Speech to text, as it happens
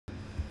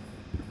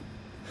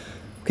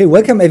Okay,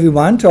 welcome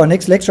everyone to our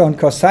next lecture on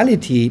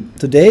causality.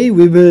 Today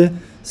we will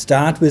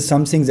start with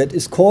something that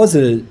is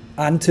causal.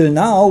 Until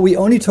now we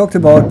only talked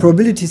about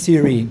probability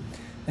theory,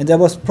 and there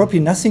was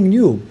probably nothing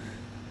new.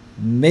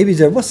 Maybe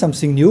there was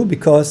something new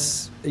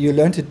because you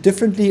learned it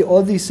differently,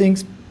 all these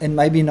things, and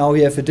maybe now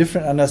you have a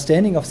different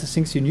understanding of the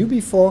things you knew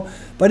before,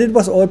 but it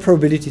was all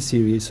probability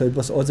theory, so it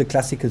was all the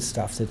classical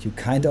stuff that you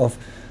kind of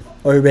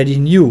already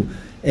knew.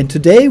 And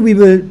today we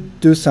will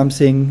do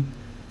something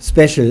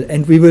special,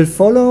 and we will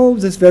follow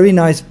this very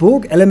nice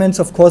book, Elements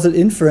of Causal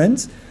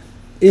Inference.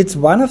 It's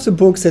one of the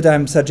books that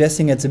I'm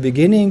suggesting at the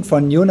beginning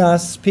from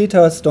Jonas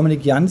Peters,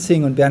 Dominik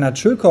Jansing, and Bernhard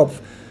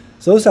Schölkopf.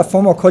 Those are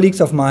former colleagues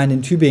of mine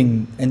in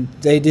Tübingen, and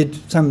they did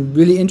some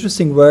really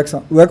interesting work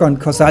on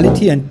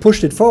causality and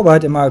pushed it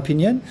forward, in my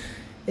opinion.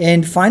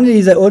 And finally,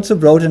 they also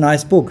wrote a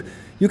nice book.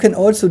 You can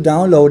also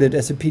download it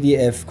as a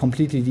PDF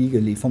completely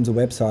legally from the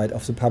website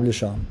of the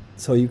publisher,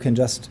 so you can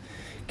just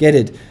get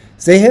it.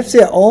 They have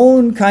their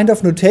own kind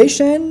of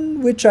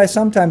notation, which I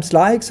sometimes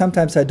like,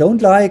 sometimes I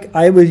don't like.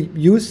 I will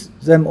use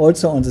them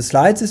also on the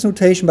slides, this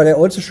notation, but I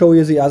also show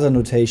you the other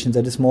notation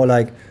that is more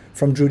like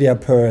from Julia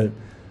Pearl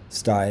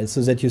style, so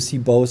that you see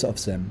both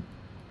of them.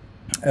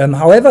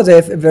 However, they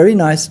have a very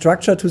nice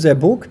structure to their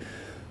book.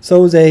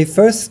 So they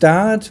first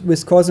start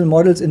with causal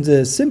models in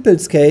the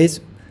simplest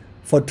case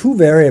for two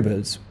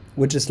variables,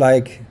 which is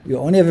like you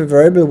only have a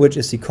variable which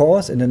is the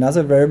cause and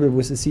another variable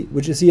which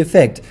is the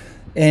effect.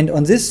 And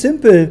on this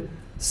simple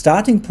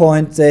starting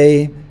point,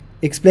 they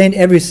explain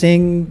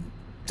everything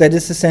that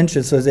is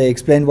essential. So they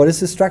explain what is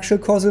the structural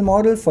causal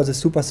model for the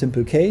super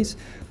simple case.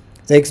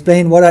 They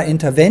explain what are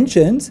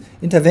interventions.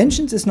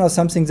 Interventions is not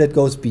something that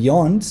goes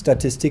beyond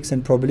statistics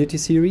and probability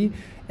theory.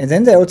 And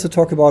then they also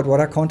talk about what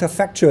are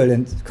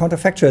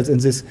counterfactuals in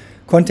this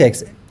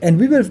context. And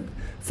we will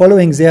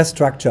following their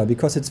structure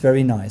because it's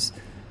very nice.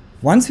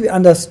 Once we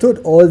understood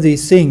all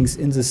these things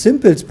in the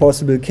simplest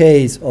possible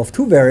case of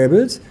two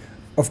variables,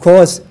 of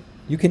course,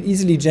 you can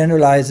easily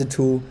generalize it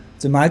to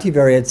the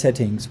multivariate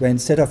settings, where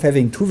instead of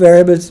having two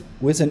variables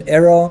with an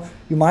error,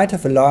 you might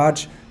have a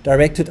large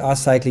directed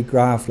acyclic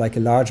graph, like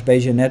a large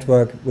Bayesian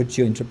network, which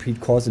you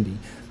interpret causally.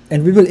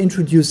 And we will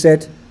introduce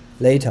that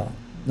later.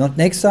 Not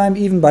next time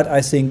even, but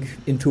I think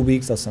in 2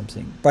 weeks or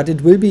something. But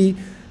it will be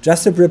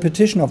just a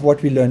repetition of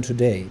what we learned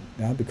today,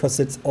 yeah? Because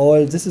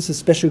this is a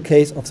special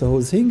case of the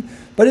whole thing,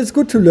 but it's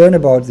good to learn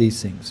about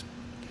these things.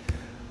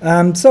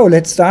 So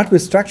let's start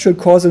with structural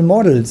causal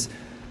models.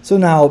 So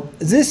now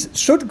this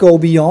should go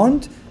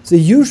beyond the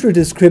usual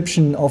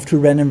description of two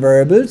random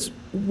variables,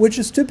 which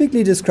is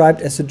typically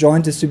described as a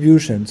joint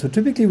distribution. So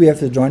typically we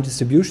have the joint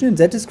distribution, and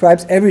that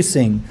describes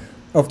everything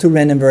of two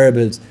random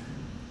variables.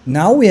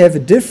 Now we have a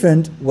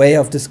different way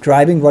of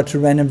describing what two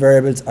random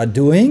variables are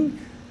doing.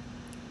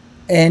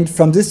 And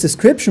from this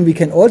description we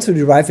can also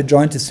derive a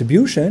joint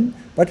distribution,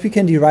 but we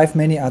can derive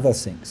many other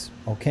things.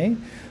 Okay?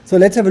 So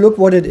let's have a look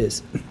what it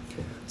is.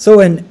 So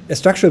a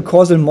structural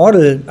causal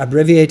model,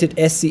 abbreviated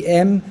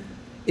SCM,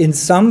 in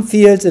some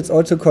fields it's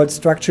also called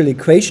structural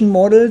equation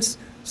models.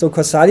 So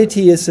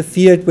causality is a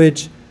field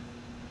which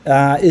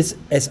is,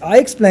 as I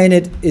explain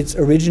it, it's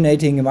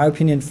originating, in my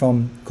opinion,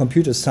 from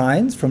computer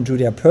science, from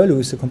Julia Pearl, who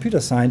is a computer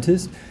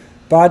scientist.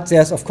 But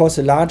there's, of course,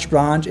 a large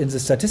branch in the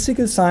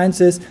statistical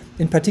sciences,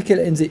 in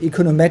particular in the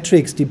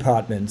econometrics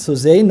department. So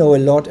they know a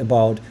lot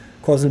about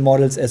causal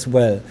models as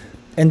well.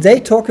 And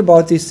they talk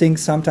about these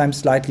things sometimes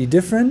slightly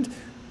different.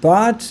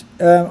 But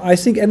I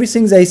think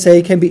everything they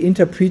say can be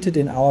interpreted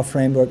in our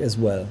framework as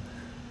well.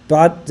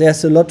 But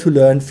there's a lot to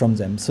learn from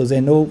them. So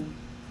they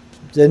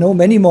know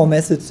many more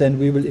methods than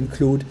we will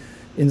include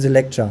in the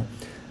lecture.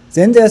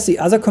 Then there's the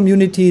other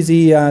community,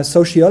 the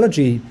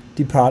sociology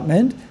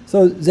department.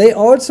 So they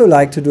also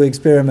like to do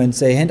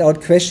experiments. They hand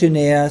out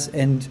questionnaires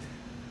and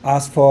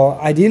ask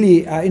for,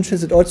 ideally are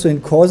interested also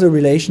in causal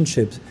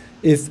relationships.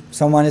 If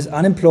someone is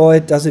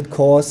unemployed, does it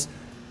cause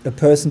a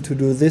person to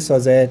do this or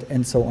that,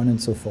 and so on and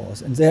so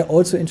forth. And they're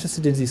also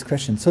interested in these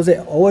questions. So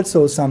there are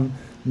also some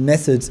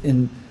methods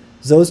in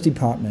those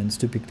departments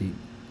typically.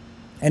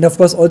 And of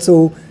course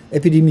also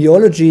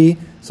epidemiology,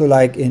 so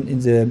like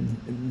in the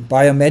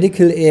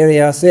biomedical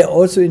areas, they're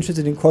also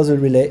interested in causal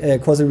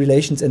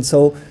relations, and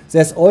so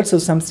there's also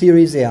some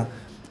theory there.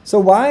 So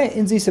why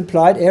in these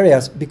applied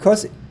areas?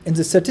 Because in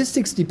the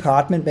statistics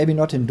department, maybe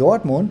not in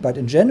Dortmund, but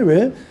in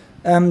general,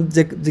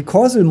 the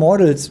causal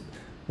models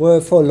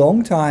were for a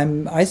long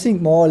time, I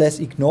think, more or less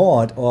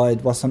ignored, or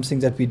it was something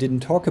that we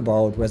didn't talk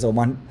about, whether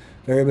one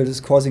variable is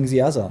causing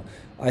the other.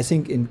 I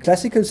think in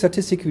classical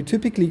statistics we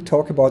typically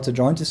talk about the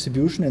joint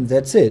distribution, and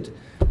that's it.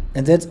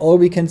 And that's all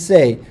we can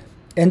say.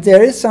 And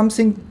there is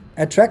something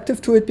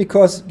attractive to it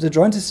because the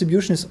joint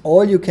distribution is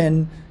all you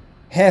can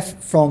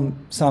have from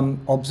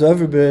some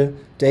observable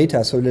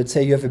data. So let's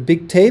say you have a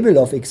big table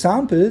of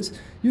examples,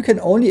 you can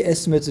only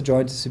estimate the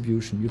joint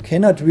distribution. You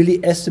cannot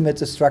really estimate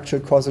the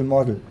structural causal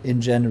model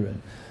in general.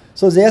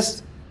 So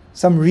there's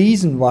some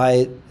reason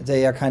why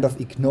they are kind of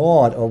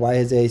ignored, or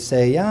why they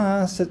say,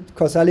 yeah,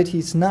 causality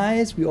is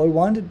nice, we all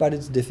want it, but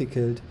it's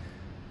difficult,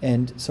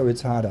 and so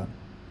it's harder.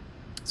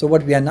 So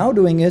what we are now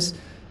doing is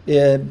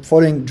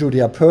following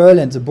Julia Pearl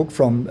and the book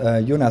from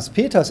Jonas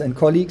Peters and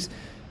colleagues,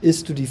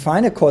 is to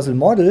define a causal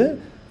model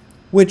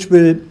which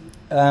will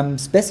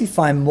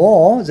specify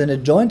more than a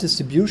joint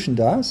distribution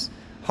does.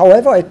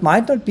 However, it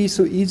might not be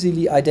so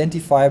easily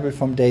identifiable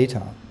from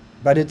data,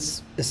 but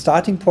it's a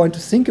starting point to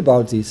think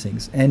about these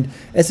things. And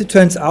as it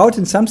turns out,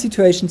 in some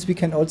situations, we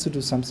can also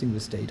do something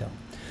with data.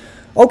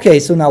 Okay,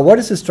 so now what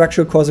is a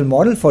structural causal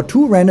model for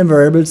two random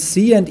variables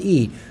C and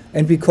E?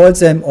 And we call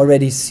them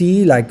already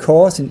C like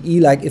cause and E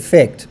like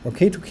effect,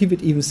 okay, to keep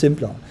it even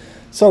simpler.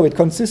 So it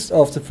consists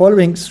of the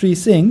following three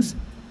things.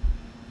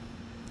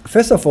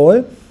 First of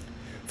all,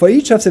 for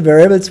each of the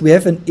variables, we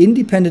have an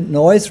independent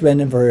noise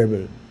random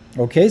variable.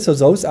 Okay, so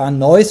those are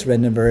noise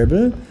random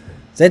variable.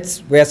 That's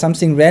where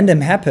something random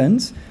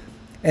happens.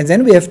 And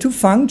then we have two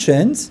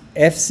functions,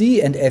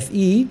 fc and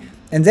fe,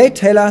 and they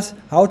tell us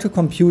how to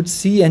compute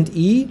C and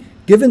E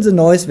given the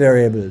noise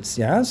variables.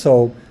 Yeah,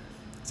 so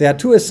there are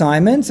two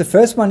assignments. The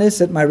first one is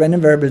that my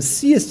random variable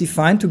C is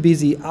defined to be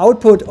the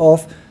output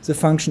of the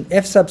function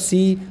f sub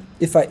c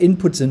if I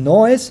input the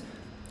noise,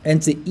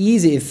 and the E,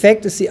 the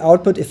effect, is the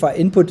output if I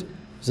input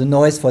the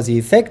noise for the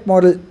effect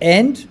model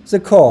and the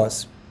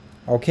cause.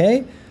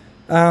 Okay?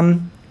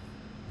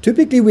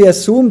 Typically we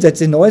assume that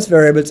the noise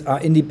variables are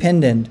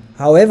independent.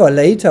 However,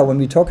 later when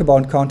we talk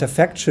about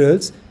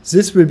counterfactuals,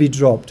 this will be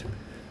dropped.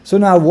 So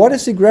now what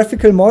is the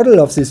graphical model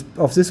of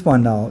this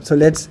one now? So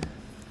let's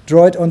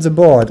draw it on the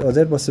board. Oh,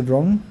 that was the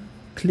wrong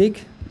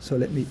click. So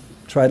let me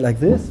try it like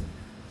this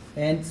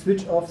and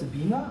switch off the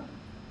beamer.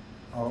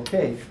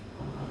 Okay.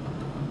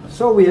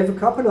 So we have a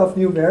couple of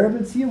new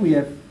variables here. We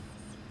have,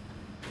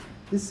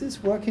 is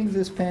this working,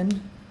 this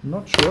pen? I'm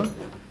not sure.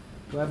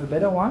 Do I have a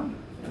better one?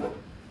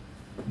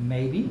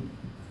 Maybe.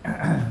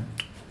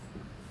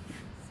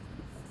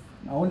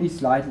 Only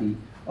slightly.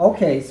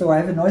 Okay, so I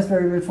have a noise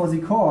variable for the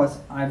cause,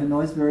 I have a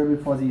noise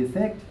variable for the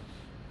effect,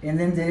 and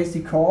then there is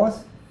the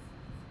cause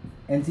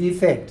and the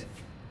effect.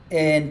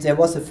 And there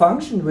was a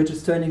function which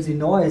is turning the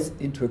noise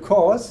into a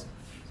cause,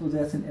 so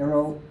there's an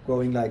arrow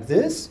going like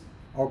this,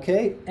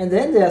 okay? And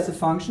then there's a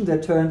function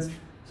that turns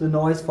the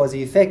noise for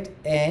the effect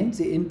and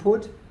the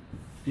input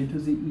into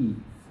the E.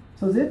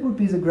 So that would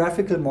be the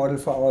graphical model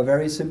for our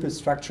very simple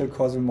structural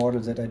causal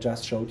model that I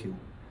just showed you.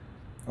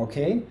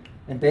 Okay?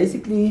 And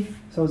basically,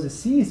 so the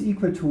C is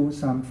equal to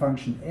some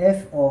function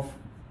f of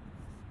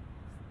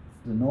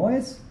the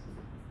noise,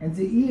 and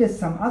the E is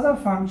some other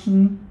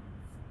function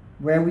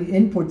where we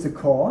input the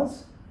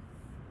cause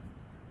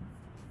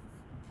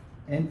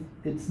and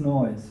its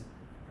noise.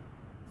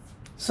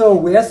 So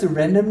where's the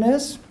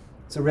randomness?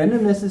 The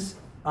randomness is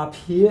up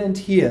here and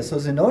here. So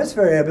the noise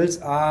variables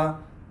are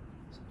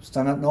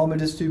standard normal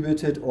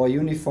distributed or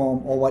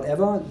uniform or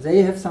whatever.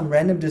 They have some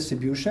random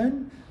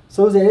distribution.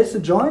 So there is a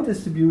joint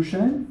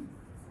distribution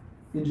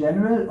in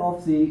general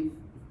of the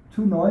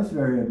two noise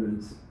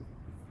variables.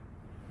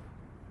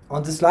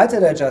 On the slide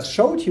that I just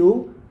showed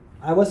you,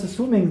 I was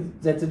assuming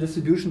that the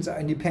distributions are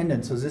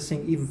independent, so this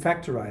thing even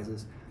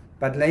factorizes.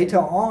 But later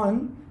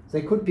on,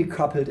 they could be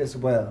coupled as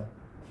well.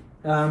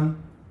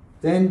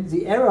 Then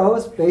the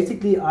arrows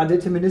basically are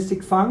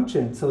deterministic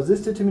functions. So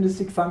this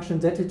deterministic function,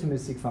 that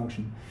deterministic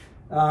function.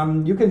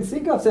 You can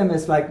think of them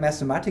as like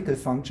mathematical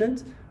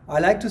functions. I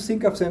like to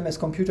think of them as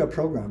computer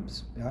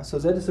programs. Yeah? So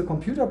that is a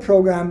computer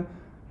program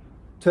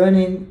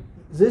turning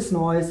this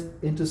noise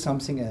into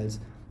something else.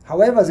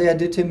 However, they are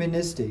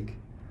deterministic.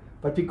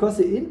 But because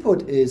the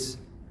input is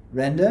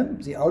random,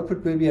 the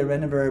output will be a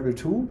random variable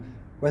too,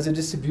 where the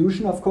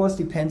distribution, of course,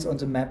 depends on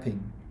the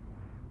mapping.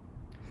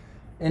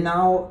 And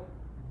now,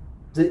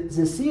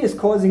 the C is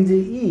causing the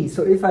E.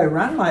 So if I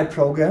run my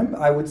program,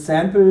 I would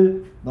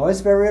sample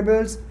noise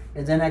variables,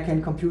 and then I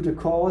can compute a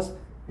cause,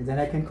 and then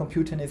I can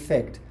compute an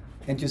effect.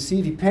 And you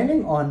see,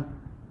 depending on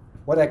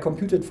what I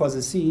computed for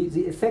the C,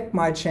 the effect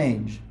might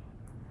change.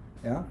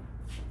 Yeah?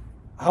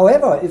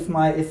 However, if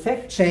my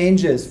effect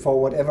changes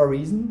for whatever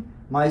reason,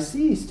 my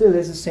C still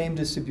has the same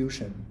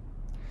distribution.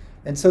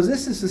 And so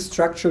this is a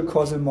structural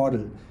causal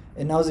model.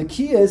 And now the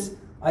key is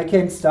I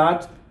can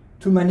start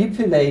to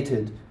manipulate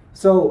it.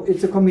 So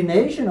it's a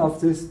combination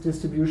of this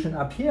distribution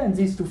up here and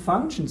these two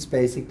functions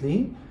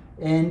basically.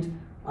 And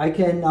I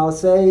can now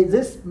say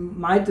this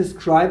might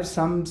describe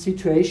some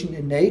situation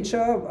in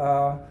nature.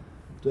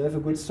 Do I have a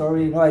good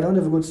story? No, I don't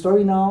have a good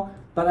story now,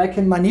 but I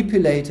can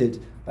manipulate it.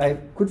 I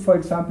could, for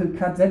example,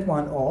 cut that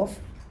one off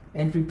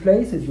and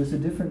replace it with a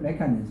different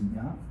mechanism.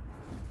 Yeah?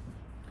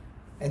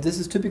 And this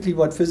is typically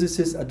what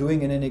physicists are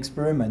doing in an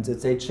experiment,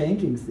 that they're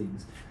changing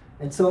things.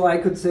 And so I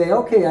could say,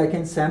 okay, I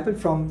can sample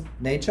from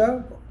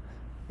nature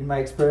in my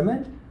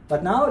experiment,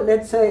 but now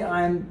let's say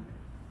I'm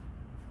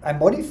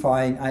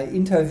modifying, I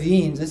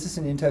intervene, this is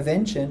an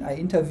intervention, I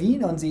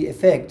intervene on the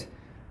effect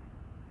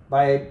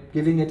by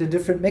giving it a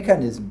different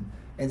mechanism.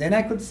 And then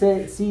I could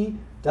say, see,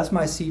 does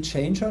my C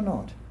change or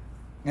not?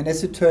 And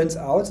as it turns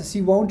out, the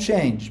C won't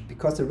change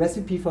because the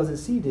recipe for the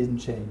C didn't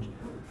change.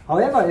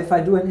 However, if I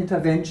do an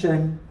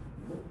intervention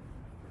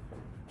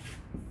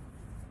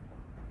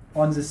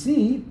on the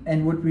C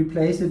and would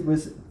replace it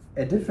with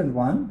a different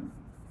one,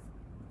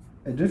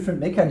 a different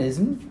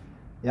mechanism,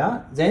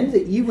 yeah, then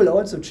the E will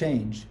also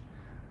change.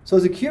 So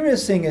the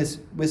curious thing is,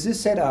 with this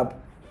setup,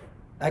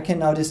 I can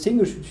now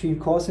distinguish between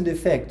cause and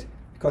effect,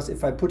 because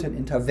if I put an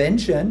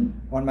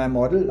intervention on my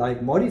model,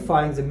 like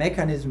modifying the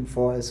mechanism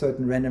for a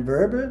certain random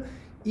variable,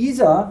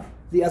 either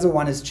the other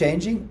one is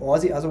changing or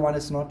the other one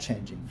is not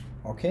changing.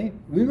 Okay,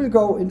 we will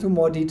go into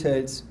more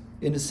details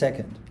in a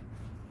second.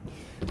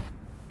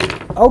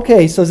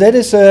 Okay, so that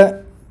is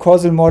a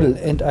causal model,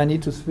 and I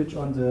need to switch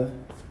on the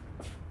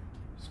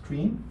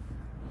screen.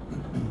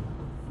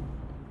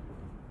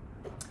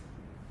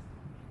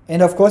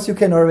 And of course you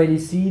can already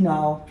see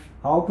now,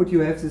 how could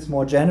you have this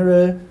more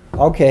general?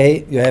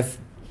 Okay, you have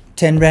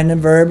 10 random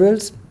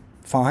variables,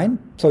 fine.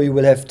 So you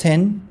will have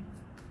 10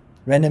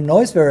 random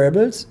noise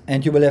variables,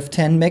 and you will have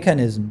 10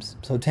 mechanisms,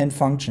 so 10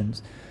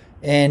 functions.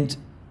 And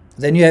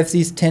then you have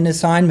these 10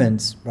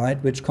 assignments,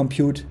 right, which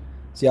compute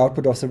the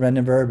output of the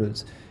random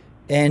variables.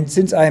 And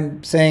since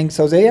I'm saying,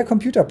 so they are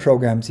computer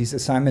programs, these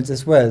assignments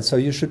as well, so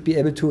you should be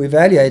able to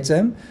evaluate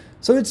them.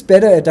 So it's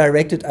better a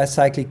directed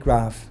acyclic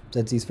graph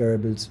than these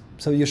variables.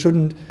 So you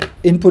shouldn't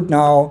input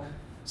now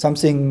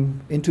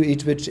something into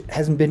each which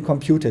hasn't been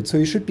computed. So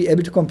you should be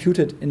able to compute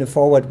it in a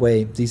forward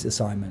way, these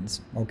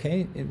assignments,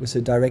 okay? It was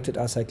a directed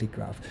acyclic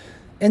graph.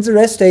 And the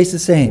rest stays the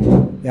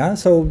same, yeah?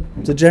 So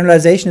the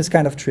generalization is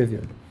kind of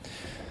trivial.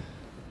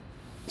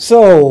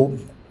 So,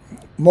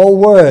 more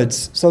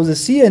words. So the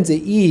C and the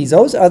E,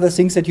 those are the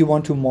things that you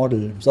want to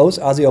model. Those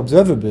are the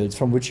observables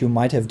from which you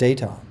might have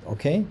data,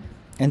 okay?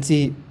 And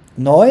the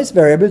noise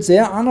variables, they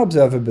are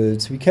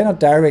unobservables. We cannot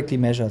directly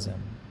measure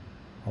them,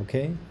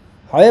 okay?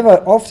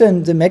 However,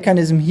 often the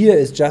mechanism here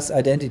is just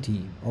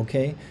identity,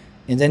 okay?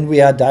 And then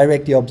we are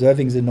directly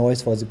observing the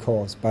noise for the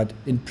cause. But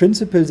in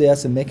principle,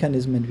 there's a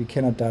mechanism and we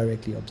cannot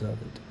directly observe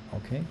it,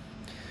 okay?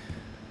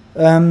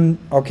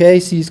 Okay,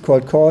 C is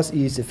called cause,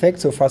 E is effect,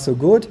 so far so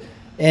good.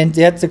 And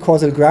that's the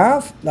causal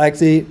graph, like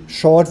the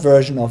short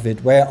version of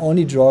it, where I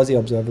only draw the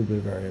observable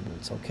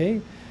variables,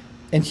 okay?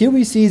 And here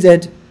we see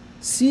that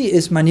C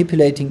is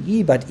manipulating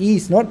E, but E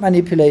is not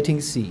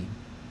manipulating C.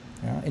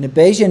 Yeah? In a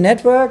Bayesian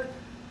network,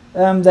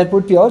 that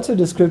would be also a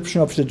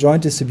description of the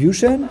joint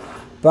distribution,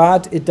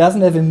 but it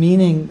doesn't have a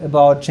meaning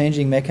about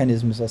changing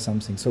mechanisms or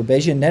something. So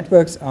Bayesian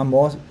networks are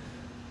more,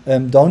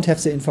 don't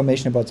have the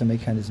information about the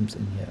mechanisms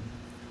in here.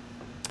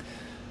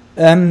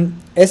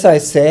 As I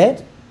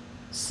said,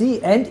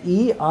 C and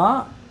E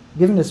are,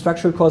 given the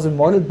structural causal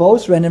model,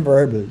 both random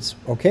variables,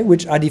 okay,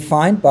 which are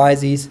defined by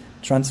these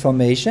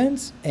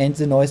transformations and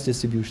the noise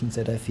distributions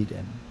that I feed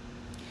in.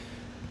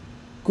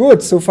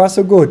 Good, so far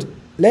so good.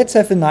 Let's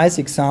have a nice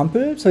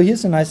example. So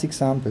here's a nice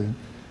example.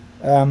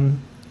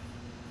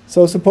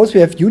 So suppose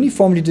we have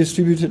uniformly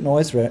distributed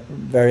noise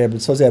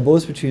variables. So they are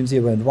both between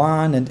 0 and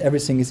 1, and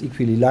everything is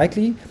equally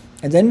likely.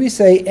 And then we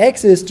say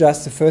X is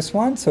just the first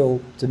one,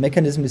 so the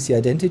mechanism is the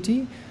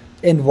identity,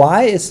 and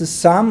Y is the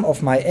sum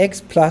of my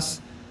X plus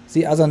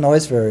the other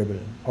noise variable,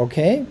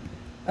 okay?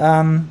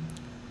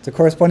 The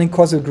corresponding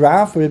causal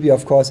graph will be,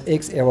 of course,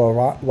 X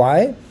over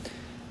Y.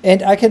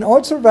 And I can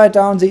also write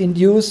down the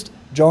induced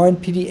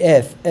joint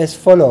PDF as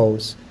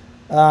follows.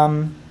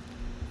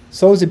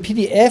 So the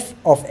PDF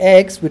of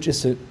X, which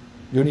is a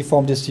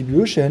uniform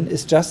distribution,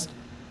 is just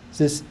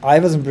this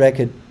Iverson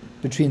bracket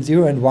between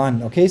 0 and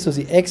 1. Okay, so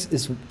the X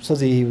is, so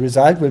the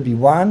result will be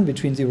 1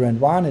 between 0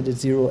 and 1, and it's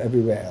 0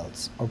 everywhere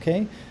else.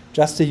 Okay,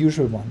 just the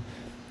usual one.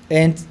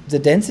 And the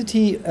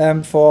density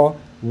for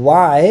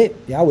Y,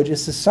 yeah, which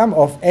is the sum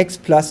of X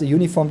plus a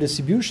uniform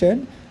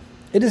distribution,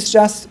 it is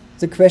just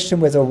the question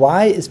whether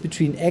Y is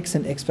between X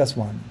and X plus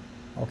 1.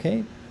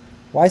 Okay,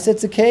 why is that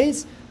the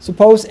case?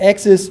 Suppose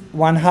X is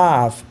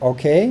 1/2,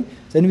 okay?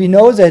 Then we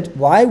know that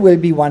Y will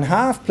be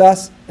 1/2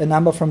 plus a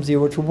number from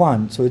 0 to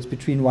 1. So it's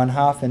between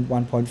 1/2 and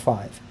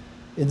 1.5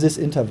 in this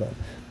interval.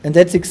 And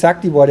that's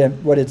exactly what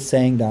it's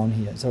saying down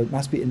here. So it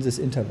must be in this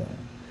interval.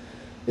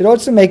 It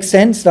also makes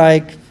sense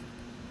like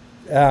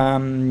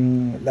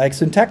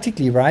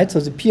syntactically, right? So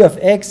the P of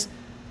X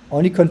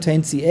only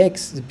contains the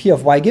X. The P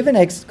of Y given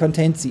X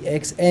contains the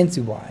X and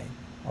the Y.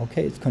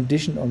 Okay, it's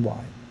conditioned on Y.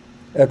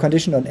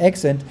 Conditioned on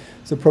X, and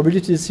the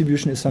probability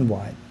distribution is on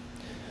Y.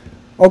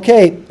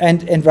 Okay, and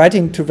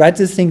to write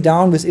this thing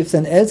down with if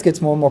then else gets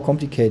more and more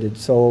complicated.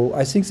 So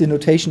I think the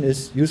notation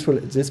is useful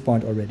at this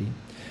point already.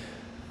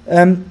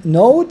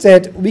 Note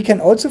that we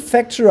can also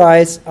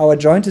factorize our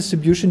joint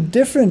distribution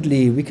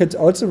differently. We could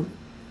also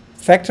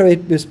factor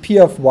it with P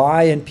of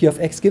Y and P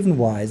of X given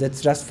Y.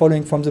 That's just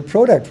following from the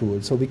product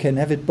rule. So we can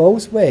have it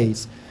both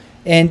ways.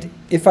 And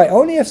if I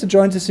only have the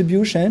joint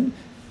distribution,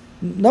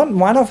 not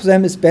one of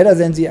them is better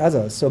than the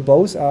other, so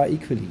both are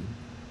equally.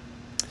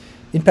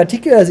 In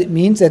particular, it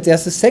means that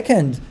there's a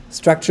second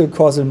structural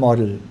causal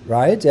model,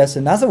 right? There's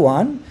another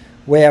one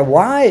where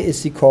Y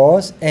is the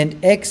cause and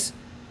X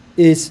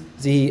is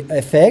the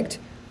effect.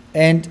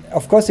 And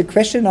of course, the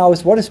question now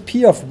is, what is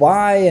P of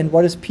Y and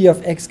what is P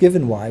of X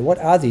given Y? What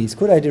are these?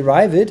 Could I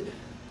derive it?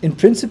 In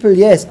principle,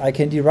 yes, I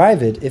can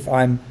derive it if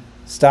I'm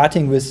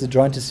starting with the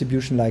joint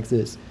distribution like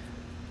this.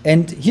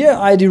 And here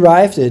I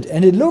derived it,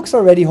 and it looks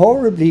already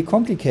horribly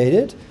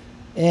complicated.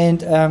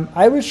 And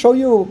I will show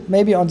you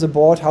maybe on the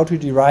board how to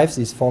derive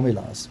these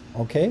formulas,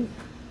 okay?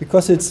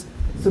 Because it's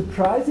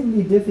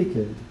surprisingly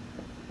difficult.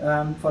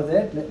 For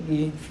that, let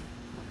me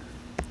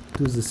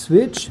do the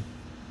switch.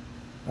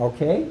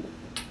 Okay.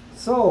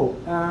 So,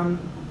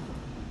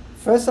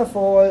 first of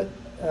all,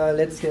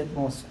 let's get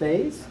more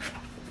space.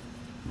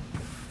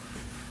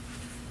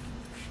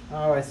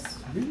 Oh, I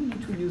really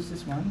need to use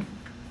this one.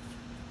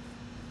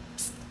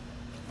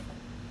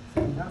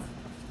 Enough?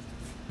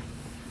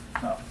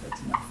 No,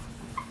 that's enough.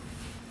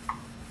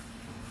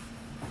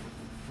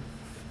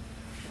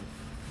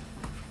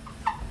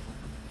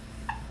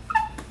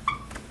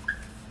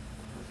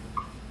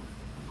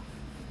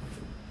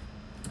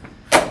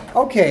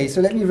 Okay, so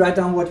let me write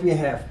down what we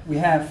have. We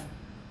have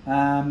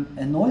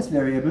a noise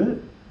variable,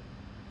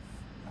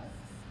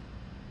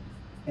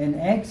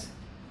 nx,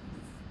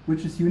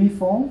 which is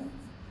uniform.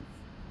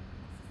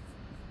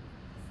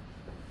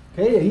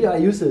 Okay, here I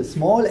use a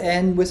small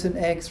n with an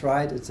x,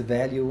 right? It's a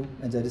value,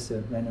 and that is a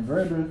random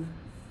variable.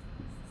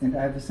 And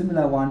I have a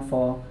similar one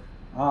for,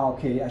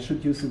 okay, I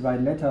should use the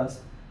right letters.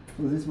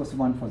 So this was the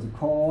one for the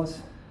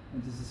cause,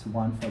 and this is the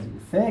one for the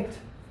effect.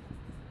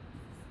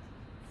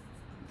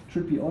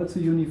 Should be also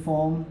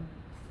uniform.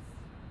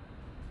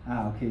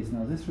 Okay, so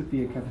now this should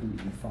be a capital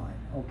E, fine.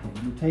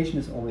 Okay, notation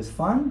is always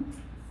fun.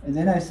 And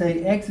then I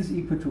say x is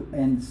equal to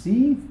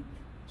nc.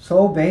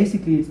 So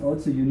basically it's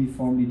also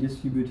uniformly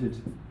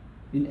distributed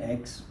in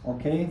x,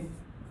 okay?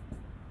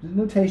 The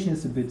notation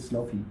is a bit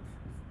sloppy.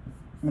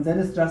 And that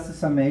is just a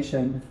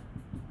summation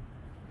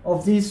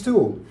of these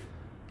two.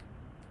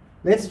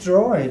 Let's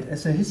draw it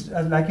as a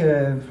like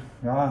a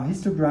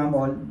histogram,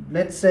 or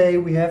let's say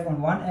we have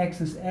on one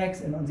axis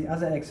x and on the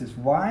other axis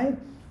y,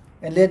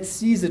 and let's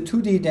see the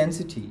 2D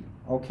density,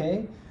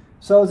 okay?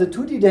 So the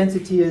 2D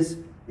density is,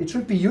 it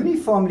should be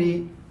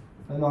uniformly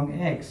along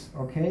x,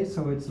 okay?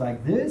 So it's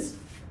like this,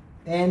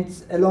 and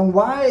along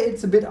y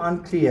it's a bit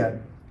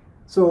unclear.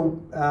 So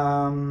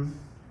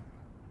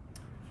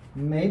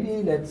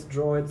maybe let's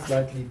draw it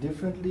slightly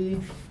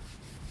differently.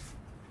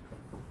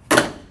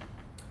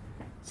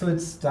 So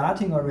it's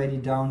starting already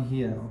down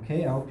here,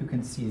 okay? I hope you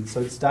can see it.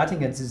 So it's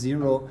starting at the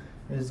 0,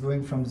 and it's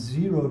going from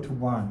 0 to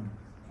 1.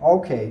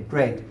 Okay,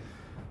 great.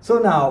 So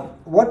now,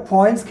 what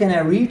points can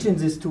I reach in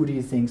this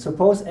 2D thing?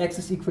 Suppose x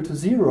is equal to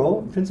 0.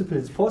 In principle,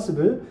 it's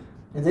possible.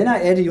 And then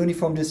I add a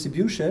uniform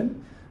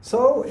distribution.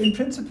 So in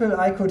principle,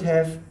 I could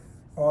have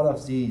all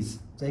of these.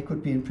 They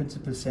could be in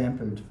principle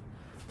sampled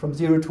from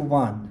 0 to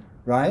 1,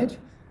 right?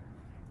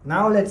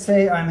 Now let's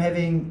say I'm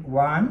having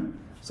 1.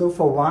 So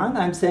for 1,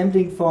 I'm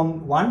sampling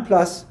from 1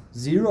 plus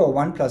 0, or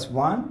 1 plus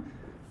 1.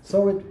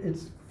 So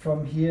it's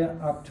from here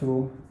up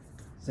to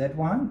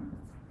Z1.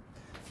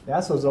 Yeah,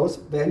 so those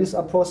values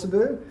are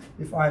possible.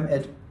 If I'm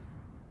at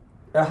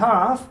a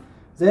half,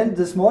 then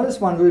the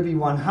smallest one will be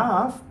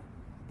 1/2,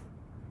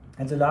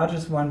 and the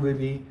largest one will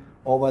be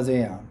over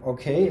there.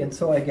 Okay, and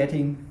so I'm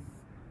getting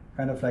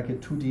kind of like a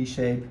 2D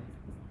shape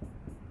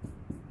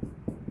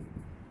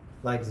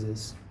like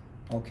this.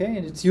 Okay,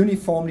 and it's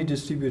uniformly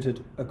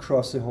distributed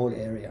across the whole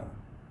area.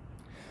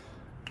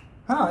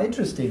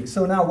 Interesting.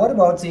 So now what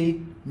about the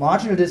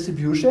marginal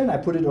distribution? I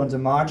put it on the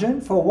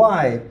margin for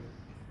y.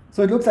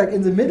 So it looks like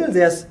in the middle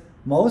there's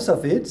most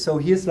of it. So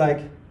here's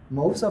like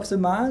most of the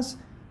mass,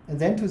 and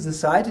then to the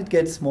side it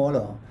gets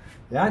smaller.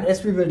 Yeah, and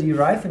as we will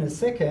derive in a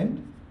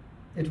second,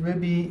 it will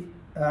be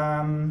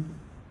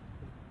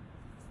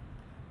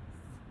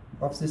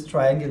of this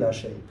triangular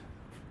shape.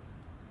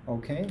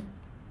 Okay?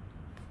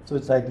 So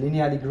it's like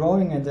linearly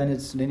growing, and then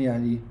it's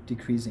linearly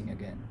decreasing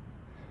again.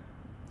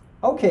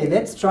 Okay,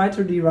 let's try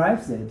to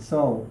derive that.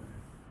 So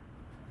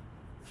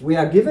we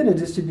are given a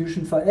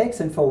distribution for x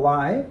and for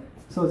y.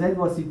 So that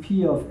was the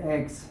p of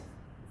x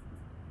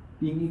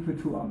being equal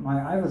to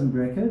my Iverson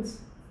brackets.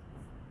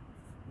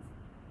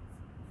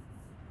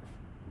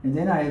 And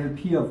then I have a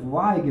p of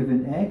y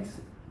given x,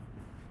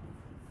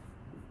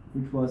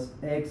 which was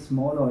x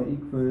smaller or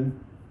equal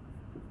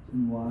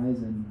than y,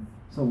 then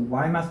so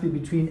y must be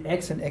between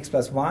x and x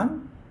plus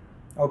 1.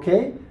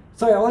 Okay,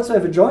 so I also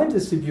have a joint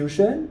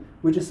distribution,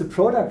 which is the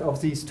product of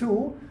these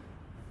two.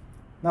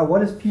 Now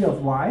what is p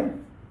of y?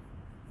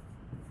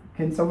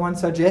 Can someone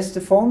suggest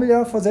a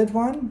formula for that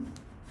one?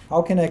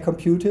 How can I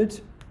compute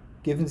it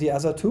given the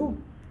other two?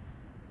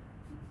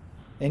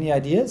 Any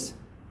ideas?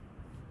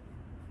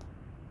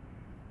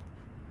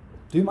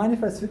 Do you mind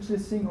if I switch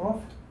this thing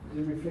off?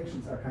 The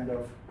reflections are kind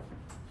of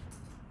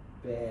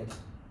bad.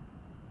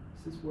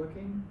 Is this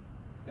working?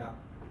 Yeah.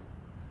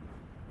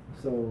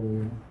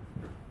 So,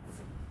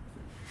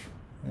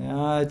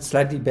 yeah, it's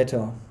slightly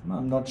better.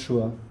 I'm not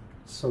sure.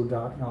 It's so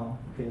dark now.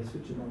 Okay, I'll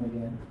switch it on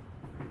again.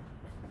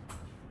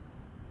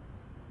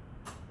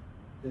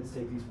 Let's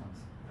take these ones.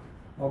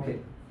 Okay.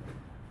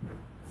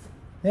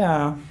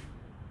 Yeah.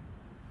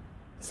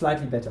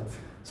 Slightly better.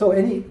 So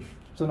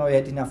now you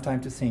had enough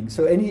time to think.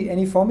 So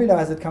any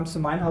formula that comes to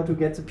mind how to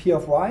get the p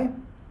of y?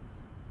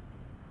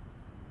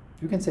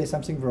 You can say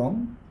something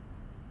wrong.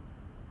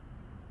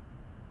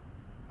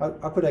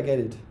 How could I get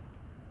it?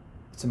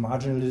 It's a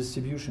marginal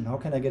distribution. How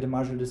can I get a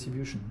marginal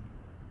distribution?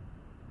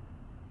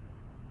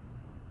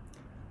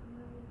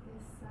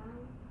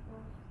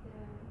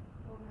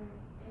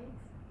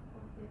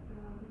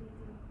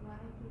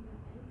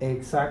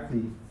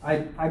 Exactly.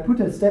 I put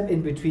a step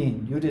in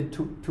between. You did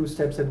two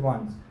steps at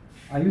once.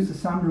 I use the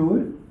sum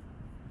rule,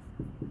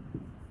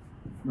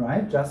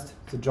 right? Just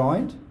the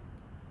joint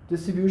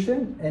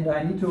distribution, and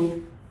I need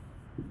to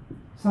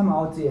sum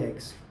out the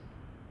x.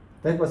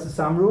 That was the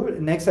sum rule.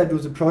 Next I do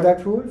the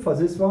product rule for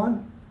this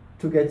one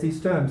to get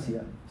these terms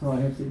here. So I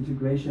have the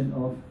integration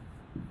of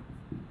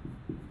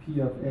p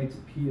of x,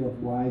 p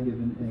of y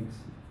given x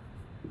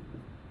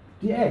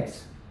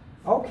dx.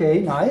 Okay,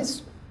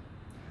 nice.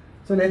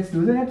 So let's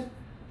do that.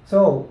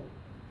 So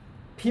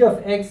p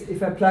of x,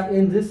 if I plug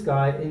in this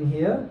guy in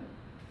here,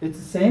 it's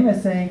the same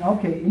as saying,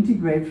 okay,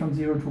 integrate from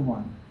 0 to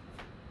 1.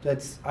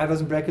 That's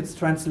Iverson brackets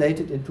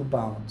translated into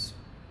bounds.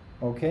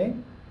 Okay?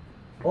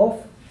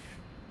 Of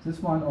this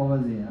one over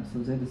there. So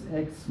that is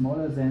x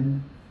smaller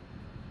than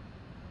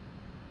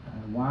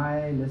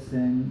y less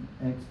than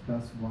x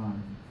plus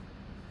 1.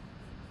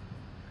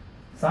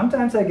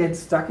 Sometimes I get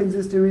stuck in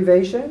these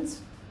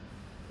derivations,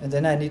 and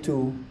then I need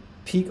to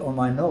peek on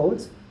my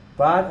notes,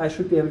 but I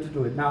should be able to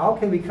do it. Now, how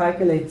can we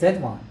calculate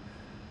that one?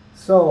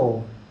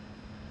 So,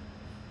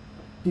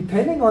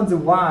 depending on the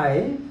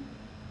y,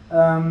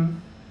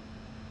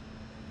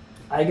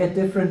 I get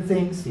different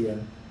things here.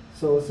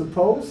 So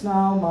suppose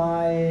now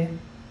my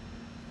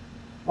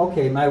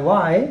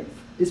y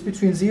is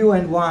between 0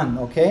 and 1,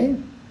 okay?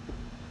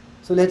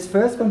 So let's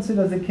first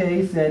consider the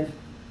case that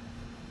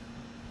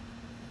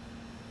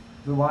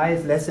the y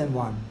is less than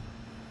 1,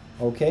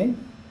 okay?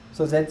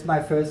 So that's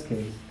my first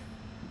case.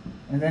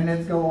 And then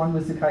let's go on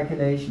with the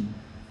calculation.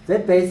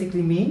 That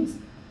basically means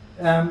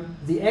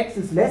the x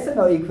is less than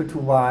or equal to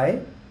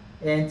y,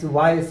 and the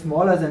y is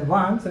smaller than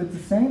 1, so it's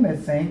the same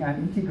as saying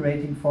I'm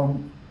integrating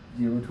from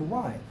 0 to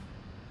y.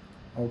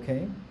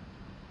 Okay?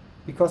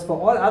 Because for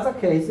all other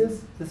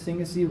cases, this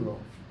thing is 0.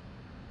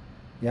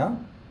 Yeah?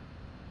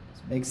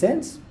 Does it make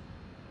sense?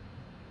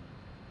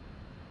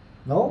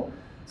 No?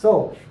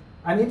 So,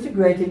 I'm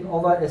integrating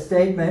over a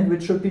statement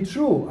which should be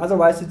true,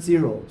 otherwise it's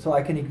 0. So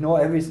I can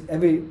ignore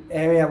every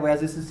area where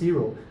this is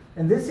 0.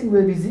 And this thing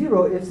will be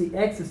 0 if the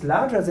x is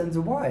larger than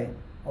the y.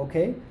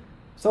 Okay?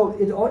 So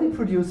it only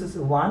produces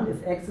a 1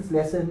 if x is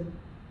less than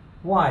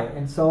y.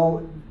 And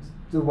so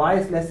the y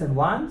is less than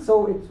 1,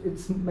 so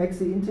it makes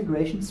the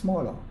integration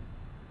smaller.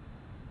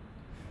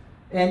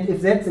 And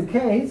if that's the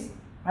case,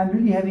 I'm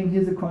really having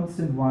here the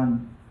constant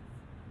 1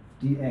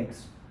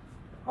 dx.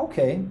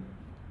 Okay.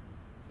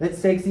 Let's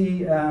take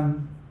the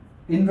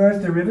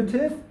inverse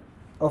derivative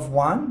of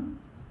 1,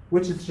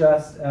 which is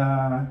just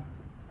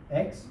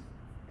x.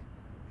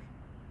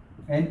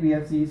 And we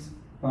have these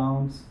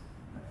bounds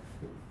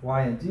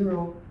y at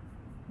 0,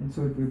 and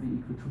so it will be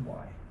equal to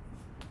y.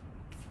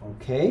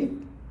 Okay.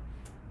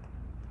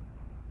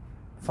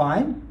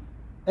 Fine.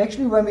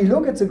 Actually, when we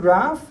look at the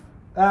graph,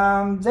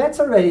 that's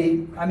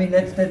already, I mean,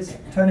 let's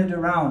turn it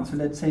around. So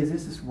let's say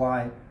this is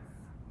y.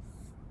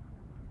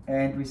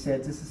 And we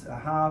said this is a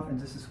half, and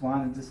this is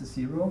 1, and this is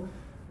 0.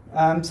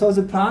 So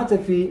the part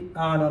that we,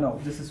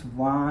 this is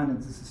 1,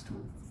 and this is 2.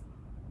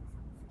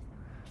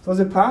 So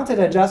the part that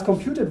I just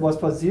computed was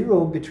for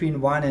 0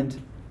 between 1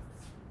 and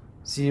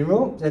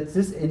 0. That's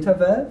this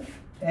interval.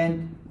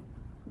 And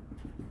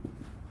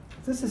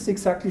this is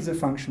exactly the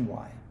function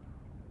y.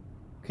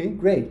 Okay,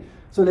 great.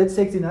 So let's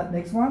take the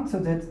next one. So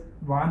that's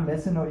 1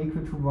 less than or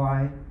equal to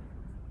y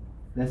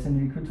less than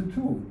or equal to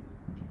 2.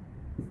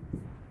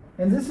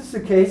 And this is the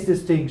case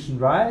distinction,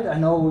 right? I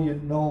know you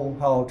know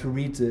how to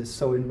read this.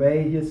 So in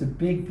way, here's a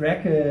big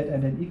bracket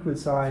and an equal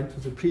sign to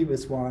the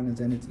previous one, and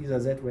then it's either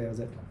that way or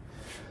that one.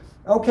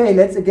 Okay,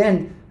 let's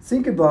again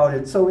think about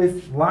it. So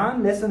if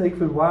 1 less than or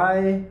equal to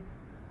y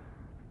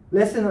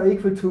less than or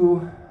equal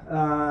to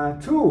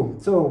 2,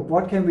 so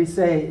what can we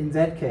say in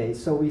that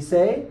case? So we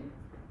say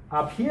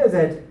up here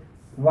that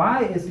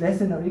y is less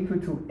than or equal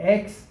to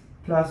x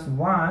plus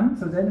 1,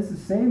 so that is the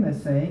same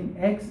as saying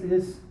x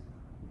is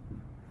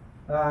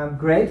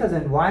greater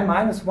than y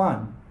minus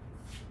 1.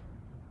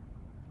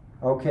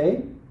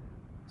 Okay,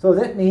 so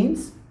that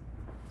means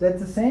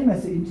that's the same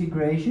as the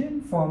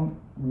integration from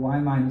y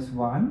minus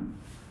 1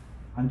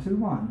 until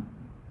 1.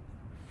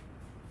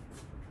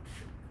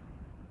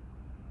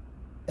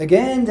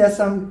 Again, there's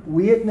some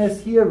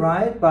weirdness here,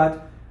 right?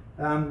 But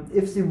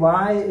if the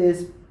y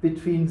is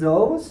between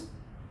those,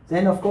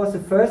 then of course the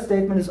first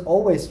statement is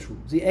always true.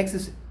 The x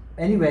is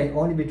anyway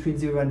only between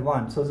 0 and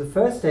 1. So the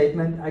first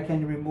statement I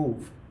can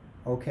remove.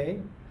 Okay?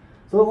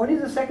 So only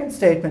the second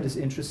statement is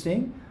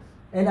interesting.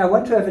 And I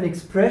want to have an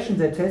expression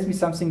that tells me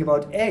something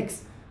about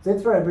x.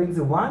 That's where I bring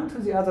the 1 to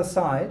the other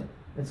side.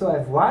 And so I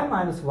have y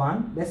minus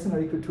 1 less than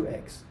or equal to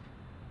x.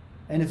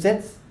 And if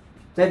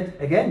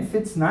that again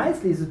fits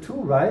nicely the 2,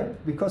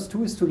 right? Because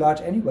 2 is too large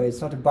anyway.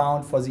 It's not a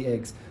bound for the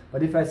x.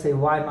 But if I say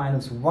y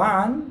minus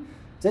 1,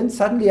 then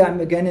suddenly I'm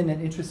again in an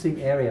interesting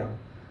area.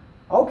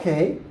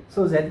 Okay,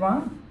 so that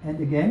one. And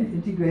again,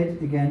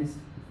 integrated against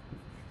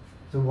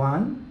the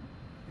 1.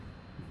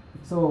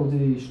 So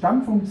the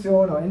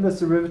Stammfunktion or inverse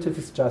derivative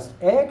is just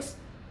x,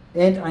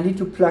 and I need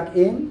to plug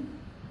in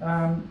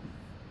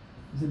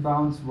the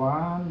bounds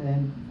 1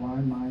 and y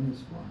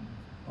minus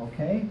 1.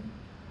 Okay?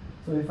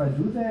 So if I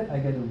do that, I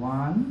get a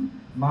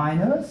 1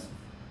 minus,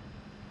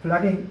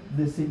 plugging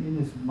this thing in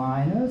is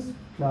minus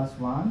plus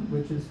 1,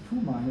 which is 2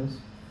 minus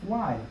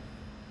y.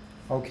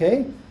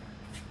 Okay?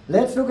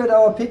 Let's look at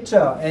our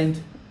picture.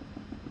 And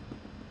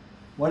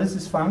what is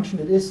this function?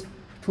 It is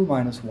 2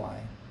 minus y.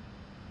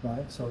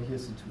 Right? So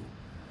here's the 2.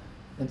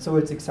 And so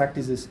it's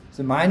exactly this.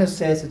 The minus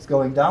says it's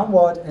going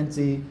downward, and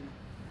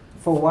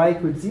for y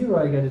equals 0,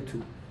 I get a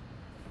 2.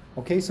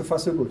 Okay, so far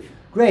so good.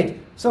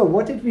 Great. So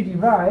what did we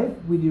derive?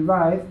 We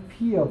derived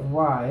p of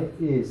y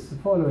is the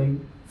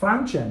following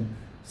function.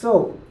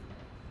 So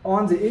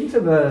on the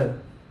interval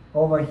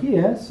over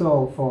here,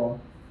 so for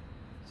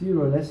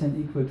 0 less than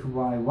equal to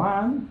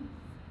y1,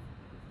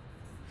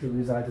 the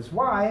result is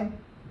y,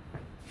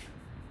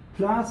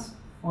 plus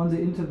on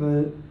the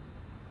interval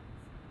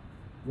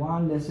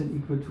 1 less than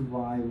equal to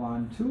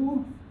y1,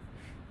 2,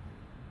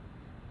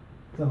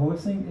 the whole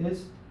thing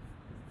is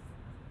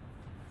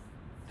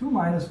 2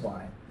 minus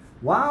y.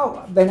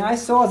 Wow, when I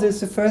saw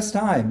this the first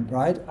time,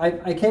 right,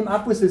 I came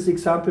up with this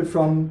example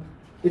from,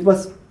 it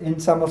was in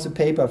some of the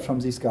paper from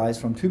these guys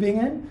from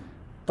Tübingen,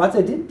 but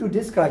they didn't do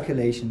this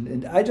calculation,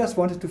 and I just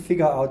wanted to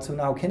figure out, so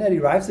now can I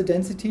derive the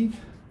density?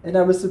 And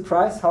I was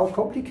surprised how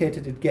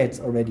complicated it gets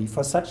already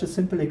for such a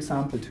simple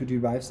example to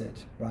derive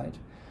that, right?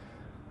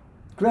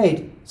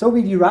 Great, so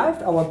we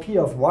derived our p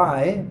of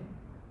y.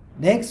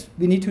 Next,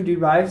 we need to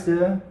derive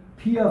the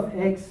p of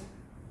x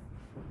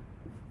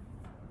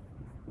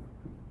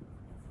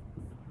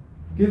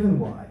given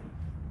y.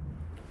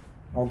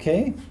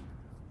 Okay?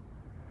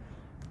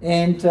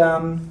 And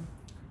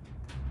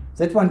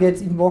that one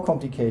gets even more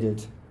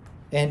complicated.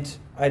 And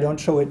I don't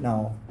show it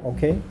now.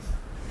 Okay?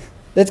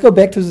 Let's go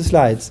back to the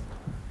slides.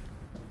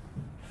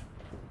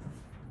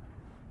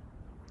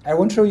 I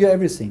won't show you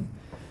everything.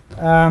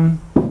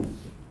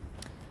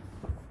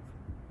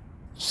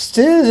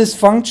 Still, this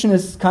function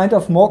is kind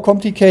of more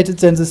complicated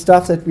than the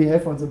stuff that we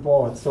have on the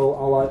board. So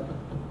our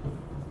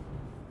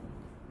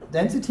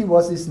density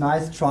was this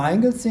nice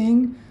triangle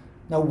thing.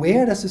 Now,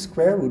 where does the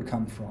square root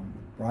come from,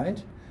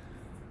 right?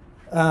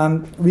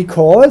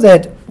 Recall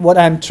that what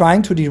I'm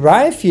trying to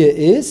derive here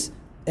is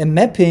a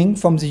mapping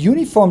from the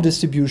uniform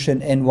distribution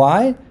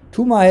ny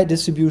to my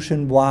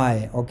distribution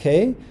y,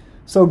 okay?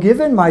 So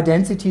given my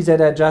density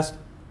that I just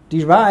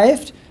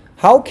derived,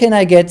 how can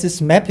I get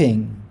this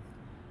mapping?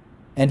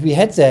 And we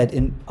had that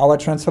in our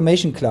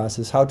transformation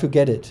classes, how to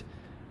get it.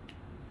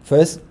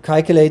 First,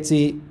 calculate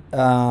the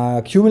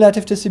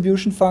cumulative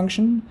distribution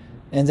function,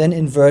 and then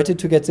invert it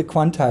to get the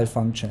quantile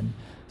function.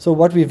 So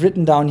what we've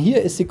written down here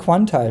is the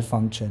quantile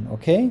function,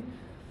 okay?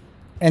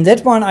 And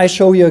that one I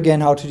show you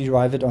again how to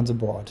derive it on the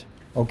board,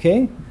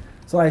 okay?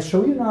 So I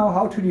show you now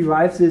how to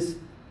derive this,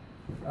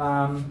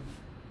 why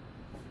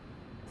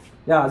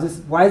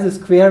the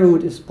square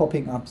root is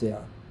popping up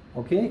there,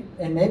 okay?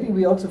 And maybe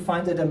we also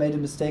find that I made a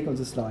mistake on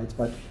the slides,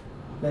 but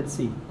let's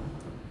see.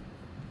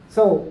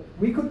 So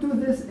we could do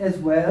this as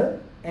well,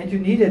 and you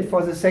need it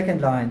for the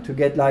second line to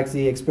get like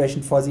the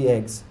expression for the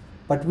x.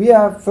 But we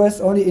are first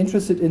only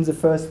interested in the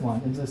first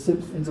one, in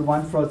the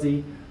one for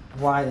the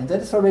y, and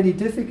that is already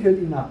difficult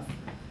enough.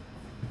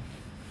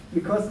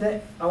 Because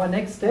our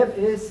next step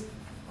is,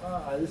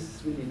 this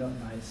is really not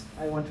nice.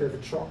 I want to have a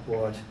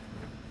chalkboard.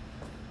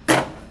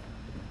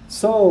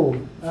 So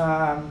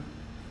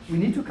we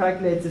need to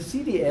calculate the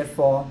CDF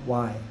for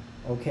y,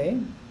 okay?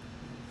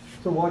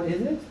 So what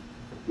is it?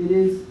 It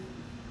is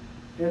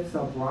f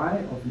sub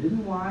y of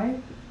little y,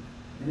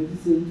 and it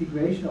is the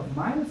integration of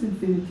minus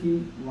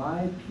infinity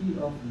y p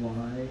of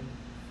y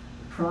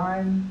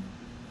prime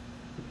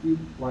y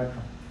prime.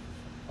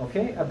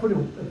 Okay, I put a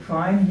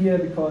prime here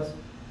because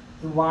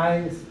the y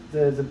is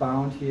the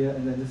bound here,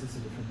 and then this is a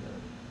different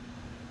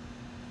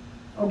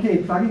variable.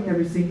 Okay, plugging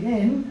everything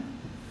in.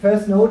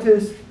 First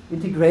notice,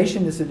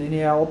 integration is a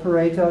linear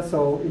operator,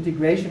 so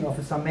integration of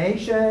a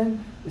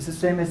summation is the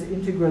same as the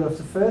integral of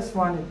the first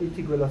one and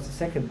integral of the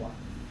second one.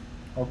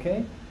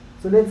 Okay,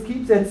 so let's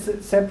keep that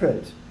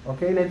separate.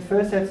 Okay, let's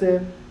first have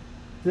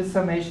this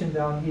summation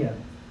down here.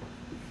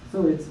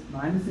 So it's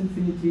minus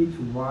infinity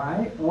to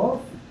y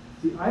of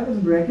the I was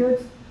in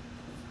bracket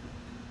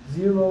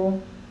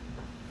 0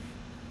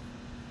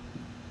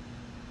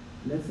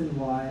 less than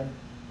y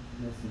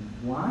less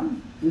than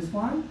 1, this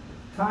one,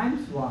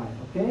 times y,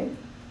 okay?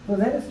 So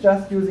that is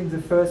just using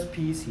the first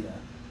piece here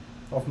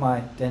of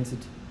my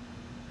density.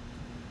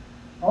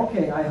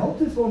 Okay, I hope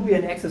this won't be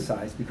an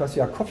exercise because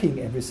you are copying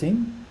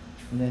everything.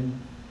 And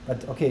then,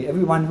 but okay,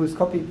 everyone who's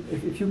copied,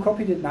 if you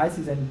copied it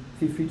nicely, then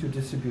feel free to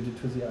distribute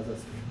it to the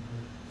others.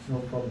 No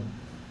problem.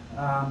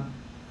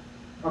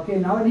 Okay,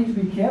 now I need to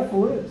be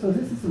careful. So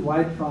this is the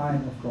y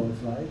prime, of course,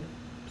 right?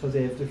 So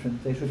they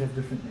should have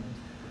different names.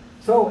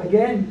 So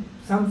again,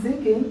 some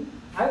thinking.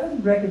 I will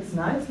in brackets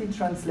nicely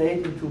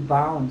translate into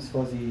bounds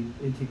for the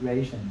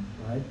integration,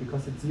 right?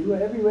 Because it's 0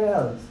 everywhere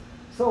else.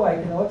 So I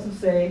can also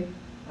say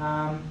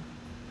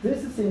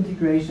this is the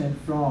integration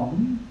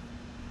from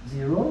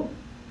 0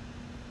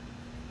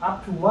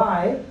 up to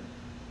y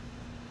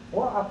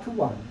or up to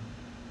 1.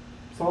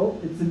 So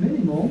it's the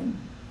minimum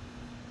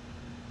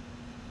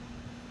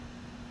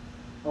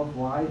of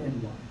y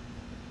and y.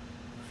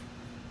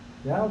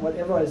 Yeah,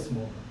 whatever is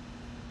smaller.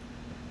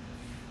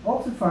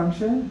 Of the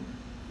function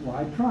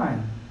y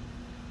prime.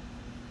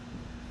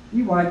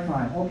 dy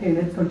prime. Okay,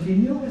 let's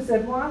continue with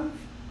that one.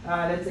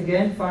 Let's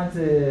again find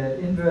the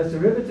inverse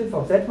derivative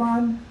of that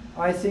one.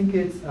 I think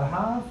it's a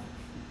half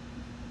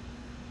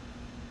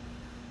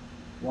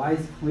y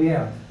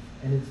squared,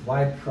 and it's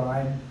y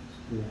prime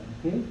squared,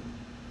 okay?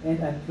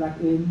 And I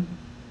plug in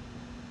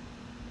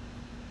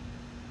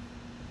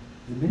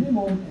the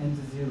minimum and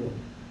the zero.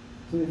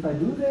 So if I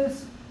do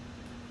this,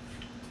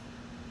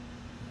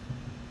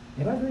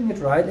 am I doing it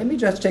right? Let me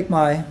just check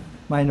my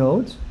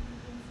notes.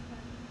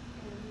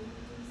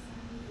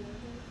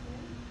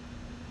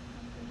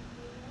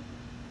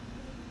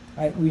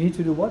 We need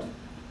to do what?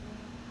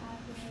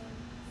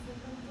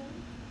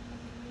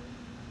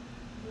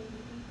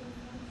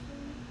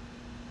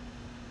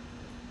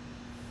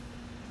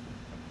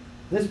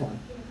 This one.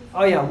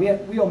 Oh yeah,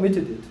 we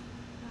omitted it.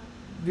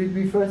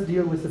 We first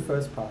deal with the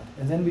first part,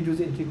 and then we do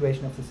the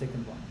integration of the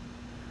second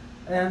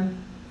one.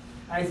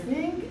 I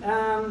think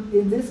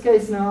in this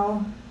case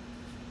now,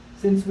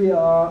 since we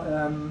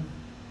are,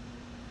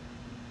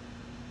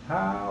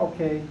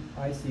 okay,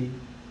 I see.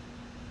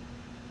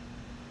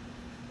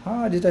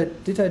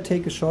 Did I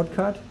take a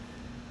shortcut?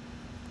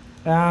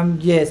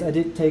 Yes, I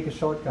did take a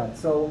shortcut.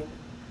 So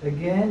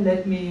again,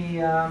 let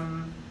me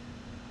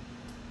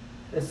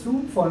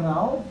assume for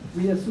now,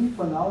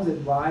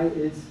 that y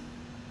is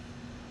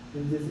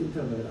in this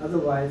interval.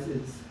 Otherwise,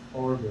 it's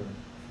order.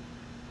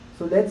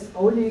 So let's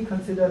only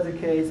consider the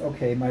case,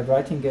 okay, my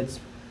writing gets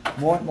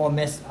more and more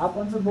messed up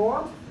on the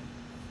board.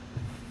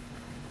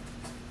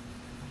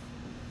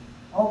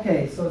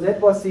 Okay, so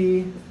that was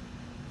the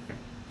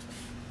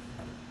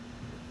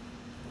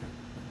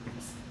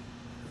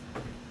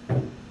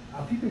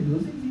Are people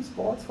using these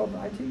boards for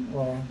writing,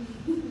 or?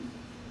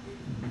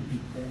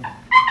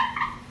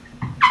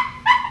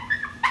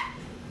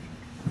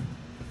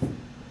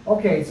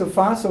 Okay, so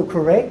far so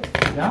correct.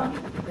 Yeah.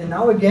 And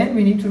now again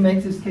we need to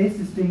make this case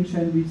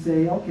distinction. We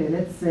say, okay,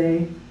 let's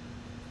say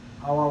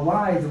our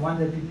y, the one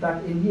that we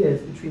plug in here,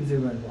 is between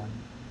 0 and 1.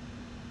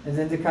 And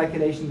then the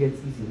calculation gets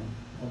easier.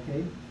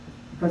 Okay?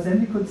 Because then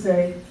we could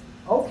say,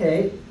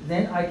 okay,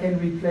 then I can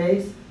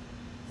replace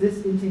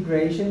this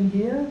integration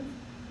here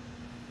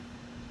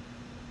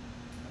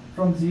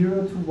from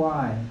 0 to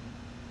y.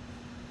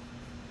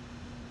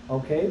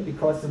 Okay,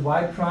 because the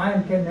y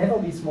prime can never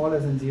be smaller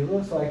than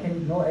 0, so I can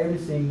ignore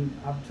everything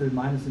up to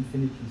minus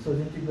infinity. So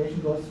the integration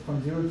goes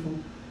from 0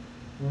 to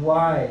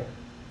y.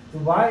 The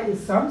y is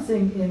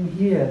something in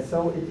here,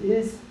 so it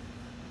is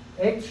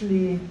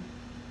actually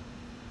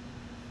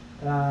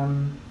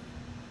so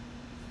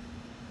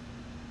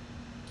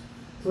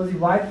the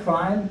y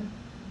prime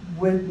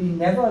will be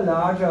never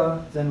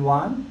larger than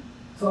 1,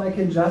 so I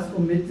can just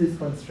omit this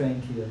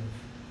constraint here,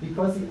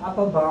 because the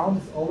upper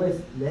bound is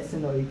always less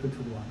than or equal to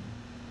 1.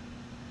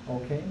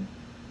 Okay?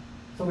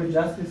 So we're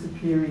just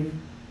disappearing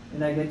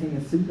and I'm getting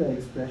a simpler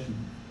expression.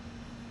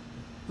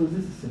 So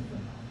this is simpler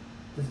now.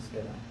 This is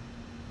better.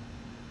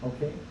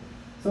 Okay?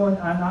 So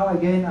now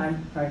again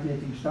I'm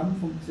calculating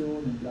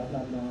Stammfunktion and blah blah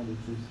blah,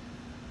 which is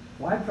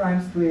y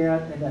prime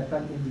squared, and I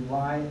plug in the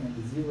y and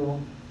the 0,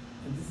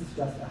 and this is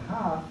just a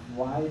half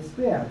y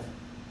squared.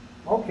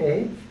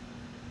 Okay,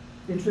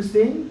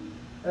 interesting.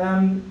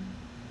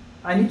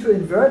 I need to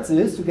invert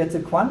this to get the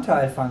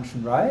quantile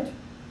function, right?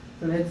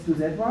 So let's do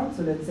that one.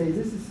 So let's say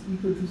this is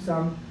equal to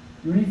some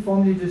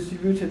uniformly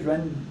distributed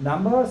random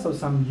number, so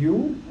some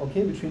u,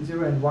 okay, between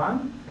 0 and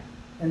 1.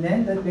 And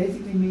then that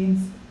basically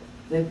means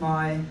that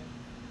my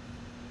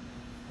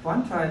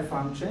quantile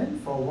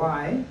function for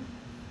y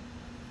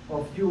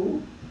of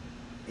u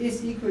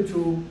is equal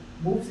to,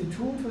 move the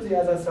 2 to the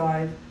other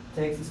side,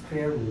 takes the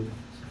square root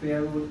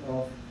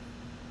of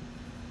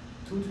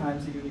 2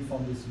 times the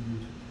uniformly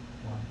distributed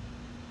 1.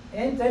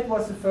 And that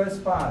was the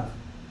first part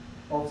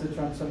of the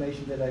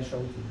transformation that I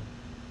showed you.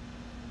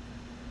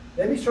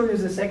 Let me show you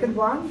the second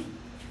one.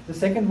 The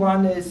second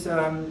one is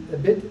a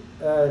bit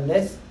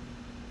less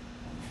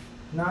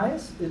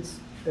nice. It's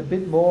a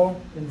bit more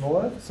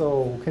involved.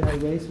 So can I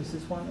erase with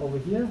this one over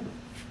here?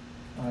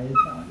 I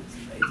can't. It's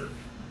amazing.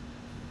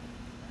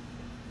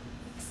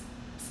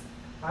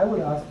 I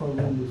will ask for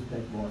room with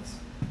blackboards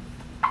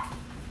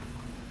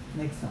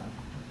next time.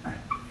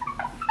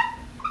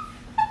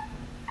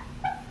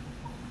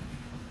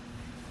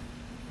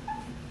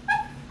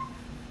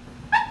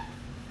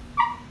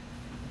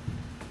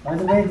 By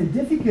the way, the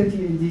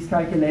difficulty in these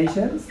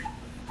calculations,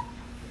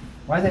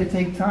 why they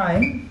take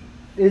time,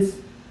 is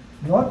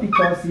not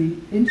because the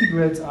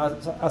integrals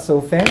are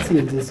so fancy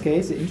in this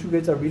case. The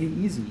integrals are really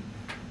easy.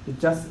 It's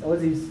just all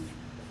these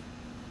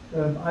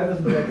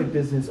Iverson bracket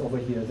business over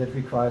here that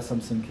requires some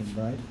thinking,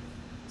 right?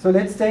 So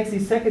let's take the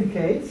second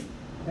case,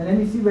 and let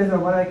me see whether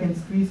what I can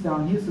squeeze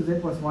down here. So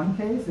that was one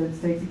case. Let's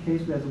take the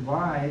case where the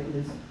y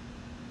is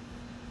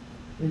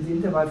in the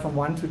interval from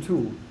 1 to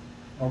 2.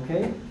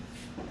 Okay?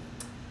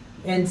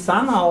 And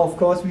somehow, of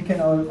course, we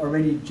can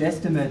already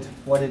guesstimate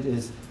what it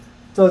is.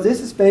 So this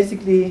is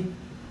basically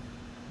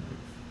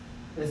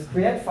a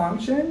squared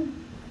function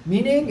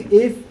Meaning,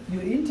 if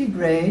you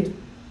integrate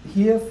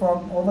here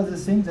from over the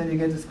thing, then you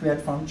get a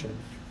squared function.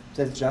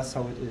 That's just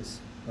how it is,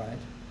 right?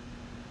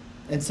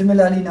 And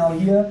similarly now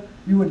here,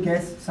 you would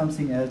guess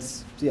something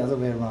else the other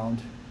way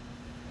around.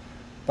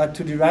 But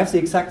to derive the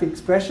exact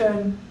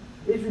expression,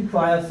 it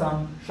requires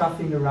some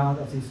shuffling around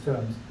of these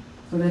terms.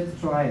 So let's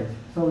try it.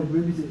 So it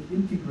will be the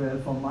integral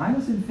from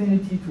minus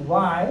infinity to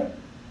y.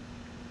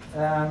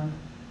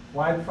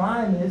 Y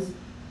prime is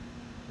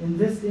in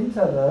this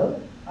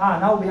interval.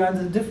 Now we are in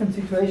a different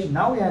situation.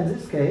 Now we are in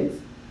this case.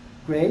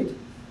 Great.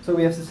 So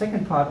we have the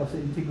second part of the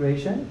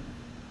integration.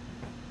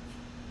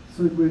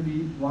 So it will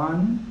be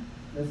 1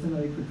 less than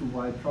or equal to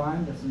y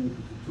prime less than or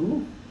equal to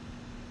 2.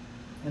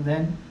 And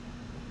then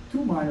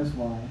 2 minus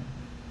y.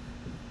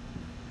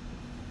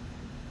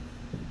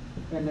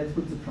 And let's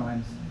put the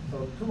primes.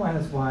 So 2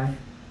 minus y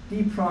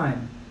d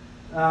prime.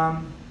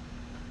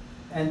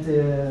 And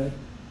the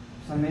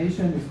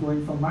summation is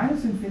going from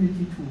minus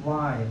infinity to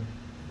y.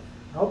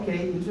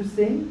 Okay,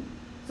 interesting.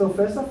 So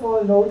first of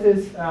all,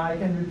 notice I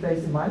can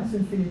replace the minus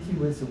infinity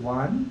with the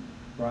 1,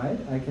 right?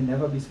 I can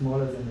never be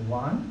smaller than the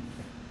 1.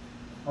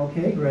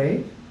 Okay,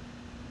 great.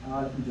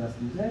 Let me just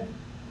do that.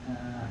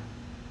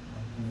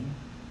 Okay.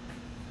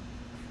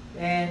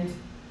 And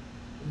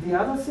the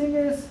other thing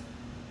is,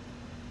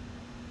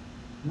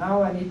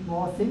 now I need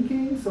more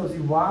thinking. So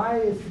the y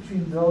is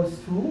between those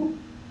two.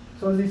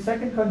 So the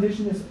second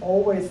condition is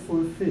always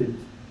fulfilled,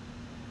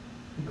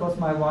 because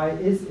my y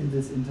is in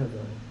this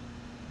interval.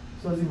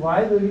 So the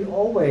y will be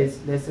always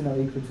less than or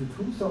equal to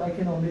 2, so I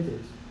can omit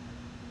it.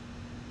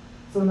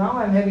 So now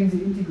I'm having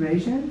the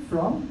integration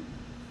from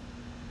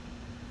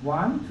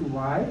 1 to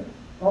y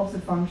of the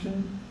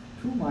function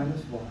 2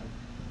 minus y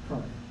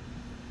prime.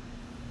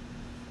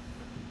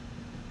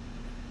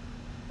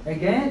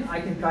 Again,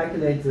 I can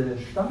calculate the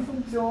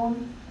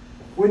Stammfunktion,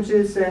 which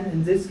is then,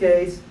 in this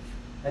case,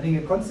 having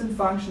a constant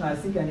function. I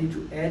think I need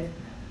to add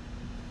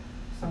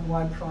some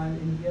y prime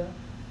in here,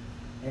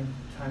 and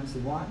times the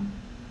 1,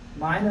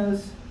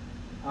 minus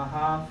a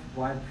half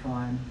y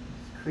prime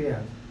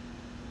squared.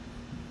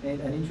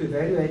 And I need to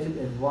evaluate it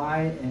at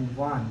y and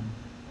 1.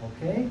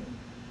 Okay?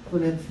 So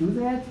let's do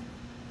that.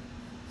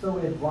 So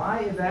at y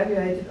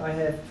evaluated, I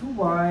have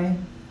 2y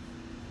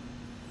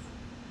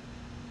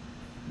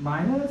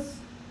minus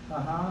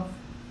a half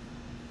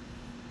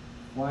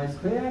y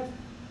squared.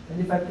 And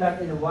if I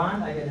plug in a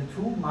 1, I get a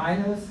 2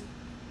 minus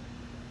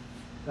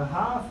the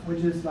half,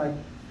 which is like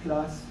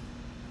plus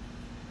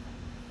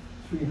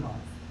 3 half.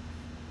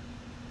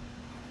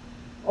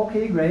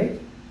 Okay,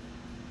 great.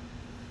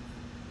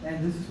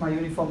 And this is my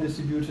uniform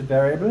distributed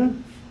variable.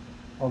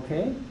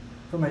 Okay,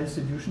 for my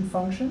distribution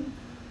function.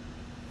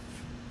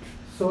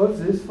 Solve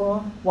this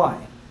for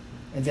y.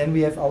 And then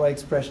we have our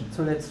expression.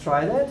 So let's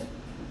try that.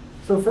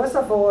 So first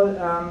of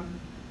all,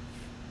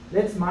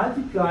 let's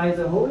multiply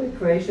the whole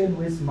equation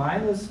with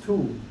minus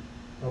 2.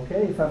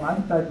 Okay, if I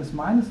multiply it with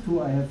minus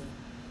 2, I have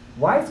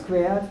y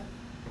squared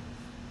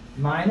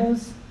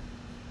minus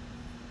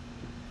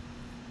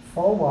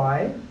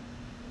 4y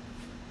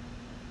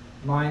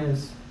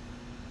minus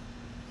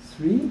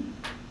 3.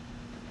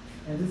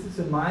 And this is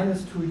a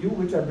minus 2u,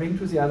 which I bring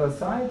to the other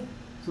side.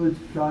 So it's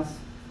plus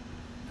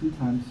 2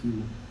 times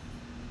u,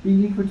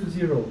 being equal to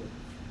 0.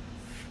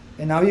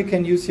 And now you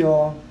can use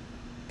your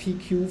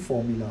PQ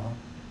formula.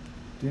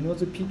 Do you know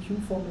the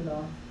PQ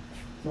formula?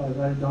 So I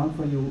write it down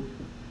for you.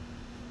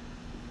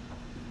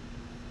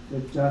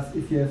 That just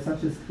if you have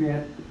such a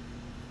square,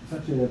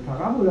 such a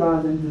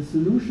parabola, then the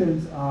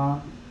solutions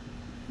are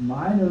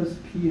minus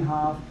p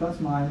half plus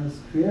minus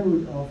square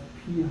root of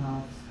p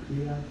half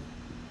squared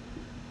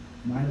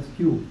minus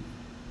q.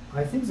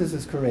 I think this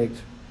is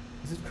correct.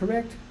 Is it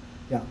correct?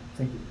 Yeah,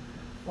 thank you.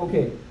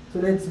 Okay, so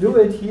let's do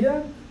it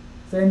here.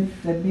 Then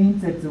that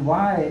means that the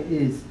y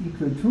is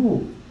equal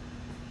to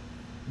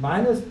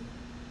minus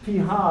p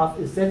half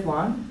is that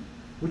one,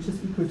 which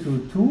is equal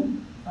to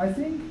 2, I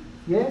think.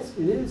 Yes,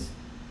 it is.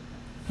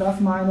 Plus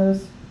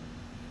minus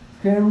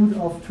square root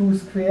of 2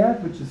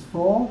 squared, which is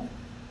 4.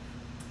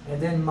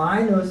 And then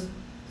minus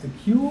the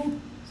q,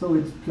 so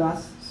it's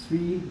plus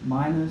 3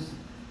 minus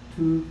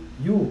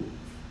 2u.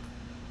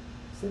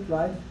 Is that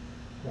right?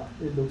 Yeah,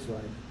 it looks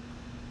right.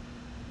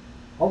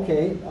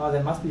 Okay,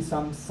 there must be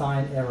some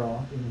sign error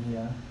in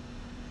here.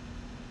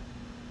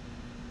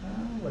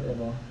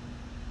 Whatever.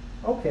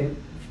 Okay,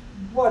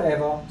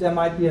 whatever. There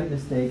might be a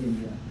mistake in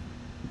here.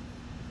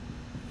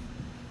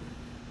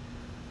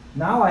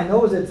 Now I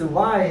know that the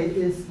y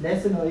is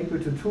less than or equal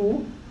to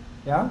 2.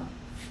 Yeah?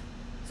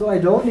 So I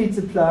don't need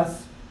the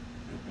plus.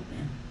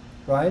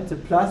 Right? The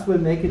plus will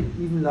make it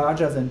even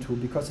larger than 2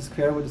 because the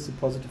square root is a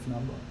positive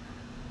number.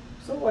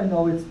 So I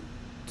know it's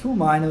 2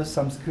 minus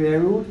some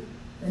square root.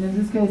 And in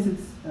this case,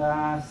 it's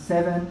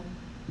 7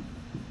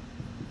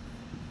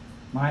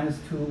 minus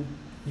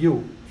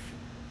 2u.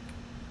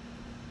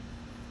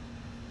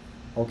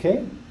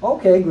 Okay?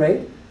 Okay,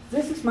 great.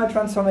 This is my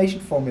transformation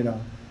formula.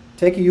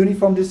 Take a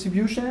uniform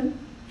distribution,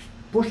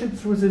 push it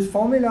through this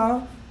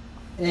formula,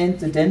 and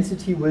the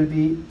density will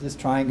be this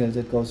triangle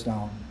that goes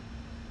down.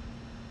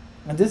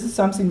 And this is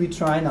something we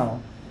try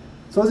now.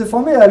 So the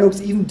formula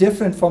looks even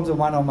different from the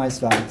one on my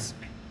slides.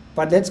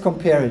 But let's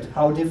compare it,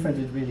 how different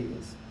it really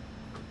is.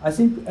 I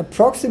think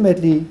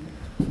approximately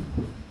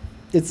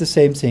it's the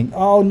same thing.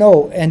 Oh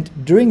no, and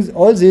during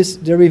all this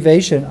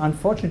derivation,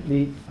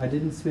 unfortunately, I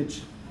didn't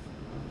switch.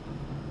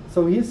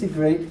 So here's the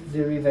great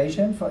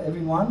derivation for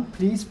everyone.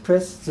 Please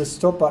press the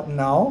stop button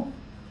now,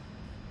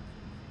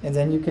 and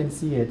then you can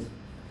see it.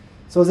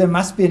 So there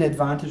must be an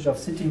advantage of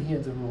sitting here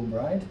in the room,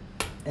 right?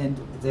 And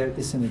there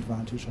is an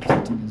advantage of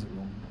sitting in the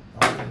room.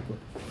 Okay, good.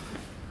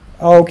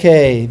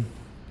 Okay.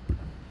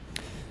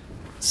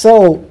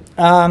 So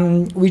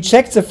we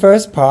checked the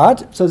first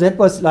part. So that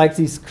was like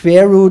the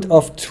square root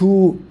of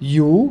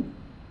 2u.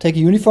 Take a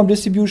uniform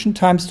distribution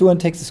times 2 and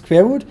take the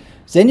square root.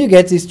 Then you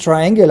get this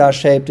triangular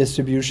shaped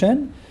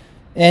distribution.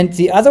 And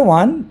the other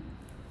one,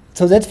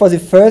 so that's for the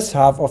first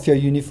half of your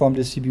uniform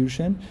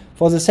distribution.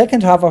 For the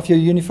second half of your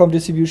uniform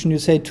distribution, you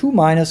say 2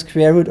 minus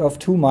square root of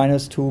 2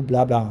 minus 2,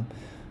 blah, blah.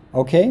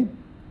 Okay?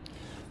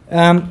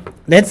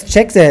 Let's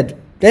check that.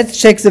 Let's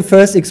check the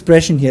first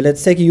expression here.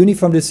 Let's take a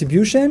uniform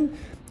distribution,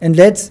 and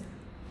let's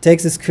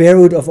take the square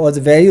root of all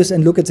the values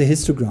and look at the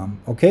histogram.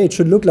 Okay? It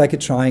should look like a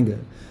triangle.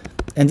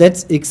 And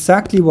that's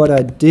exactly what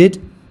I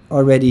did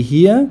already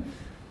here.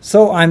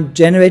 So I'm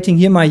generating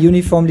here my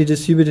uniformly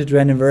distributed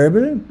random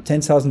variable,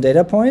 10,000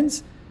 data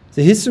points.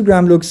 The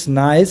histogram looks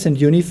nice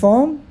and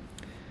uniform.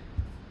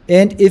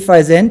 And if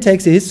I then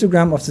take the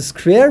histogram of the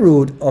square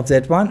root of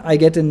that one, I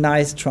get a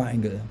nice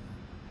triangle.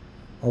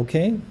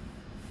 Okay?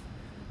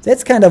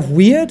 That's kind of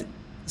weird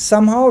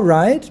somehow,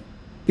 right?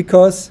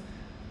 Because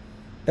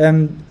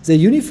the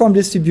uniform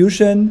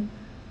distribution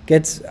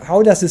gets,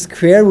 how does the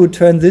square root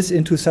turn this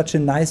into such a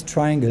nice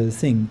triangle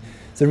thing?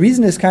 The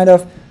reason is kind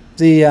of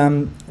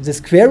the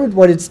square root,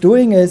 what it's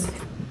doing is,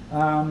 okay,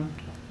 I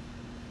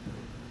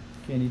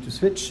need to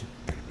switch.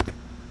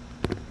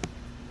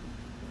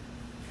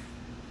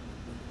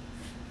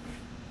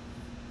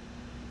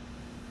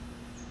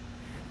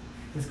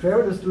 The square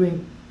root is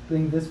doing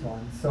this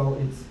one, so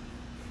it's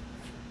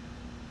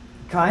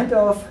kind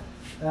of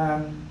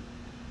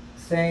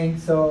saying,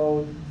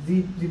 so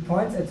the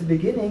points at the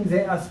beginning,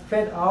 they are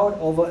spread out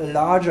over a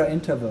larger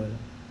interval,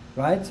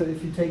 right? So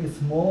if you take a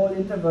small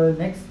interval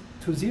next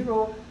to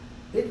 0,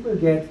 it will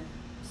get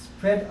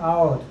spread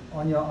out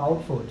on your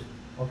output,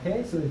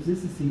 okay? So if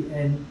this is the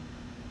n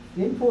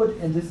input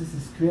and this is the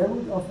square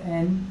root of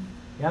n,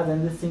 yeah,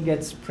 then this thing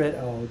gets spread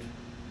out.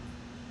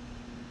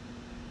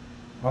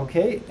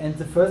 Okay, and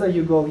the further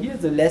you go here,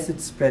 the less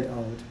it's spread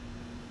out.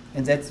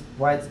 And that's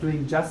why it's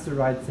doing just the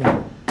right thing.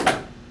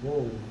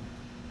 Whoa.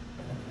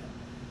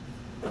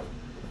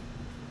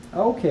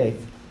 Okay.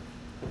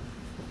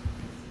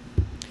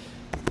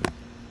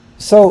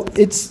 So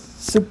it's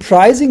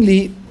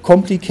surprisingly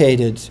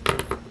complicated.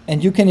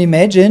 And you can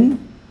imagine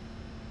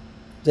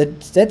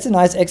that that's a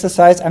nice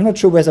exercise. I'm not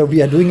sure whether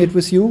we are doing it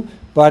with you,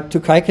 but to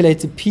calculate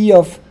the p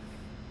of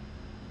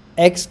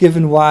x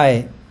given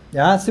y.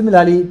 Yeah,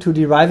 similarly to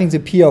deriving the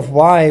p of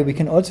y, we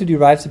can also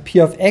derive the p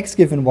of x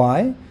given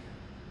y,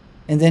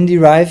 and then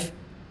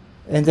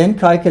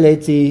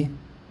calculate the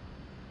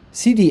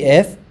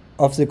CDF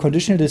of the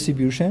conditional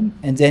distribution,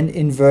 and then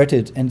invert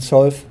it and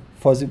solve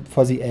for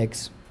the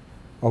x.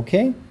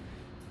 Okay,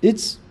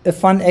 it's a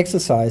fun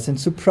exercise and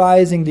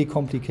surprisingly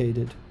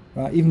complicated.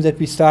 Right? Even that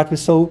we start with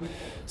so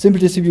simple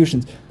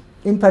distributions.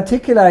 In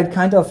particular, it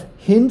kind of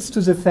hints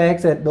to the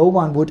fact that no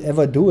one would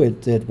ever do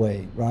it that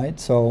way, right?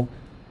 So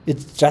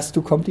it's just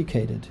too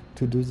complicated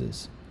to do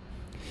this.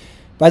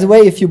 By the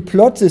way, if you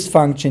plot this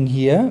function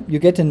here, you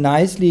get a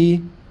nice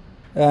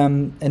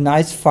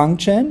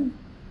function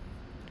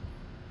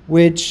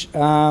which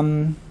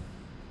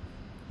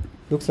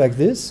looks like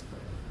this.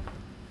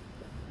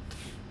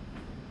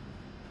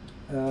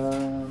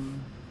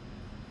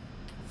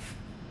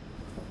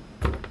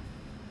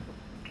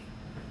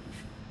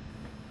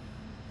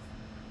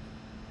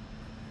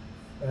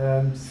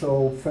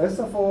 So first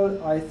of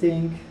all, I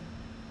think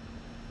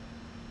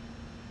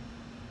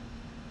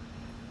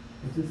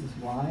if this is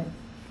y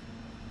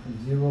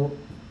from 0,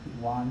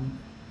 1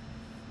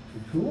 to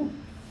 2.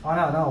 Oh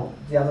no,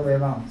 the other way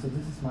around. So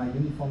this is my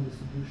uniform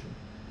distribution.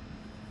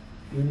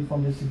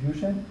 Uniform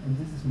distribution, and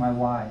this is my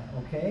y,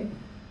 okay?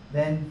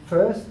 Then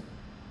first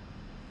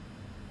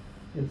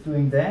it's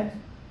doing that,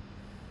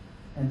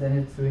 and then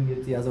it's doing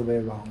it the other way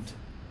around.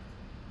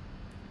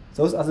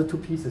 Those are the two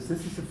pieces.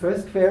 This is the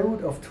first square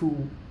root of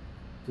 2,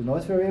 the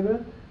noise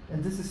variable,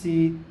 and this is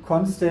the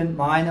constant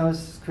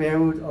minus square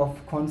root of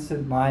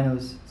constant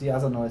minus the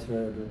other noise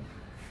variable.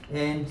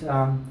 And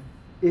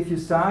if you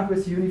start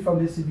with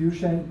uniform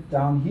distribution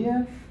down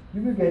here,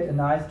 you will get a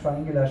nice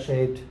triangular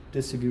shaped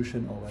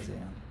distribution over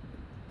there.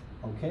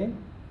 Okay?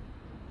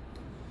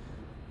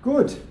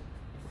 Good.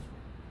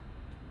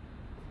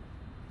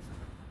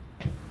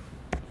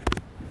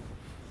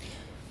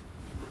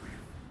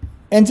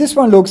 And this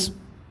one looks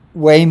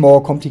way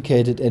more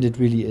complicated, and it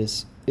really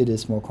is. It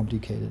is more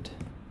complicated.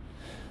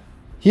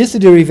 Here's the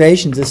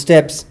derivation, the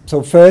steps.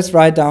 So first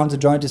write down the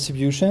joint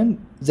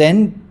distribution,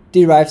 then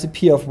derive the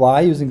p of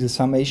y using the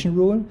summation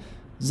rule,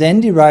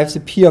 then derive the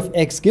p of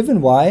x given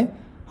y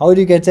How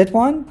do you get that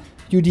one?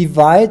 You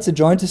divide the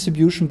joint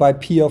distribution by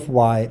P of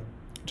y,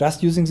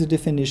 just using the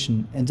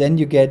definition, and then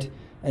you get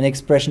an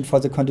expression for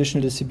the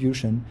conditional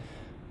distribution.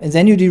 And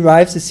then you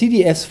derive the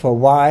CDFs for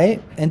y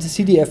and the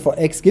CDF for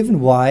x given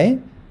y,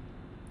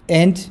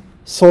 and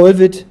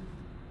solve it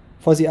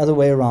for the other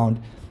way around.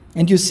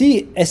 And you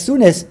see, as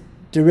soon as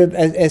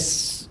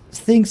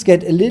things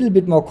get a little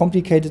bit more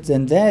complicated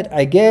than that,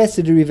 I guess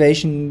the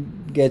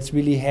derivation gets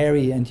really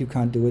hairy and you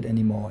can't do it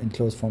anymore in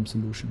closed form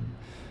solution.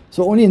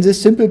 So only in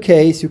this simple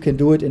case you can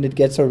do it, and it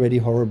gets already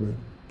horrible.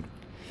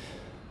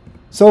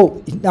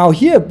 So now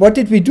here, what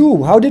did we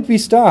do? How did we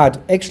start?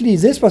 Actually,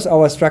 this was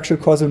our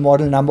structural causal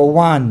model number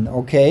 1,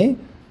 okay?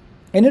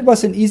 And it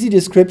was an easy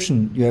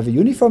description. You have a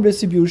uniform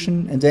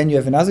distribution, and then you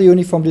have another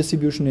uniform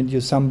distribution, and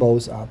you sum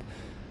both up.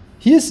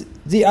 Here's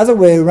the other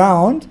way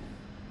around,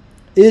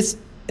 is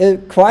a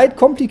quite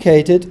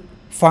complicated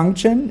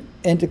function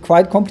and a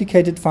quite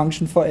complicated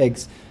function for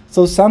x.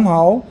 So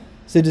somehow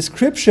the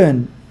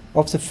description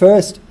of the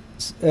first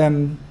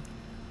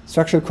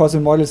structural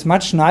causal model is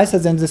much nicer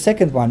than the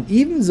second one,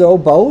 even though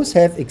both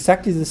have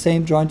exactly the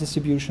same joint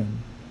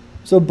distribution.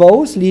 So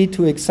both lead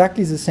to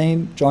exactly the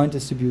same joint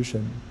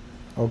distribution.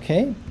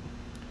 Okay?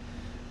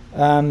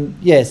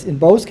 Yes, in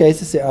both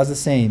cases they are the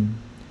same.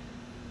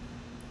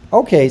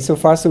 Okay, so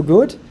far so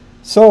good.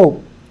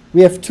 So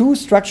we have two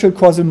structural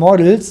causal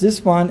models,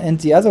 this one and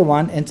the other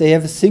one, and they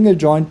have a single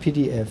joint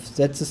PDF.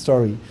 That's the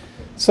story.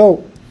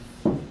 So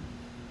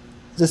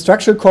the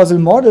structural causal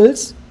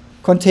models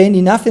contain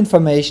enough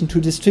information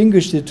to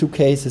distinguish the two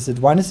cases, that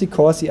one is the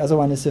cause, the other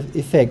one is the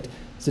effect.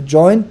 The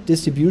joint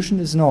distribution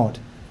is not,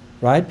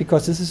 right?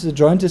 Because this is a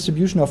joint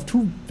distribution of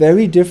two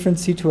very different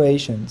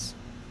situations.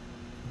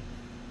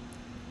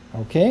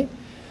 Okay?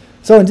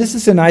 So, and this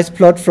is a nice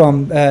plot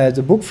from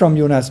the book from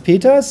Jonas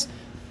Peters.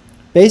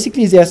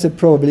 Basically, there's a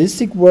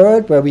probabilistic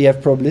world where we have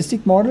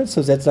probabilistic models,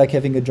 so that's like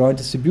having a joint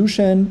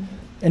distribution.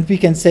 And we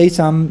can say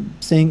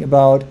something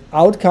about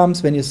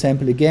outcomes when you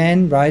sample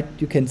again, right?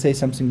 You can say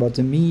something about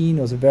the mean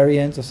or the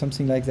variance or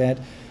something like that.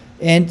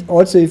 And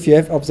also if you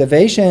have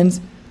observations,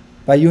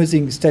 by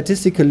using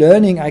statistical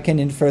learning, I can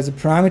infer the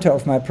parameter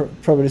of my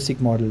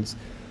probabilistic models.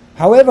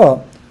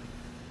 However,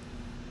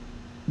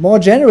 more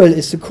general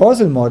is the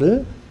causal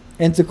model,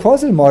 and the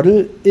causal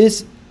model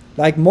is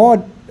like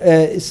more,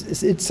 it's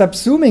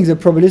subsuming the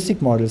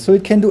probabilistic model. So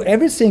it can do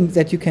everything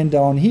that you can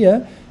down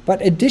here,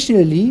 but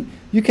additionally,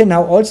 you can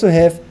now also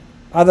have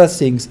other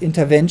things,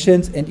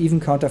 interventions and even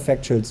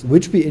counterfactuals,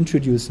 which we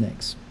introduce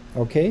next.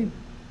 Okay?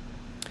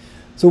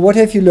 So what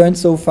have you learned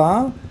so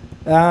far?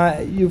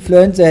 You've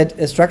learned that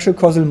a structural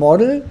causal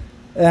model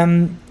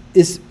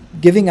is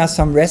giving us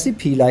some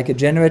recipe, like a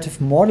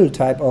generative model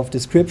type of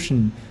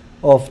description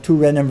of two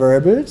random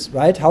variables,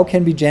 right? How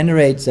can we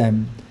generate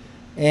them?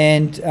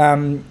 And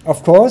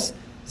of course,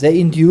 they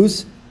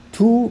induce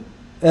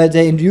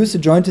a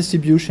joint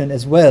distribution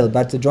as well,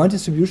 but the joint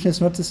distribution is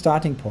not the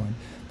starting point.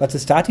 But the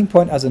starting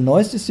point are the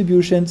noise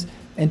distributions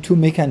and two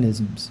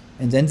mechanisms.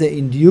 And then they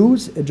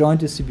induce a joint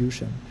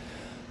distribution.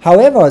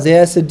 However,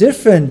 there's a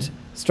different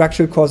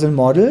structural causal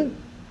model,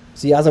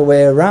 the other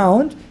way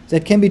around,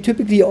 that can be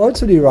typically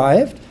also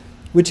derived,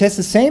 which has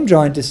the same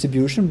joint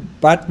distribution,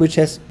 but which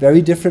has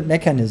very different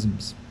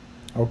mechanisms.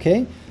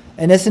 Okay?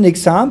 And as an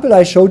example,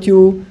 I showed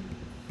you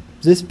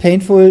this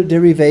painful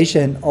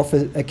derivation of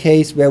a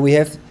case where we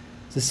have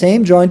the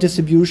same joint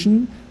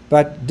distribution,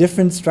 but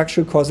different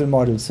structural causal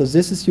models. So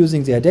this is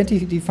using the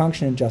identity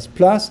function and just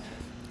plus,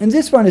 and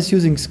this one is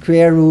using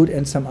square root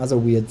and some other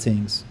weird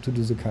things to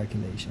do the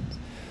calculations.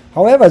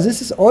 However,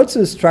 this is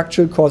also a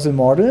structural causal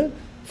model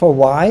for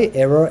y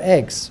error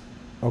x.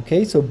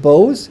 Okay, so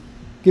both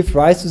give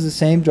rise to the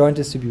same joint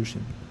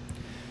distribution.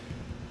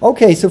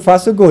 Okay, so far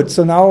so good.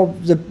 So now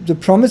the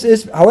promise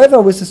is,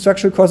 however, with the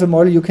structural causal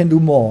model you can do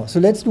more. So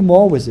let's do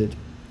more with it.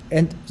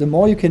 And the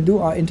more you can do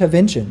are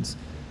interventions.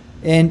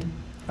 And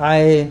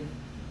I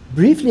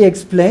briefly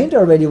explained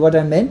already what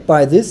I meant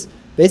by this,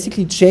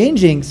 basically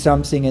changing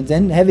something and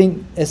then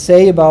having a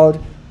say about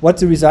what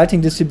the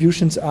resulting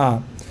distributions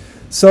are.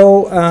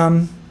 So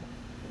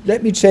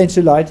let me change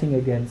the lighting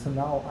again. So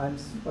now I'm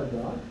super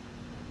dark.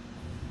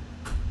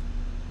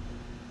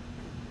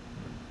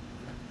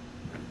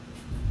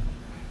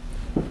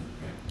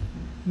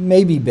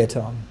 Maybe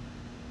better,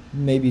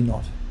 maybe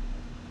not.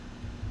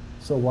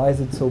 So why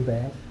is it so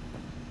bad?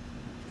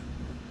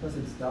 Because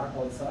it's dark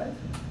outside.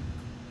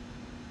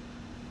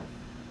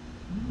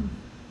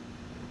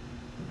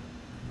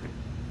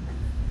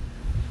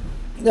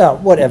 Yeah,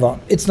 whatever.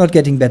 It's not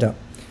getting better.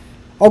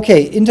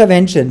 Okay,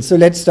 intervention. So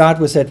let's start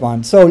with that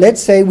one. So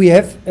let's say we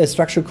have a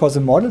structural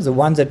causal model, the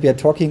one that we are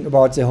talking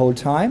about the whole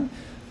time.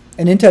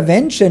 An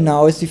intervention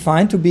now is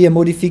defined to be a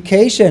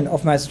modification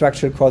of my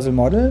structural causal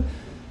model,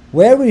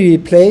 where we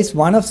replace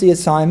one of the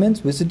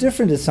assignments with a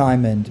different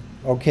assignment.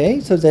 Okay,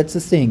 so that's the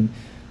thing.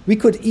 We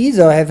could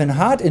either have a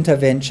hard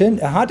intervention.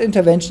 A hard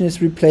intervention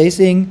is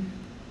replacing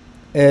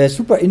a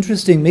super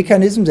interesting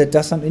mechanism that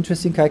does some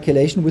interesting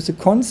calculation with a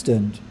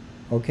constant.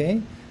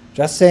 Okay,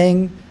 just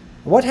saying,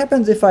 what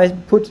happens if I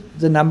put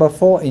the number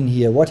 4 in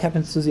here? What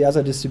happens to the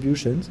other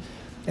distributions?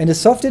 And a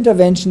soft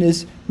intervention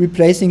is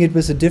replacing it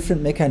with a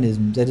different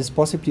mechanism that is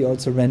possibly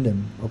also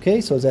random. Okay,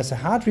 so there's a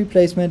hard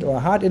replacement or a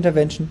hard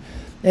intervention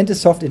and a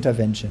soft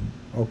intervention.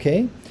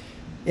 Okay,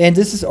 and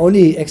this is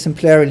only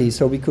exemplarily,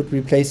 so we could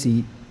replace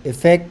the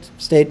effect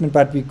statement,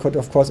 but we could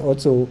of course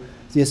also,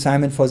 the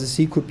assignment for the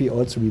C could be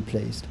also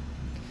replaced.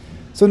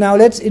 So now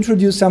let's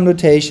introduce some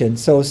notation.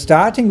 So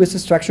starting with the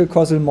structural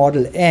causal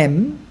model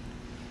M,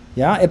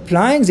 yeah,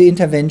 applying the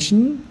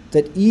intervention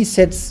that E is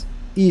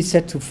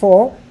set to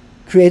 4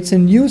 creates a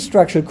new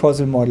structural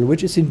causal model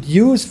which is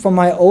induced from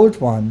my old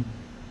one,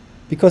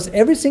 because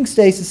everything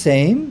stays the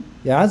same.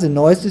 Yeah, the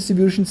noise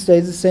distribution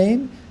stays the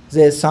same,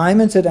 the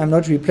assignments that I'm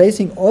not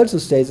replacing also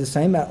stays the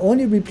same. I'm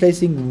only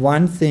replacing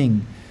one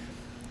thing.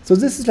 So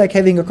this is like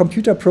having a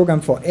computer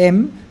program for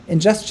M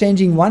and just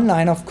changing one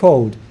line of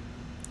code,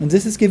 and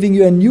this is giving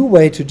you a new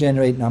way to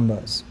generate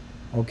numbers.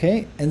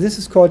 Okay, and this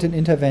is called an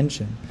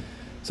intervention.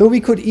 So we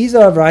could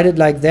either write it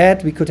like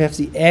that, we could have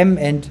the M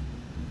and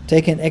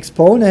take an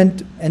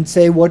exponent and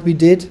say what we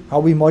did, how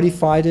we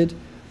modified it.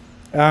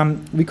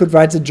 We could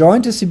write the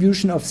joint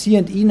distribution of C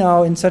and E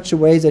now in such a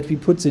way that we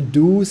put the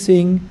do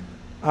thing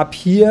up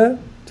here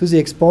to the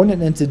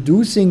exponent, and the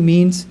do thing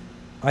means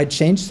I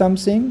changed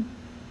something.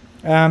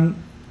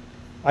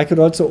 I could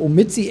also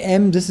omit the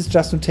M, this is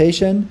just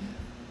notation.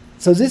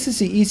 So this is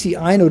the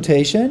ECI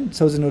notation,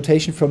 so the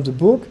notation from the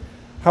book.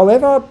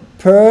 However,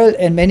 Perl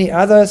and many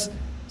others,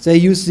 they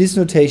use this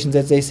notation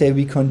that they say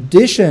we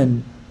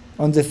condition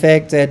on the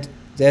fact that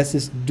there's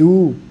this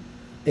do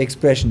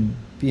expression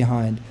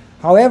behind.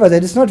 However,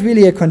 that is not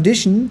really a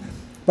condition,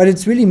 but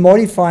it's really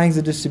modifying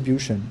the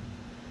distribution.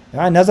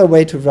 Yeah, another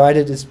way to write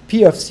it is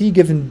P of C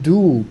given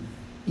do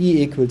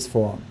E equals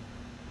 4.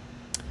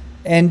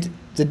 And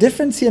the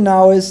difference here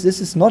now is this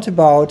is not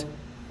about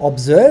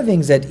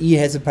observing that E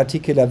has a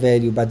particular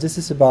value, but this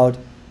is about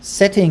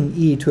setting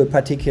E to a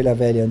particular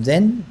value and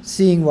then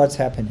seeing what's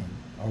happening.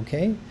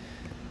 Okay?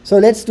 So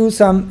let's do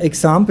some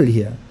example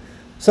here.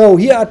 So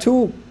here are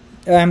two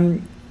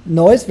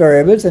noise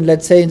variables, and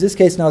let's say in this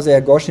case now they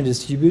are Gaussian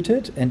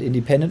distributed and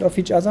independent of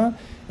each other,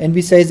 and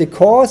we say the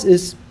cause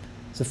is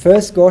the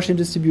first Gaussian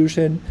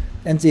distribution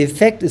and the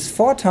effect is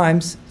 4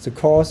 times the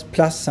cause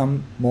plus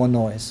some more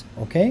noise.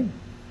 Okay?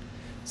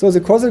 So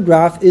the causal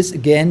graph is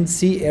again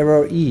C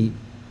error E.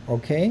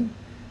 Okay?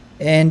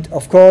 And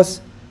of course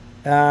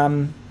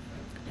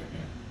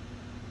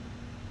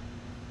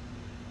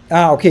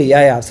okay,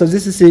 yeah. So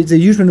this is the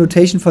usual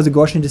notation for the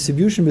Gaussian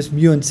distribution with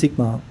mu and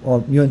sigma,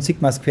 or mu and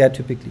sigma squared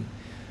typically.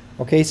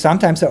 Okay,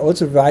 sometimes I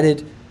also write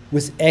it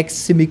with x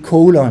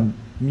semicolon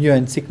mu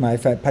and sigma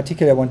if I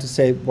particularly want to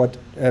say what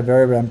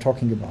variable I'm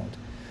talking about.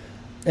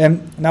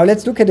 Now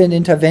let's look at an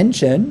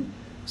intervention.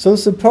 So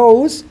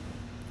suppose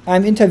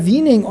I'm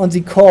intervening on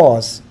the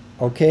cause,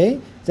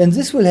 okay? Then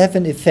this will have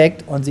an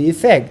effect on the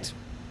effect.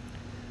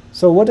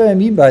 So what do I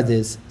mean by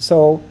this?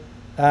 So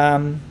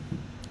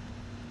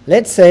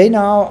let's say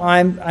now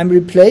I'm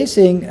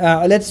replacing,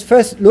 let's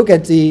first look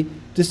at the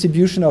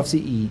distribution of the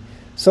E.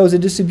 So the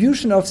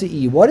distribution of the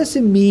E, what is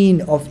the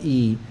mean of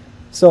E?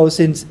 So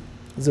since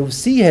the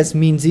C has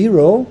mean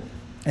 0,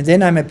 and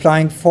then I'm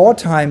applying 4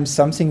 times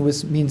something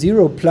with mean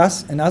 0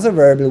 plus another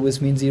variable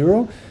with mean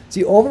 0,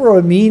 the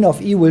overall mean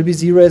of E will be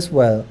 0 as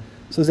well.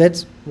 So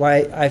that's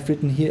why I've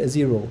written here a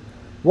 0.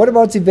 What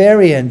about the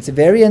variance? The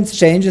variance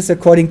changes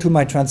according to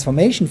my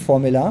transformation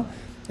formula,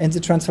 and the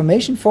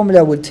transformation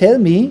formula will tell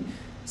me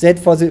that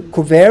for the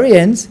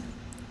covariance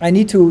I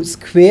need to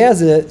square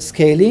the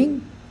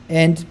scaling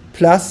and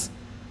plus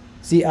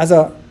the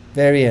other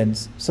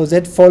variance. So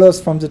that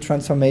follows from the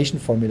transformation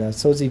formula.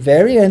 So the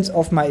variance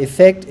of my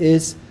effect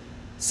is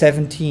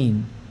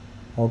 17.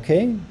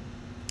 Okay?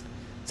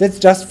 That's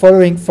just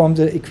following from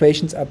the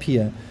equations up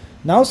here.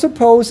 Now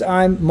suppose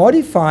I'm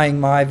modifying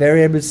my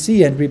variable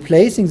C and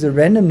replacing the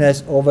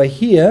randomness over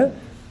here,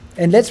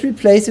 and let's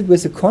replace it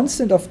with a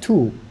constant of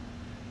 2.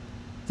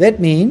 That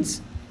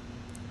means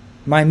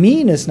my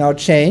mean is now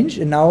changed,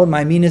 and now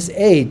my mean is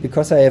 8,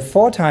 because I have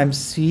 4 times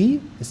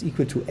C is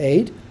equal to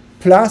 8,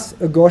 plus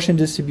a Gaussian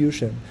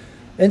distribution.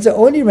 And the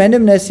only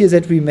randomness here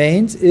that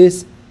remains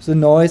is the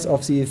noise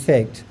of the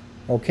effect.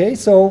 Okay,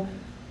 so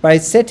by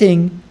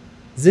setting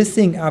this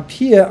thing up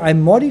here,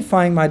 I'm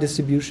modifying my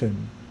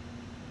distribution.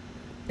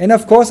 And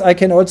of course, I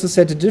can also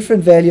set a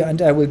different value,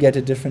 and I will get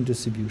a different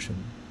distribution.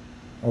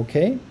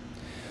 Okay?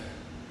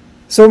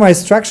 So my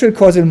structural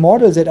causal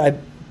model that I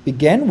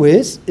began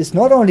with is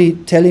not only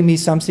telling me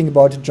something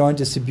about a joint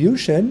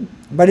distribution,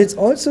 but it's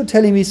also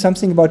telling me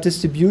something about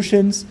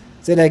distributions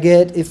that I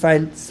get if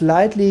I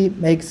slightly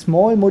make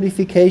small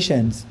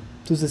modifications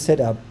to the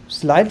setup,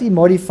 slightly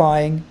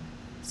modifying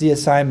the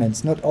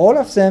assignments. Not all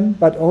of them,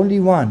 but only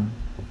one.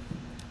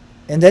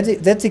 And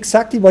that's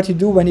exactly what you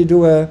do when you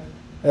do a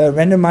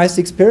randomized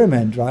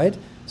experiment, right?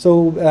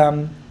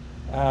 So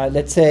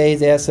let's say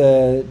there's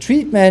a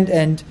treatment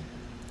and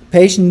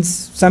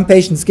some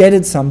patients get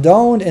it, some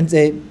don't, and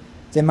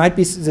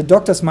the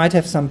doctors might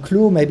have some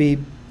clue. Maybe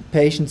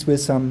patients with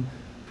some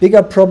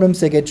bigger problems,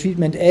 they get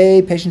treatment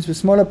A, patients with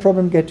smaller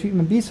problems get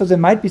treatment B, so there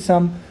might be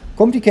some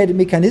complicated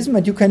mechanism,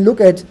 and you can look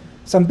at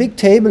some big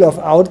table of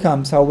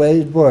outcomes, how well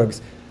it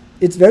works.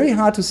 It's very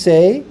hard to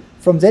say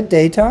from that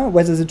data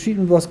whether the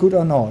treatment was good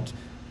or not.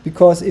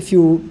 Because if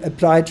you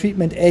apply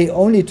treatment A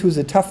only to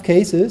the tough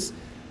cases,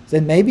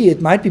 then maybe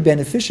it might be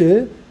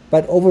beneficial,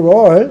 but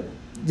overall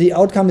the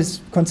outcome is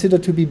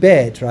considered to be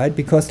bad, right?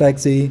 Because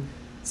like the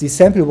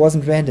sample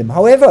wasn't random.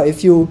 However,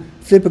 if you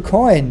flip a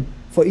coin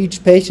for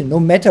each patient, no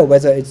matter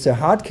whether it's a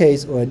hard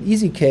case or an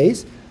easy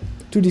case,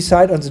 to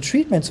decide on the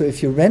treatment, so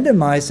if you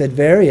randomize that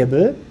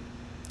variable,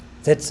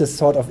 that's a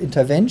sort of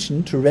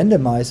intervention to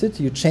randomize it,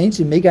 you change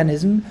the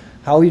mechanism,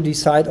 how you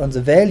decide on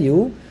the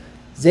value,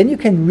 then you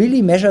can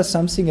really measure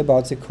something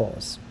about the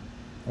cause.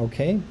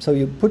 Okay, so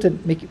you put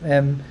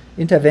an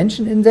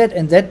intervention in that,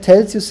 and that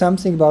tells you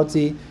something about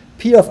the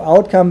P of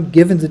outcome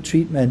given the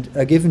treatment,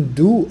 given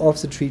do of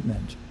the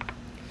treatment.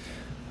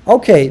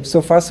 Okay,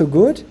 so far so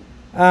good.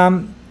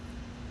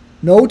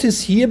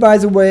 Notice here, by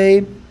the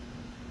way,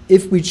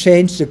 if we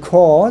change the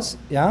cause,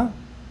 yeah,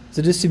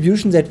 the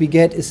distribution that we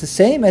get is the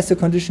same as the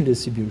condition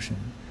distribution.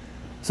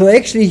 So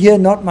actually here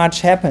not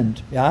much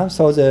happened. Yeah,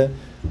 so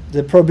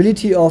the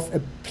probability of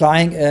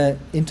applying an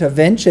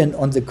intervention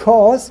on the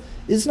cause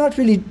is not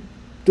really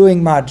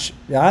doing much.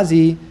 Yeah,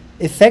 the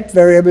effect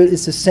variable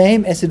is the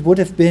same as it would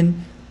have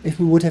been if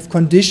we would have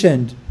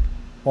conditioned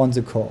on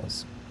the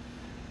cause.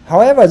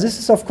 However, this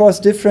is of course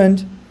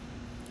different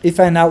if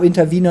I now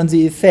intervene on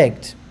the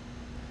effect.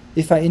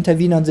 If I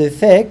intervene on the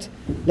effect,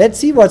 let's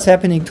see what's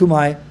happening to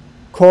my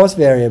cause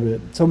variable.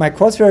 So my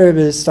cause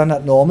variable is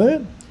standard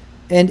normal,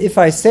 and if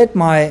I set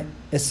my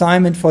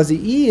assignment for the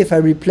E, if I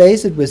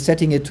replace it with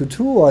setting it to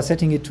 2 or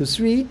setting it to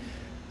 3,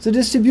 the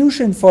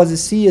distribution for the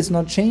C is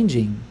not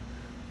changing,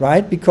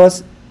 right?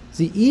 Because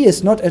the E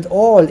is not at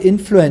all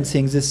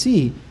influencing the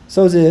C.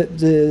 So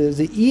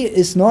the E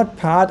is not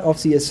part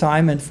of the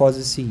assignment for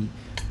the C.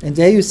 And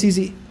there you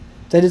see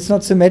that it's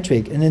not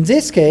symmetric. And in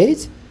this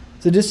case,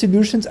 the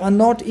distributions are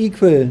not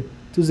equal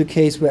to the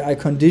case where I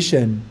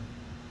condition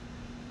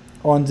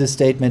on the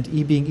statement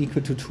E being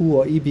equal to 2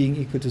 or E being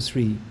equal to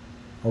 3.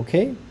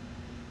 Okay?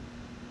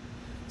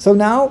 So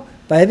now,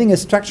 by having a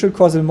structural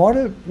causal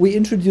model, we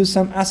introduce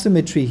some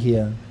asymmetry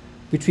here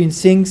between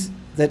things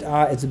that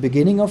are at the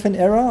beginning of an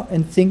error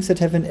and things that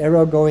have an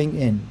error going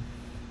in.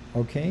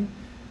 Okay?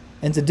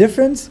 And the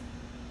difference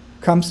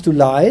comes to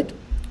light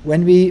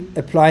when we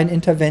apply an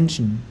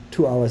intervention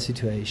to our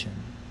situation.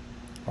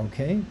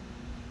 Okay?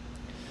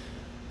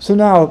 So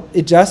now,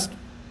 it's just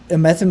a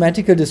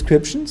mathematical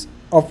description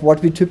of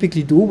what we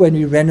typically do when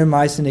we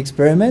randomize an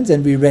experiment,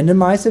 and we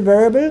randomize a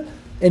variable,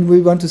 and we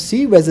want to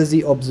see whether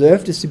the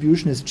observed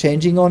distribution is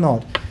changing or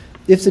not.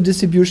 If the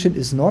distribution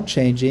is not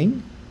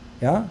changing,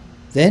 yeah,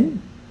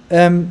 then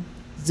the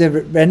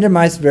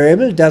randomized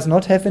variable does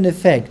not have an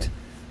effect.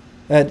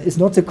 It's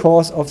not the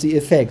cause of the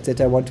effect that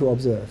I want to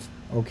observe.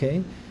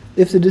 Okay.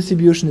 If the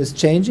distribution is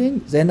changing,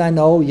 then I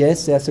know,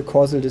 yes, there's a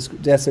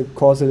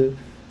causal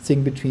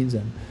thing between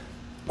them.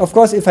 Of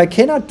course, if I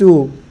cannot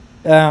do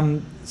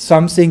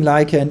something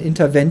like an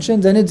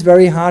intervention, then it's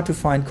very hard to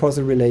find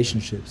causal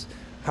relationships.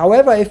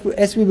 However,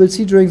 as we will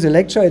see during the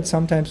lecture, it's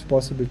sometimes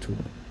possible too.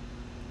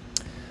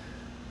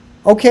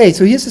 Okay,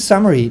 so here's a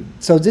summary.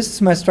 So this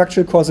is my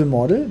structural causal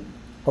model.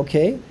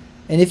 Okay,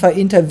 and if I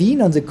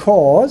intervene on the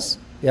cause,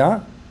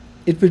 yeah,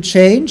 it will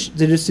change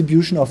the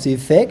distribution of the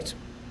effect,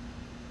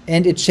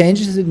 and it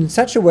changes it in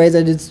such a way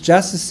that it's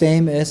just the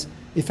same as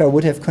if I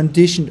would have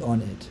conditioned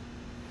on it.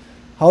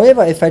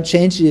 However, if I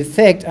change the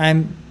effect,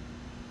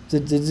 the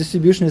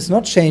distribution is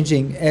not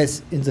changing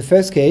as in the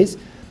first case,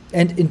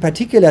 and in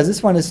particular,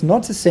 this one is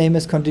not the same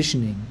as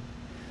conditioning.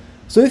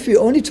 So if we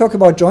only talk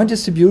about joint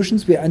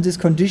distributions, we are in this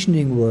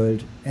conditioning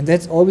world, and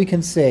that's all we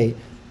can say.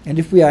 And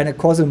if we are in a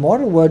causal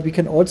model world, we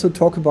can also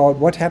talk about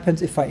what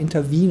happens if I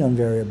intervene on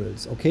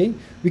variables, okay?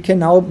 We can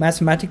now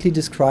mathematically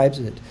describe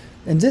it.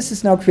 And this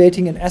is now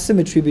creating an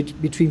asymmetry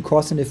between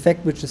cause and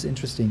effect, which is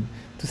interesting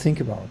to think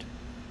about.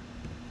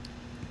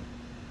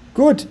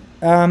 Good.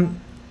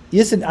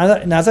 Here's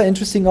another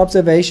interesting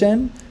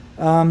observation.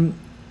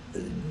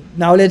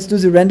 Now let's do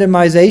the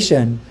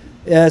randomization.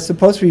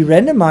 Suppose we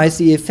randomize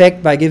the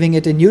effect by giving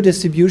it a new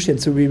distribution.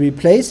 So we're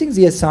replacing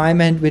the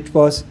assignment which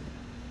was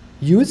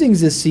using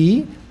the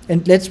C,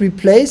 and let's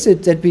replace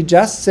it that we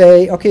just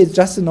say, okay, it's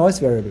just a noise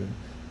variable.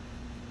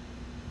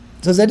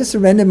 So that is the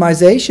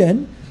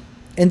randomization,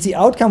 and the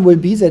outcome will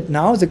be that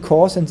now the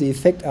cause and the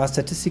effect are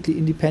statistically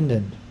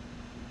independent.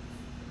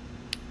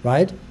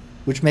 Right?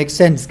 Which makes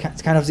sense.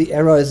 It's kind of the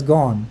error is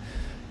gone.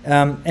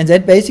 And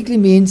that basically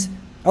means,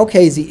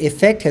 okay, the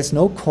effect has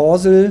no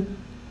causal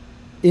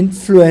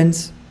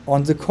influence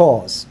on the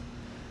cause.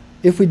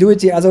 If we do it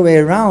the other way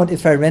around,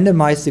 if I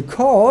randomize the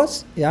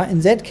cause, yeah,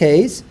 in that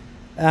case,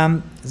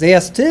 they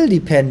are still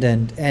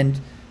dependent,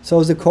 and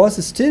so the cause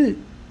is still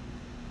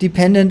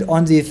dependent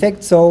on the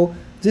effect. So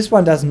this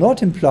one does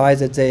not imply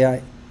that they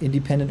are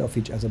independent of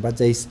each other, but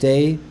they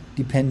stay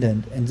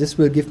dependent, and this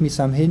will give me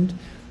some hint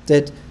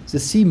that the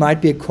C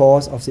might be a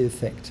cause of the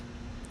effect.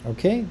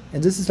 Okay,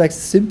 and this is like the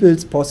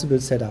simplest possible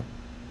setup.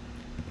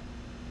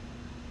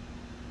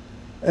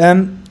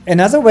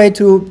 Another way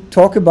to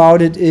talk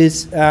about it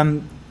is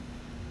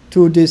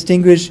to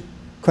distinguish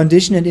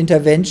condition and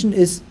intervention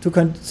is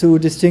to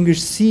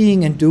distinguish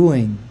seeing and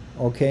doing,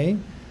 okay?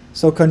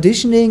 So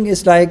conditioning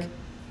is like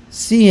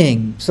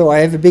seeing. So I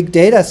have a big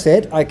data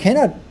set, I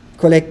cannot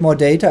collect more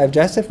data, I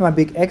just have my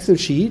big Excel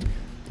sheet,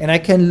 and I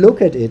can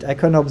look at it, I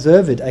can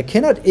observe it. I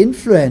cannot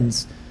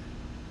influence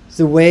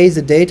the way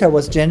the data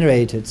was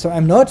generated. So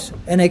I'm not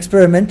an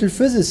experimental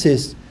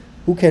physicist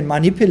who can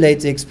manipulate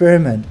the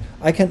experiment.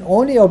 I can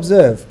only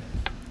observe.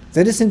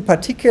 That is in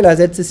particular,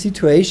 that's the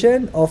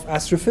situation of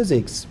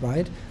astrophysics,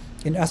 right?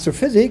 In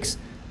astrophysics,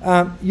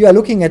 you are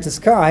looking at the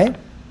sky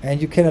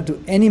and you cannot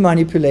do any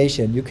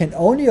manipulation. You can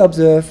only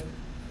observe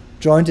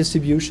joint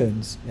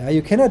distributions. Yeah?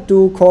 You cannot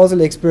do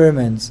causal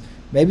experiments.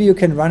 Maybe you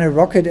can run a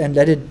rocket and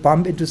let it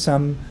bump into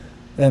some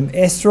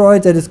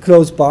asteroid that is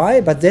close by,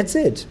 but that's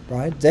it,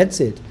 right? That's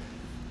it.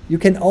 You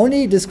can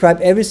only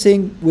describe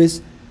everything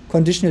with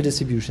conditional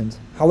distributions.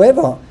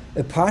 However,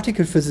 a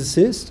particle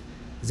physicist,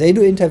 they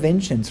do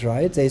interventions,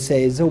 right? They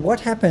say, so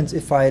what happens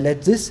if I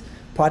let this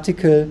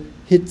particle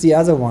hit the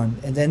other one?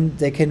 And then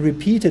they can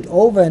repeat it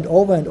over and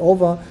over and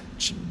over,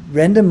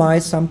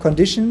 randomize some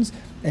conditions,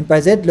 and by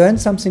that learn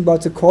something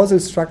about the causal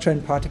structure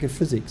in particle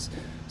physics.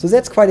 So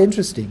that's quite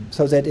interesting.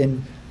 So that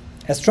in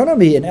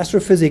astronomy and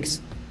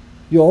astrophysics,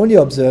 you're only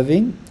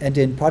observing, and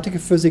in particle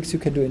physics, you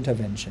can do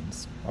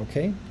interventions,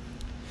 okay?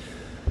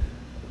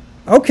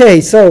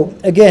 Okay, so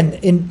again,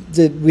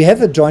 we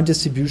have a joint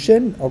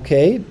distribution,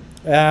 okay?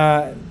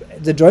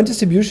 The joint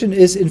distribution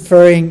is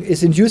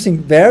inducing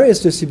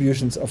various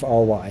distributions of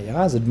our y.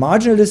 Yeah? The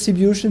marginal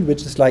distribution,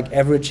 which is like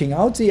averaging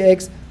out the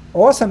x,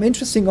 or some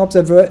interesting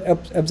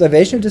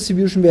observational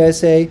distribution where I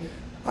say,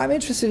 I'm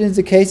interested in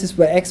the cases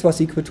where x was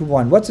equal to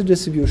 1. What's the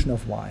distribution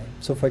of y?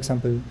 So for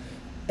example,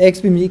 x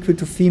being equal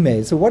to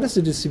female. So what is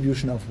the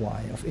distribution of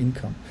y, of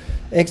income?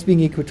 X being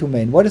equal to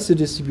male. What is the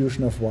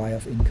distribution of y,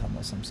 of income,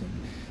 or something?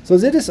 So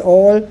that is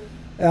all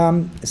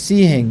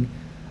seeing.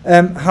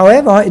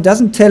 However, it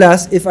doesn't tell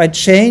us if I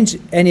change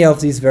any of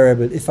these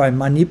variables, if I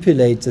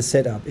manipulate the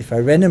setup, if I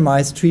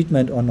randomize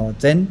treatment or not.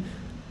 Then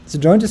the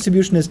joint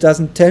distribution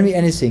doesn't tell me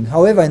anything.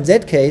 However, in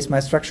that case, my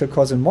structural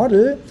causal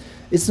model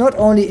is not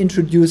only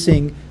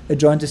introducing a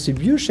joint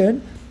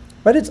distribution,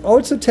 but it's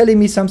also telling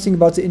me something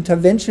about the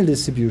interventional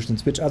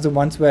distributions, which are the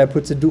ones where I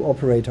put the do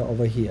operator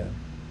over here.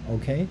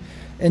 Okay?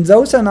 And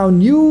those are now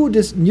new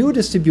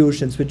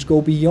distributions which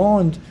go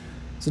beyond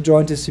the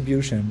joint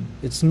distribution.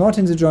 It's not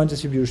in the joint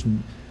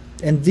distribution.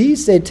 And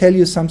these, they tell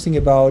you something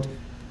about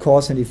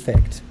cause and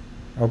effect.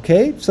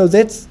 Okay? So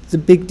that's the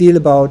big deal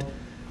about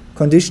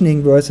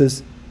conditioning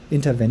versus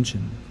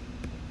intervention.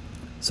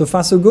 So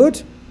far, so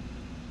good?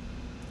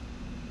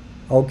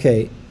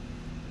 Okay.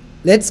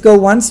 Let's go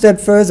one step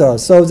further.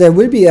 So there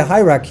will be a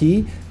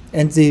hierarchy,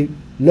 and the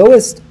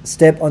lowest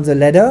step on the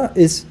ladder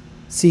is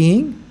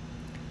seeing,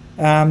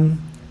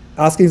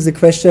 asking the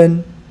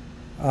question,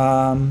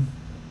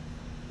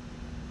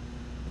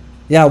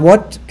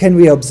 what can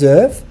we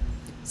observe?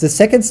 The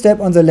second step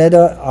on the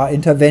ladder are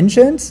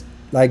interventions,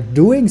 like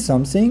doing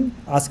something,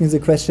 asking the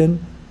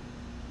question,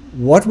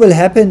 what will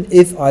happen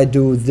if I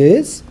do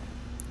this?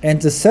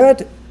 And the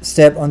third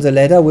step on the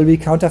ladder will be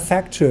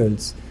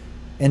counterfactuals.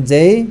 And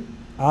they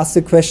ask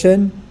the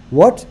question,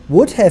 what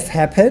would have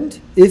happened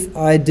if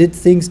I did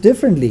things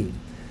differently?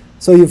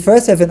 So you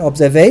first have an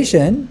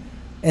observation,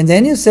 and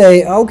then you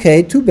say,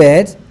 okay, too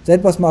bad,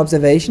 that was my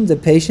observation, the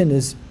patient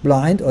is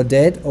blind or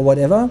dead or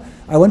whatever.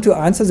 I want to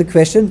answer the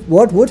question,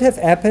 what would have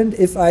happened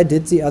if I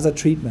did the other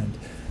treatment?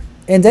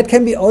 And that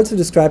can be also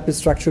described with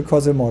structural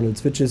causal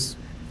models, which is,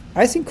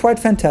 I think, quite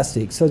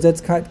fantastic. So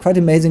that's quite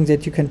amazing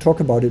that you can talk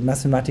about it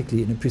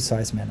mathematically in a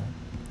precise manner.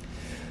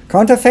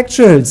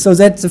 Counterfactuals. So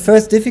that's the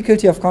first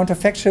difficulty of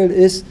counterfactual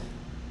is,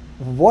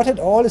 what at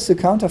all is the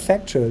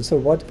counterfactual? So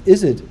what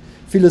is it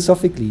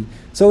philosophically?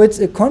 So it's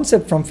a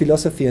concept from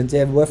philosophy, and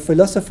there were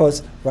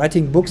philosophers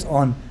writing books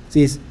on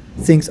these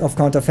things of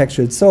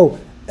counterfactuals. So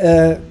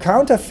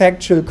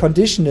counterfactual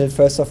conditional,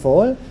 first of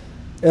all.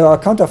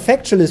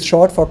 Counterfactual is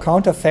short for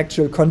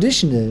counterfactual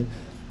conditional.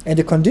 And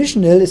a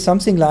conditional is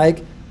something like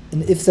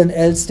an if then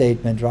else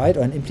statement, right?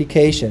 Or an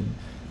implication.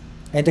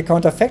 And a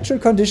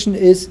counterfactual condition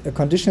is a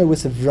conditional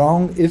with a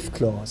wrong if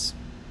clause.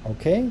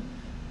 Okay?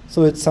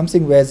 So it's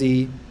something where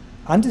the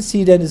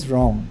antecedent is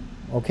wrong.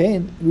 Okay?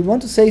 And we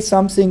want to say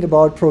something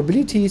about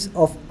probabilities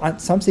of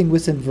something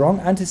with a wrong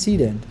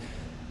antecedent.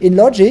 In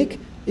logic,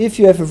 if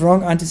you have a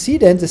wrong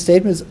antecedent, the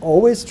statement is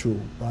always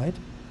true, right?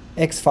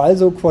 Ex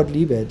falso quod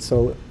libet.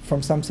 So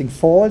from something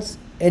false,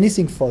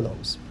 anything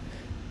follows.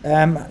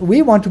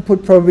 We want to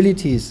put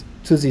probabilities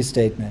to these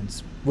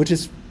statements, which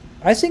is,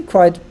 I think,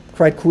 quite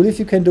cool if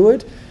you can do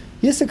it.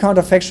 Here's the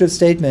counterfactual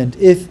statement.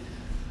 If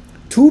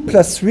 2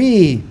 plus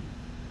 3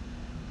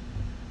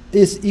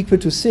 is equal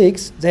to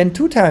 6, then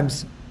 2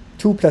 times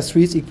 2 plus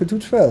 3 is equal to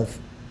 12.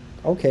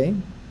 Okay.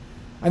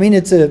 I mean,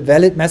 it's a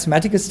valid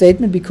mathematical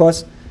statement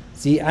because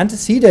the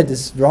antecedent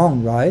is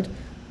wrong, right?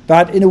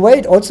 But in a way,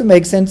 it also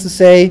makes sense to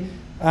say,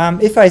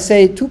 if I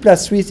say 2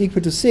 plus 3 is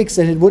equal to 6,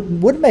 then it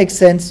would make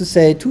sense to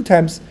say 2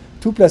 times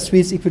 2 plus 3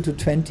 is equal to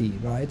 20,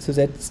 right? So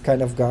that's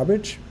kind of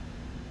garbage.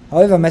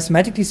 However,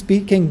 mathematically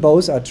speaking,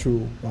 both are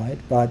true, right?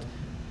 But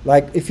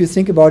like if you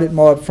think about it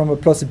more from a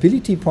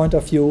plausibility point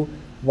of view,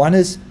 one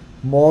is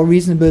more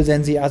reasonable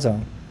than the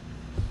other.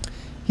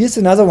 Here's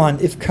another one.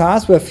 If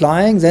cars were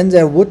flying, then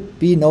there would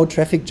be no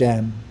traffic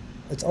jam.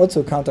 It's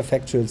also a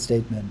counterfactual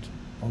statement.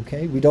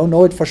 Okay, we don't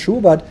know it for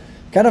sure, but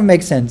kind of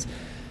makes sense.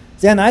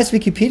 There are nice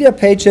Wikipedia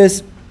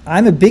pages.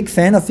 I'm a big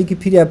fan of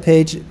Wikipedia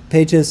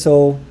pages,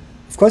 so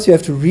of course you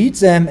have to read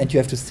them and you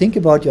have to think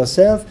about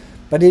yourself.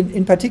 But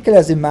in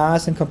particular, the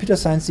math and computer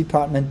science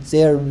department,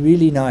 they're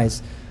really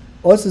nice.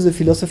 Also the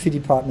philosophy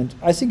department,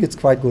 I think it's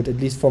quite good, at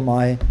least from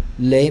my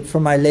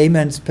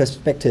layman's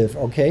perspective,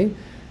 okay?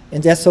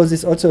 And there's so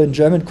this also in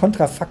German,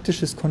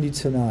 kontrafaktisches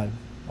Konditional.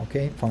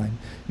 Okay, fine.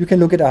 You can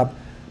look it up.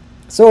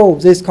 So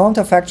this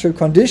counterfactual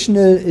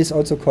conditional is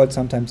also called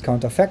sometimes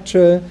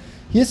counterfactual.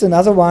 Here's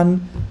another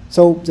one.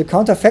 So the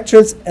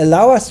counterfactuals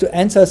allow us to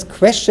answer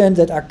questions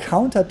that are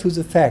counter to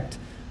the fact,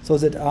 so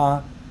that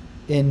are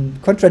in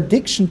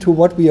contradiction to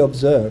what we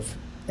observe.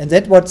 And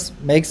that's what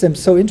makes them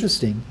so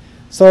interesting.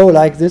 So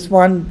like this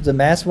one, the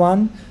math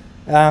one,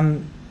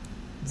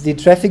 the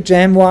traffic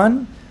jam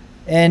one,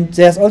 and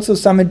there's also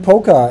some in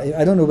poker.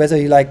 I don't know whether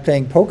you like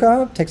playing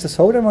poker, Texas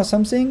Hold'em or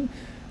something.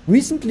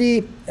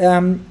 Recently,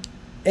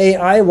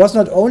 AI was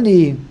not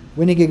only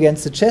winning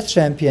against the chess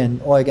champion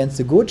or against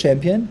the Go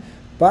champion,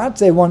 but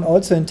they won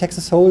also in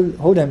Texas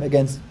Hold'em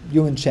against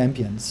human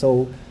champions.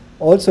 So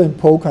also in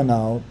poker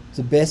now,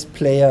 the best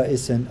player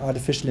is an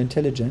artificial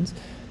intelligence.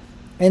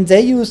 And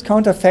they use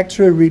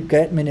counterfactual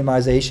regret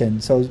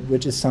minimization, so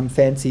which is some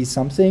fancy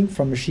something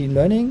from machine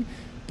learning.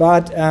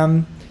 But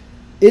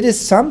it is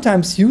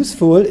sometimes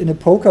useful in a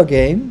poker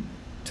game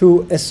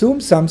to assume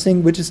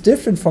something which is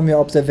different from your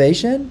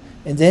observation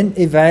and then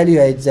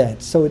evaluate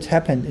that. So it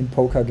happened in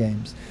poker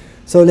games.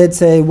 So let's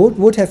say what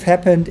would have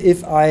happened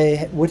if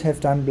I would have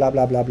done blah,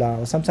 blah, blah, blah.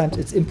 Or sometimes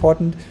it's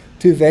important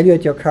to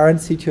evaluate your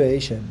current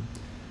situation,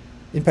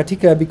 in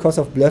particular because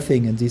of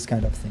bluffing and these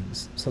kind of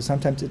things. So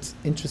sometimes it's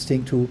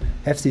interesting to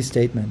have these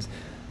statements.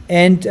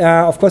 And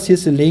of course,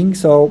 here's the link.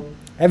 So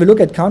have a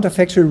look at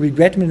counterfactual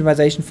regret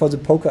minimization for the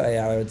poker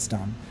AI it's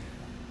done.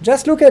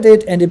 Just look at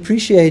it and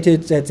appreciate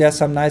it, that there's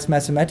some nice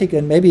mathematics,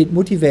 and maybe it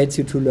motivates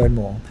you to learn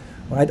more,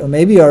 right? Or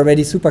maybe you're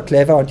already super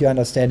clever and you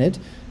understand it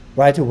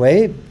right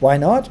away. Why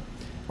not?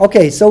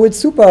 Okay, so it's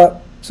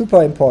super,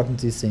 super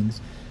important, these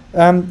things.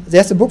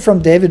 There's a book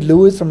from David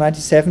Lewis from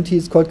 1970.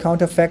 It's called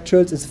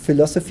Counterfactuals. It's a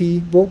philosophy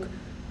book.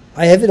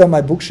 I have it on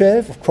my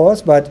bookshelf, of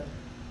course, but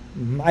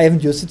I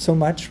haven't used it so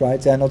much,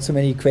 right? There are not so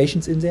many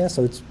equations in there,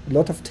 so it's a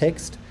lot of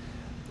text.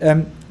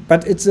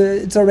 But it's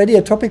already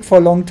a topic for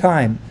a long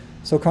time.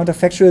 So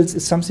counterfactuals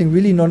is something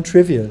really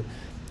non-trivial.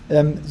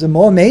 The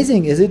more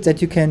amazing is it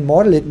that you can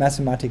model it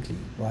mathematically,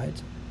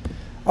 right?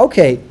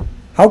 Okay,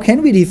 how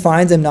can we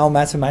define them now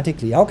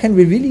mathematically? How can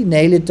we really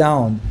nail it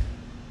down?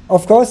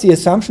 Of course, the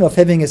assumption of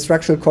having a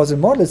structural causal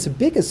model is a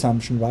big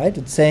assumption, right?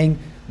 It's saying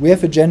we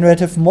have a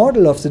generative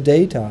model of the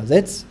data.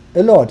 That's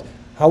a lot.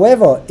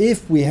 However,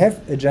 if we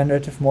have a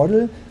generative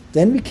model,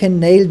 then we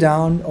can nail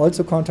down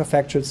also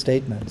counterfactual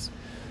statements.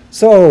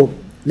 So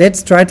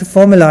let's try to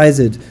formalize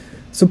it.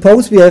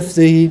 Suppose we have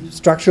the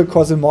structural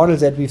causal model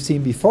that we've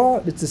seen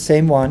before. It's the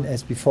same one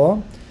as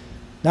before.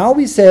 Now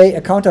we say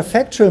a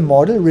counterfactual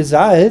model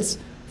results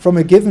from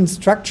a given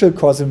structural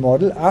causal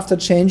model after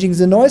changing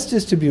the noise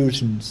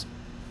distributions.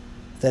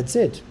 That's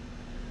it.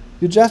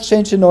 You just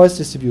change the noise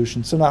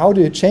distribution. So now how do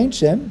you change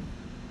them?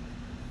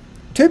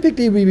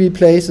 Typically we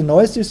replace the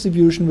noise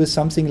distribution with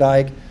something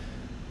like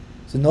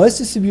the noise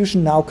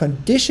distribution now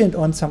conditioned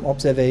on some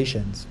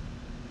observations.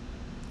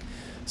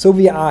 So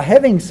we are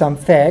having some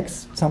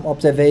facts, some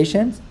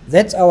observations,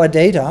 that's our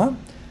data,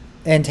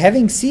 and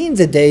having seen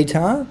the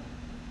data,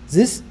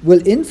 this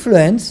will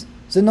influence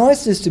the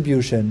noise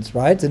distributions,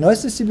 right? The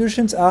noise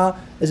distributions are,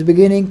 at the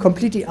beginning,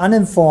 completely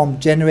uninformed,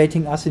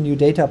 generating us a new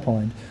data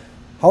point.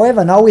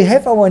 However, now we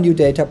have our new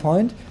data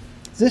point,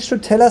 this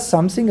should tell us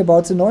something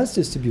about the noise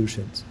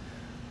distributions,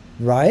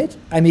 right?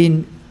 I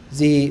mean,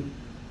 the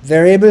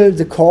variable,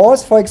 the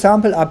cause, for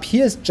example, up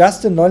here is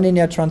just a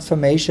nonlinear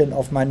transformation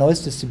of my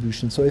noise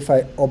distribution. So if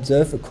I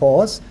observe a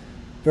cause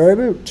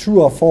variable,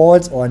 true or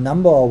false, or a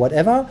number or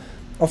whatever,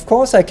 of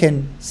course I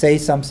can say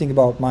something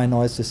about my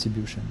noise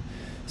distribution.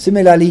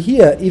 Similarly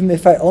here, even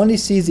if I only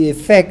see the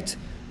effect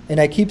and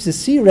I keep the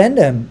C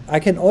random,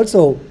 I can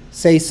also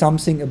say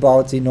something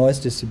about the noise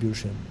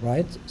distribution,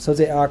 right? So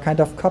they are kind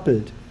of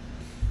coupled,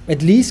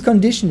 at least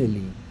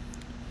conditionally.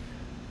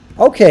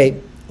 Okay.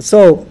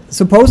 So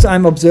suppose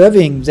I'm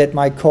observing that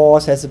my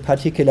cause has a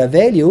particular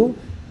value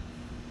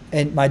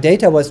and my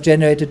data was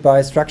generated by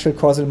a structural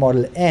causal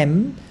model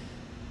M,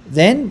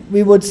 then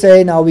we would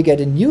say now we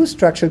get a new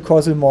structural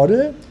causal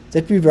model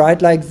that we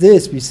write like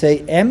this. We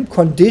say M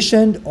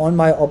conditioned on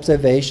my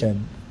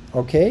observation,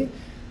 okay?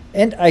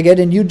 And I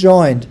get a new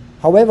joint.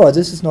 However,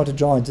 this is not a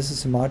joint, this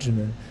is a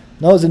marginal.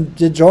 No,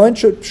 the joint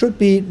should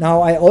be,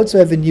 now I also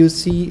have a new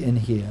C in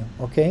here,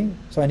 okay?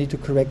 So I need to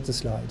correct the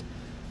slide.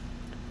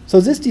 So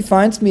this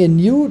defines me a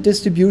new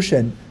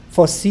distribution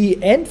for C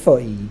and for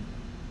E,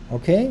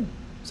 okay?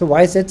 So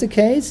why is that the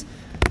case?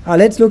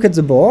 Let's look at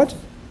the board.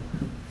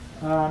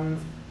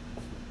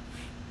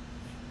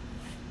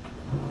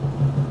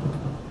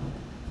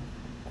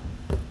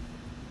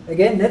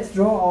 Again, let's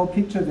draw our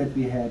picture that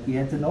we had. We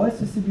had the noise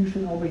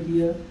distribution over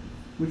here,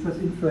 which was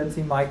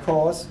influencing my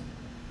cause.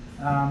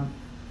 And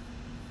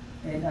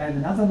I have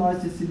another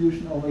noise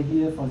distribution over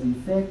here for the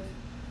effect.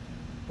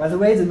 By the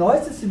way, the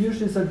noise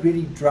distribution is not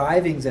really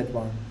driving that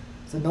one.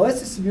 The noise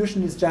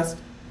distribution is just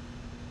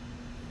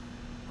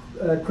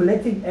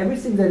collecting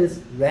everything that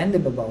is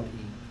random about E.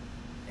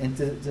 And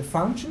the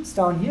functions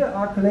down here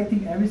are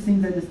collecting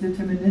everything that is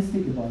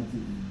deterministic about the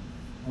E.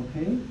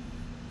 Okay?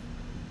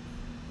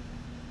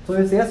 So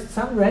if there's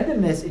some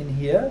randomness in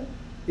here,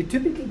 it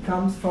typically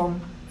comes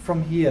from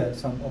here,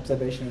 some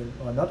observational,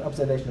 or not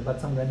observational, but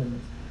some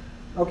randomness.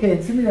 Okay,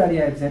 and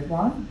similarly I have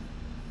Z1.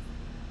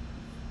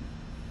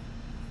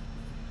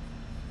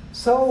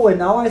 So and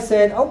now I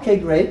said, okay,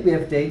 great, we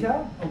have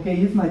data. Okay,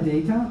 here's my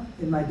data,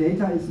 and my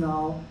data is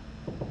now,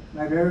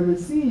 my variable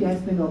C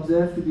has been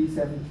observed to be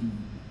 17.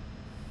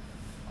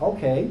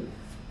 Okay,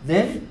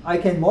 then I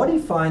can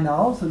modify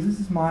now, so this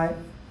is my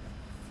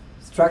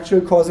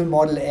structural causal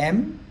model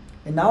M,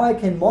 and now I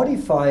can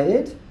modify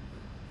it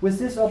with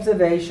this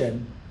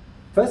observation.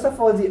 First of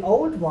all, the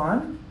old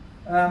one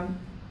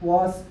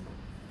was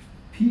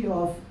P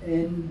of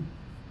N,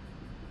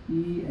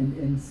 E,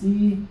 and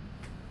NC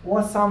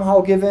was somehow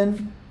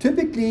given.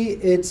 Typically,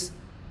 it's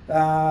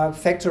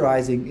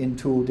factorizing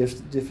into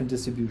different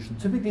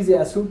distributions. Typically, they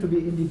are assumed to be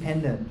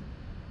independent.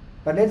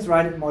 But let's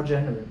write it more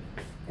general.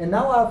 And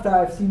now after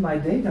I've seen my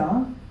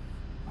data,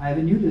 I have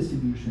a new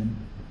distribution.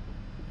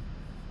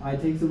 I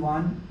take the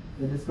one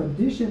that is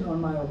conditioned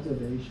on my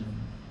observation.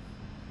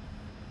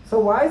 So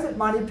why is it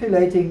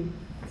manipulating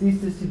these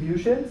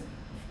distributions?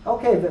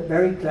 Okay,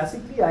 very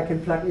classically, I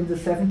can plug in the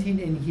 17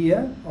 in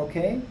here,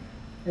 okay?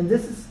 And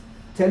this is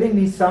telling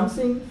me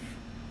something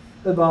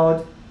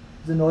about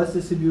the noise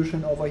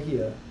distribution over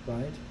here,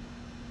 right?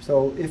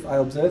 So if I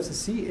observe the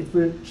C, it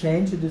will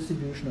change the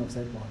distribution of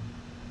that one.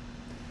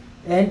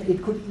 And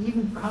it could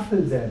even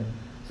couple them.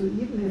 So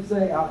even if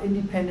they are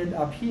independent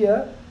up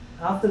here,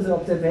 after the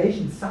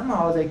observation,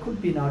 somehow they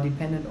could be now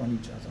dependent on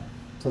each other.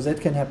 So that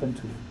can happen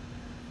too.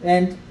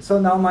 And so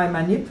now my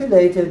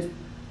manipulated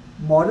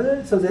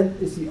model, so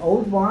that is the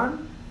old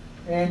one,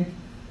 and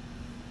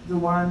the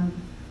one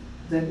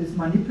that is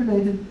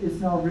manipulated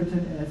is now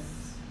written as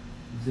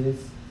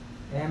this,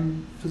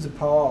 m to the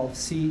power of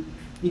C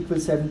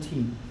equals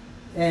 17.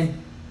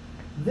 And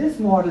this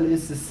model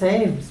is the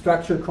same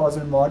structural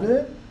causal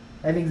model,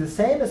 having the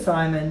same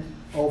assignment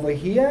over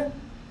here,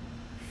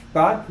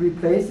 but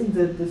replacing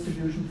the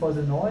distribution for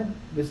the noise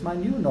with my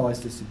new noise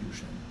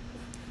distribution.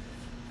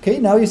 Okay,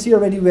 now you see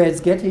already where it's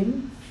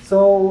getting.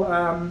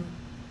 So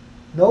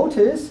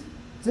notice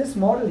this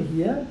model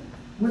here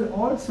will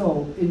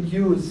also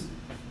induce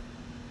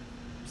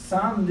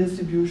some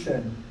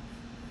distribution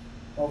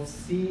of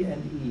C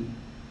and E,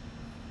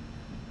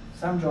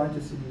 some joint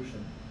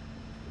distribution.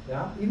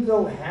 Yeah, even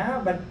though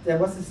but there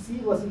was a C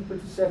was equal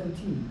to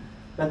 17.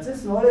 But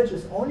this knowledge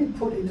is only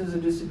put into the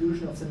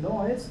distribution of the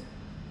noise,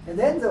 and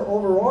then the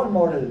overall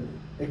model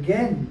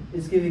again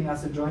is giving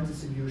us a joint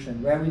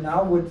distribution where we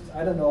now would,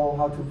 I don't know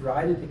how to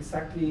write it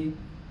exactly,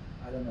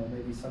 I don't know,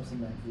 maybe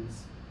something like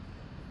this.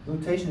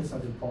 Notation is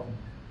not important.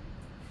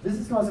 This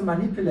is now the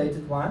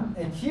manipulated one,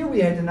 and here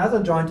we had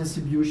another joint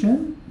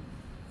distribution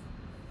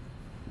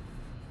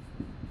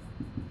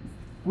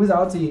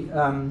without the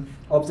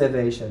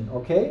observation,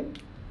 okay?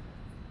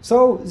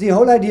 So the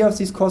whole idea of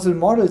these causal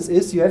models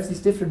is you have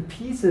these different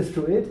pieces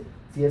to it,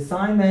 the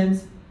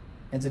assignments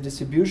and the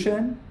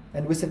distribution,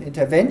 and with an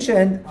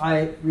intervention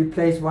I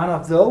replace one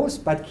of those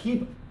but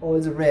keep all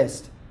the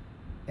rest.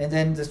 And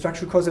then the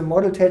structural causal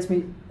model tells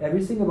me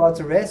everything about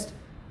the rest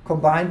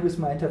combined with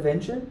my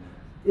intervention.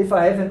 If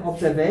I have an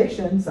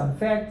observation, some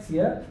facts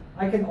here,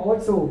 I can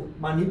also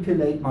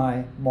manipulate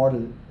my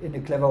model in a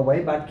clever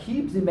way, but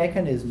keep the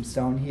mechanisms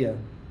down here.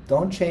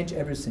 Don't change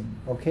everything,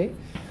 okay?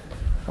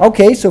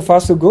 Okay, so far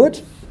so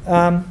good.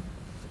 You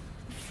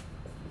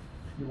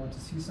want to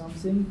see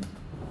something?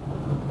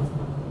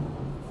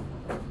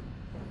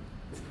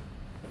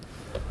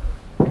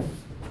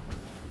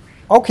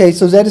 Okay,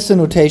 so that is the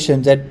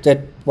notation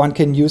that one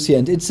can use here.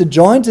 And it's a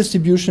joint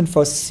distribution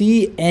for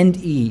C and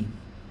E.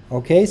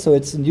 Okay, so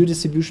it's a new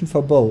distribution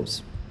for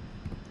both.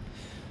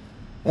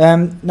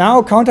 Now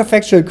a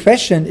counterfactual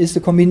question is the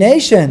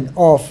combination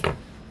of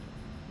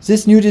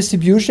this new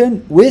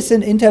distribution with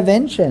an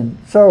intervention.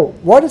 So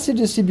what is the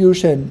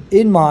distribution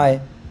in my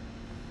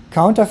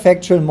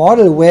counterfactual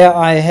model where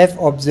I have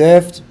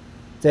observed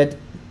that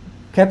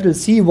capital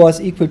C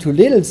was equal to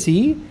little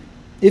c?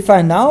 If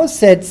I now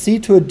set C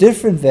to a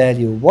different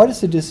value, what is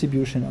the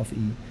distribution of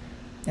E?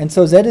 And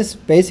so that is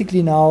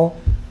basically now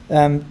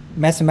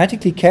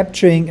mathematically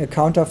capturing a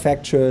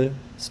counterfactual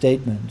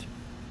statement.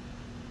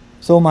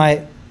 So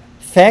my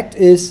fact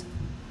is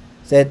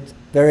that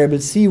variable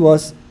C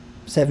was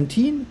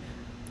 17,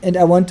 and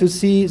I want to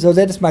see, so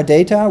that is my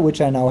data, which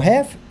I now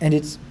have, and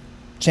it's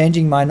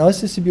changing my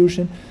noise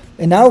distribution.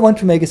 And now I want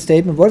to make a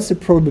statement, what is the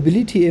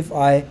probability if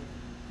I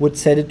would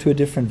set it to a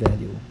different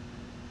value.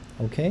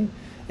 Okay?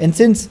 And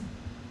since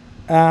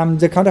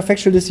the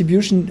counterfactual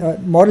distribution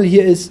model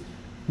here is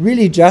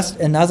really just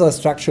another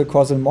structural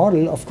causal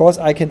model, of course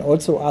I can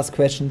also ask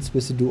questions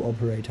with the do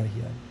operator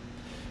here.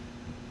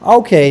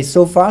 Okay,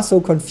 so far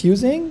so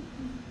confusing.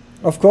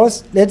 Of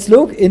course, let's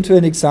look into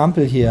an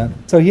example here.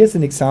 So here's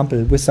an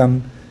example with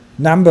some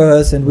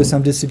numbers and with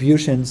some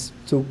distributions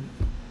to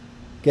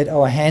get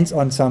our hands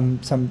on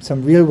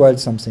some real world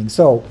something.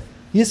 So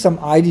here's some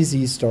eye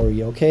disease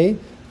story, okay?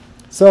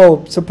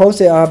 So suppose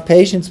there are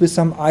patients with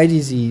some eye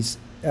disease.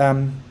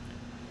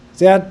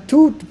 There are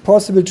two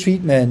possible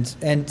treatments,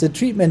 and the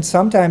treatment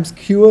sometimes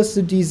cures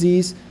the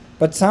disease,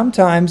 but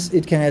sometimes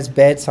it can have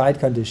bad side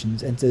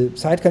conditions, and the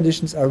side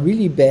conditions are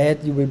really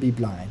bad, you will be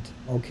blind,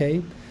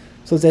 okay?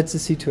 So that's the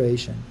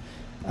situation.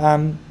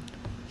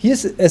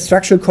 Here's a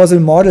structural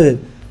causal model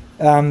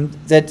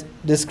that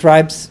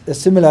describes a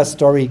similar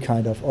story,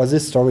 kind of, or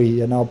this story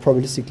now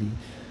probabilistically.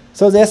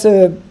 So there's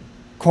a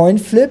coin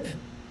flip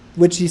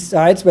which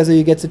decides whether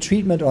you get the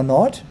treatment or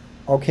not,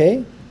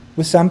 okay,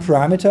 with some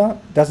parameter,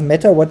 doesn't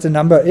matter what the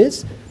number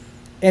is.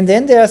 And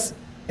then there's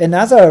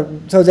another,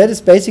 so that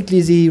is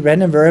basically the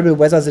random variable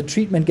whether the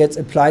treatment gets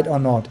applied or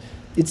not.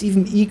 It's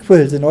even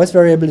equal, the noise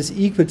variable is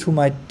equal to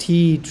my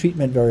t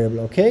treatment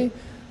variable, okay?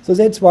 So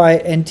that's why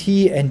nt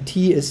and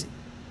t is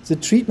the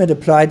treatment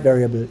applied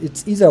variable.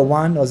 It's either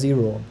 1 or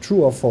 0,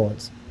 true or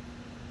false.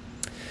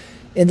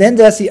 And then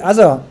there's the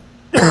other,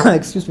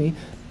 excuse me,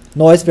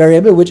 noise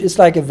variable, which is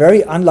like a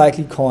very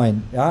unlikely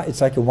coin. Yeah,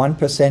 it's like a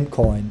 1%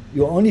 coin.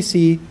 You only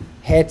see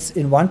heads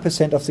in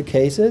 1% of the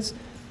cases,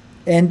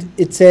 and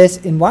it says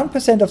in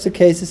 1% of the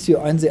cases you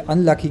are in the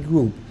unlucky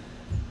group.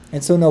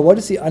 And so now what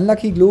is the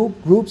unlucky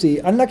group? The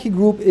unlucky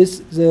group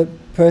is the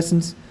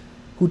persons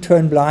who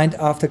turn blind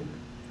after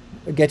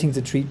getting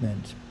the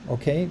treatment.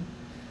 Okay,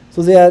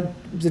 so there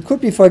could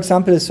be, for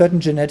example, a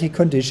certain genetic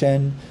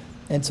condition.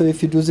 And so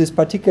if you do this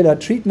particular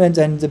treatment,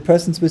 then the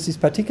persons with these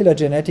particular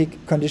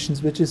genetic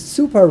conditions, which is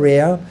super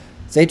rare,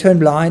 they turn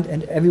blind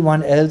and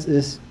everyone else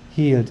is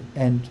healed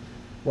and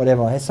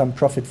whatever, has some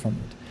profit from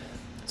it.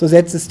 So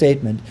that's the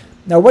statement.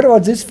 Now what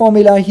about this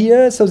formula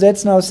here? So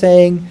that's now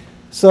saying,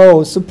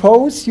 so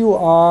suppose you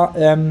are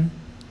in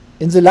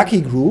the lucky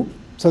group,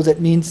 so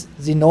that means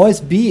the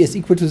noise B is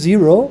equal to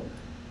 0,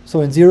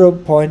 so in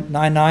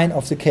 0.99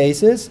 of the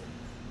cases.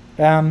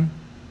 That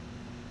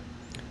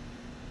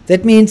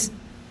means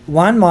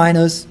 1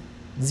 minus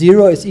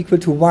 0 is equal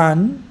to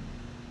 1.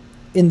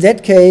 In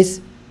that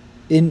case,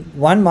 in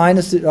 1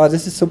 minus, oh,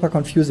 this is super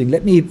confusing.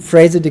 Let me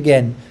phrase it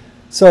again.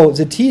 So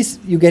the T's,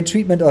 you get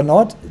treatment or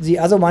not. The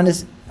other one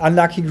is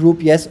unlucky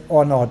group, yes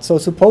or not. So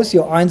suppose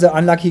you are in the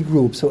unlucky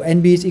group, so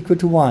NB is equal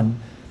to 1.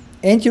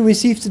 And you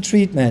receive the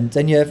treatment,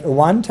 then you have a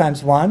 1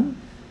 times 1,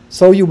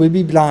 so you will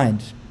be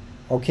blind.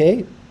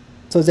 Okay?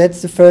 So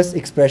that's the first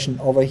expression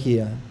over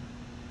here.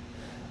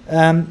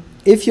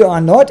 If you are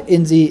not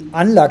in the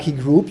unlucky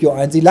group, you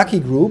are in the lucky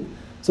group,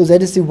 so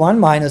that is the 1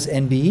 minus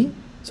NB.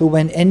 So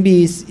when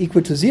NB is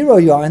equal to 0,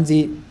 you are in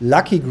the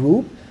lucky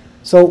group.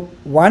 So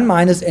 1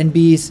 minus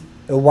NB is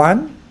a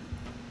 1.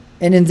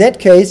 And in that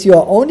case, you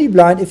are only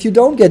blind if you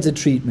don't get the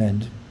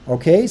treatment.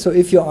 Okay, so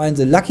if you are in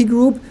the lucky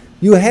group,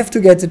 you have to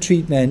get the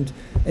treatment.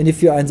 And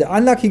if you are in the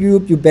unlucky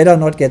group, you better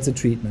not get the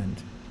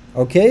treatment.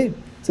 Okay,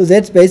 so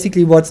that's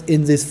basically what's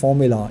in this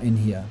formula in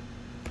here.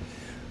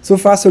 So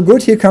far so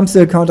good. Here comes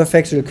the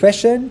counterfactual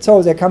question.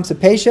 So there comes a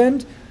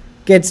patient,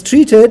 gets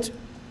treated,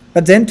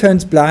 but then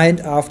turns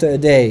blind after a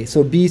day.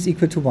 So B is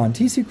equal to 1,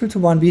 T is equal to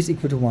 1, B is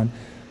equal to 1.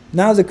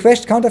 Now the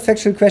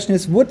counterfactual question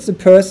is, would the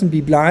person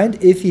be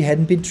blind if he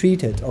hadn't been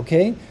treated?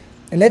 Okay,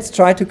 and let's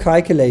try to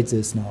calculate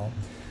this now.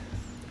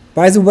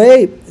 By the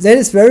way, that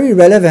is very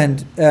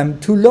relevant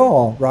to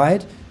law,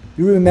 right?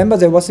 You remember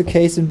there was a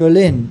case in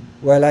Berlin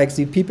where like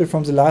the people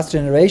from the last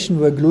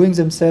generation were gluing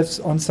themselves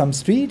on some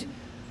street,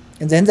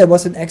 and then there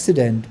was an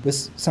accident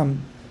with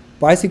some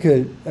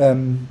bicycle,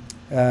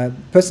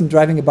 person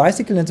driving a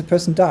bicycle, and the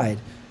person died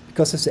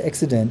because of the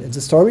accident. And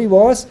the story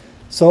was,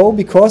 so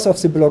because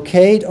of the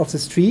blockade of the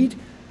street,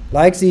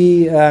 like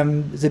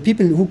the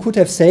people who could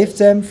have saved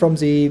them from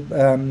the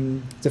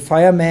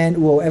firemen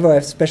or whoever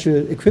have special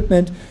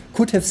equipment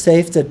could have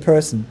saved that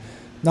person.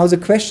 Now the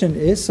question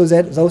is, so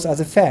that those are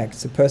the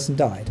facts, the person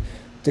died.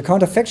 The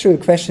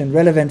counterfactual question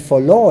relevant for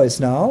law is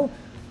now,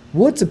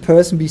 would the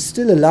person be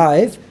still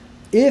alive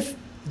if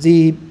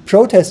the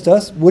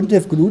protesters wouldn't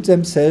have glued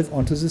themselves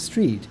onto the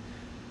street?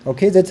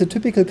 Okay, that's a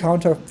typical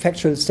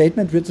counterfactual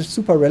statement which is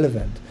super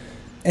relevant.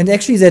 And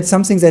actually that's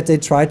something that they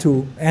try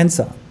to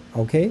answer,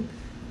 okay?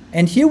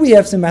 And here we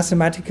have the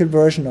mathematical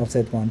version of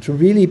that one, to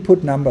really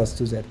put numbers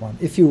to that one.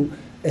 If you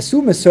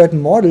assume a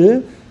certain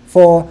model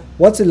for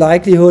what's the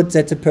likelihood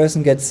that the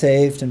person gets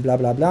saved and blah,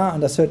 blah, blah,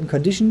 under certain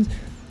conditions,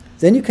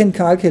 then you can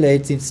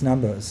calculate these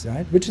numbers,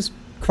 right? Which is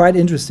quite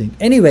interesting.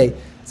 Anyway,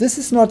 this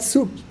is not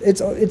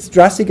it's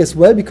drastic as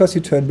well because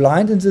you turn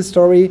blind in this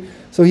story.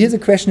 So here the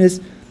question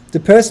is, the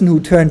person who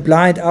turned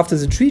blind after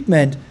the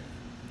treatment,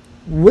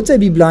 would they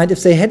be blind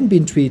if they hadn't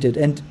been treated?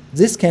 And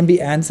this can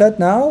be answered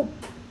now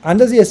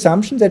under the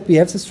assumption that we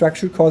have the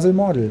structural causal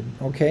model.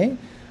 Okay,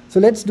 so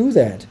let's do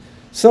that.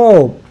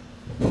 So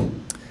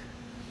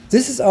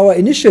this is our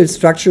initial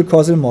structural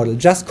causal model,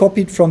 just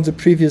copied from the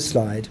previous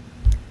slide.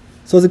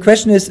 So the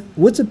question is,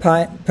 would the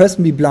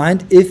person be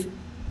blind if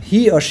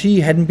he or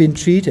she hadn't been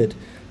treated?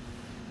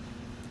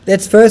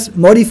 Let's first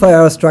modify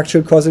our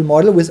structural causal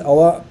model with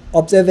our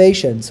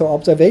observations. So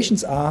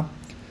observations are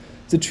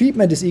the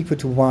treatment is equal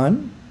to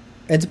 1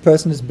 and the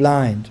person is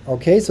blind.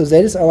 Okay, so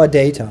that is our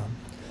data.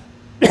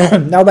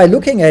 Now by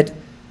looking at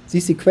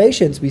these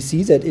equations, we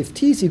see that if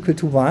t is equal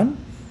to 1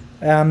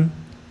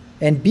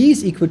 and b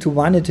is equal to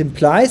 1, it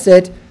implies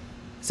that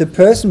the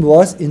person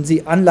was in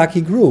the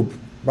unlucky group,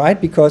 right?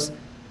 Because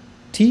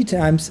t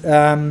times,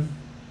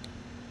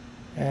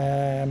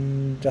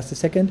 just a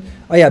second,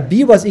 oh yeah,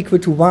 b was equal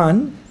to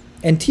 1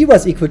 and t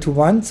was equal to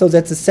 1, so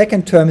that the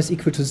second term is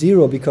equal to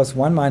 0 because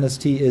 1 minus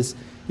t is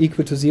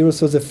equal to 0,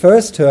 so the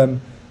first term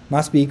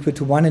must be equal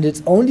to 1, and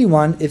it's only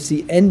 1 if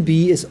the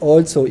nb is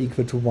also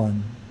equal to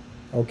 1.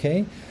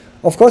 Okay?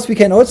 Of course, we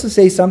can also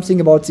say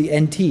something about the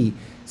nt.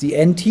 The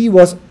nt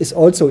is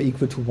also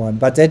equal to 1,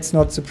 but that's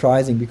not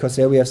surprising because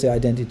there we have the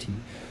identity.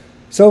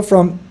 So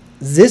from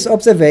this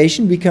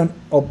observation, we can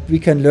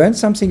learn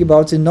something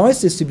about the noise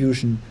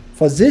distribution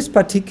for this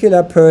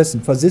particular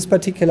person, for this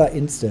particular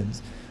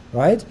instance,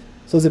 right?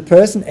 So the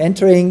person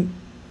entering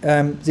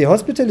the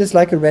hospital is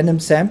like a random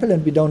sample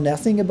and we know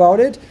nothing about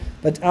it,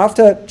 but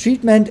after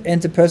treatment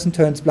and the person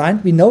turns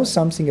blind, we know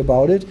something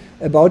about it,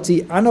 about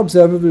the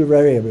unobservable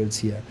variables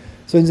here.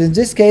 So in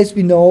this case,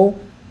 we know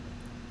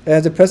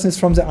the person is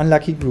from the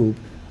unlucky group.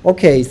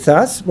 Okay,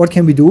 thus, what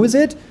can we do with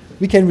it?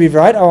 We can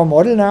rewrite our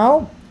model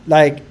now,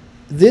 like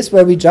this,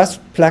 where we just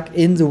plug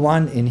in the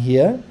 1 in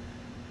here.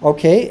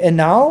 Okay, and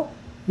now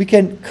we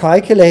can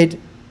calculate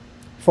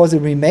for the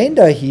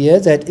remainder here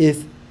that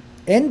if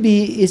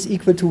NB is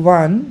equal to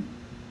 1,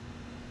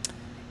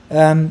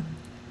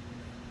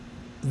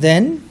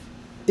 then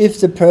if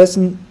the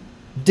person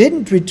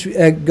didn't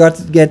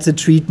get the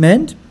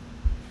treatment,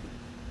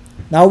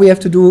 now we have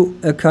to do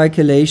a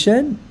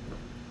calculation.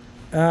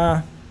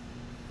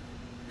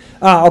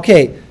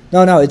 Okay,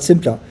 no, it's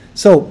simpler.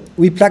 So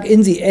we plug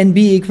in the NB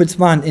equals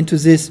 1 into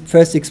this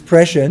first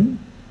expression.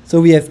 So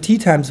we have t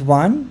times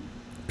 1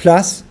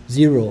 plus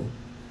 0.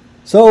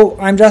 So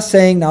I'm just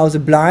saying now the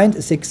blind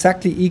is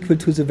exactly equal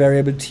to the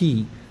variable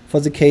t for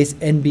the case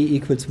NB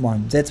equals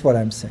 1. That's what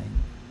I'm saying.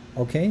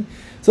 Okay?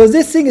 So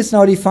this thing is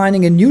now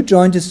defining a new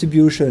joint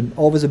distribution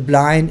over the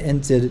blind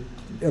and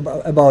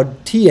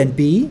about t and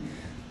b.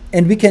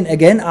 And we can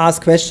again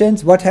ask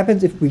questions. What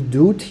happens if we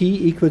do t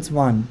equals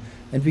 1?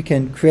 And we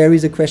can query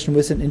the question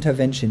with an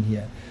intervention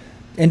here.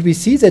 And we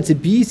see that the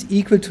b is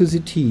equal to the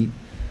t.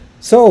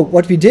 So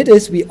what we did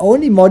is we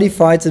only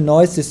modified the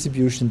noise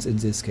distributions in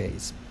this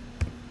case.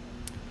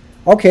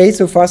 Okay,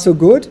 so far so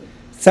good.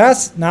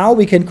 Thus, now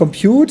we can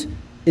compute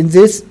in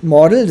this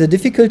model. The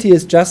difficulty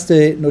is just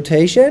the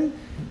notation.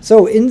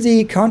 So in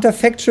the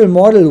counterfactual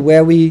model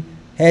where we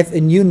have a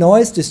new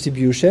noise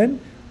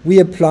distribution, we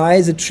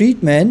apply the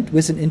treatment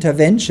with an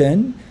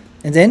intervention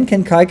and then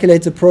can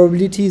calculate the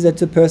probability that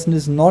the person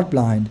is not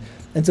blind.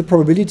 And the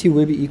probability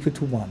will be equal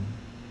to 1.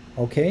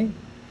 Okay?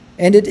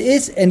 And it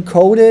is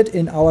encoded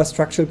in our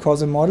structural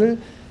causal model,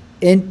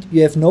 and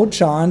you have no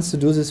chance to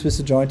do this with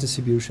the joint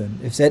distribution,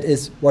 if that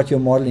is what you're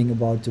modeling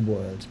about the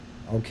world.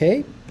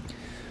 Okay?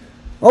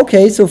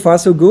 Okay, so far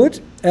so good.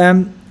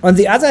 On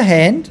the other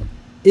hand,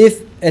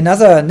 if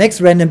another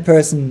next random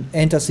person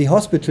enters the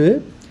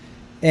hospital,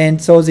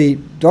 and so the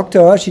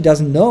doctor, she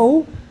doesn't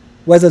know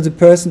whether the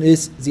person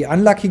is the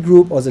unlucky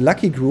group or the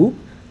lucky group,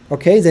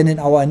 okay, then in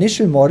our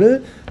initial model,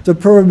 the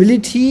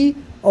probability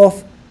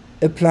of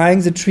applying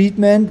the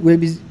treatment will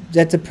be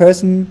that the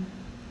person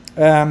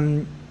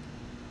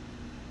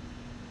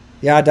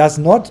does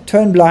not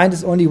turn blind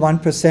is only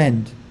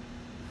 1%.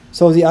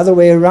 So the other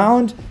way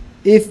around,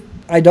 if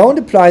I don't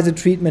apply the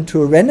treatment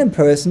to a random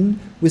person,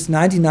 with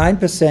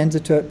 99%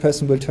 the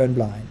person will turn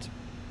blind.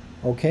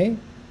 Okay?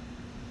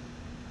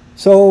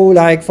 So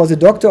like for the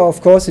doctor,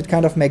 of course, it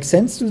kind of makes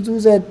sense to do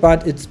that,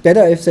 but it's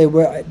better if they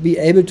were be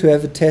able to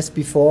have a test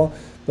before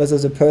whether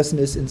the person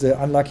is in the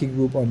unlucky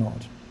group or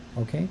not.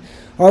 Okay?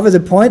 However, the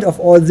point of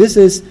all this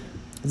is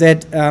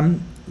that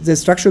the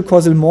structural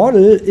causal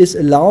model is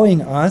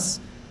allowing us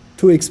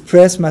to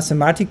express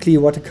mathematically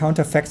what a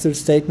counterfactual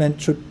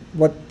statement should,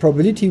 what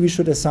probability we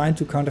should assign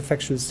to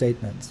counterfactual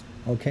statements.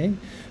 Okay?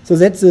 So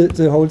that's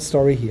the whole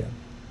story here.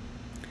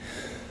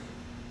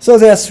 So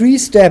there are 3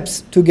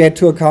 steps to get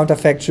to a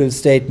counterfactual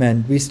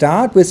statement. We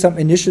start with some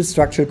initial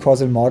structural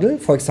causal model,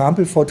 for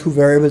example, for 2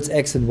 variables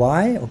x and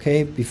y.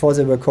 Okay? Before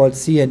they were called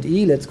c and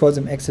e, let's call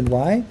them x and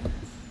y.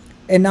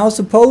 And now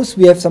suppose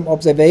we have some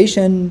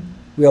observation,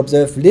 we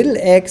observe little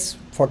x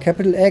for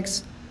capital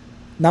X.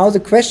 Now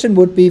the question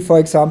would be, for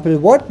example,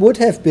 what would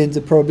have been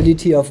the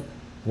probability of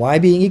y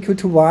being equal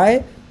to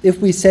y if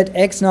we set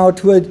x now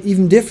to an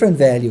even different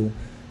value?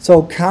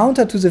 So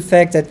counter to the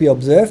fact that we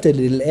observed a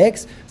little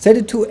x, set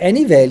it to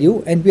any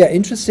value, and we are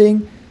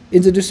interested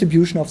in the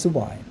distribution of the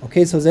y.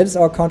 Okay, so that is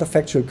our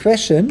counterfactual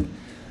question.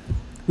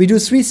 we do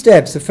 3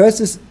 steps. The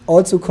first is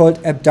also called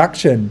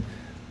abduction.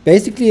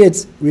 Basically,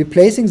 it's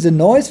replacing the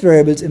noise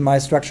variables in my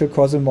structural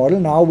causal model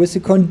now with the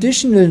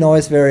conditional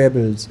noise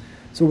variables.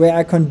 So where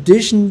I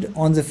conditioned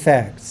on the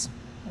facts.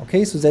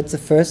 Okay, so that's the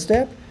first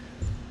step.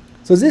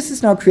 So this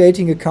is now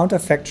creating a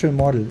counterfactual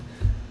model.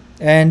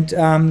 And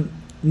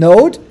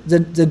note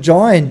that the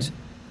joint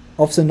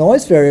of the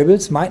noise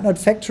variables might not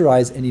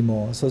factorize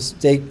anymore. So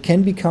they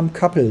can become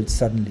coupled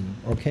suddenly.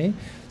 Okay.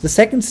 The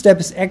second step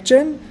is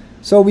action.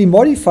 So we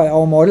modify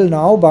our model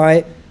now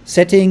by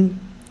setting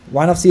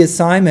one of the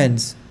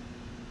assignments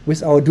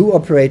with our do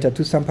operator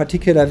to some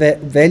particular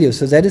value.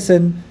 So that is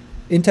an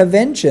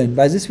intervention.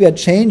 By this we are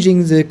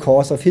changing the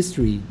course of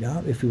history,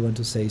 yeah, if we want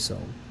to say so.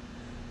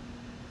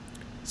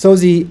 So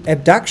the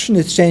abduction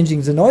is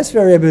changing the noise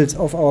variables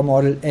of our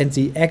model, and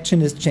the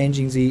action is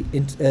changing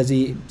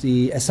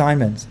the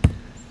assignments.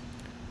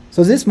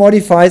 So this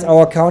modifies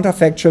our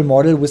counterfactual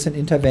model with an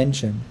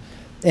intervention.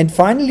 And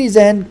finally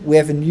then we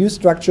have a new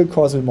structural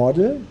causal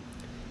model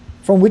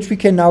from which we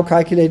can now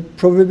calculate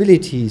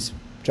probabilities,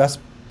 just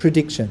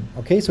prediction.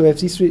 Okay, so we have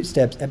these 3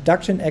 steps: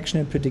 abduction, action,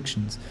 and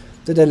predictions,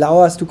 that allow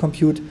us to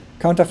compute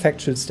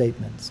counterfactual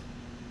statements.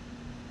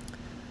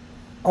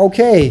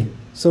 Okay,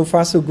 so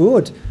far so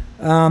good.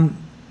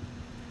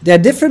 There are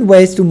different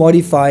ways to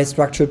modify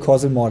structural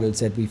causal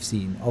models that we've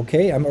seen.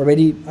 Okay,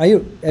 are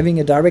you having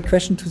a direct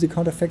question to the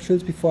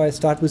counterfactuals before I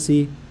start with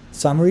the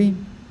summary?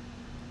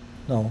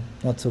 No,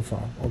 not so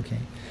far. Okay.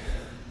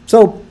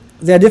 So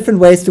there are different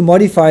ways to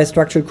modify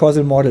structural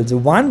causal models. The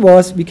one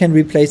was we can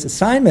replace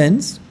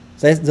assignments.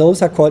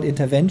 Those are called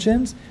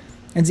interventions.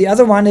 And the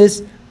other one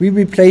is we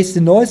replace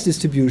the noise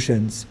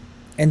distributions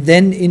and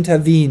then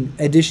intervene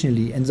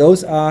additionally. And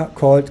those are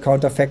called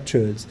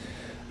counterfactuals.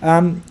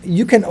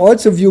 You can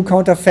also view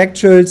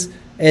counterfactuals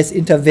as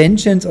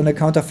interventions on a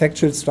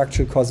counterfactual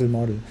structural causal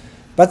model.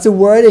 But the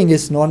wording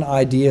is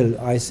non-ideal,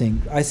 I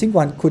think. I think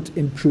one could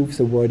improve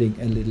the wording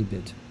a little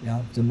bit.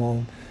 Yeah, the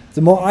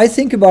more I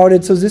think about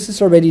it, so this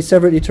is already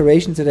several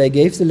iterations that I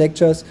gave the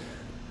lectures,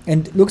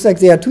 and it looks like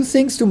there are 2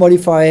 things to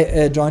modify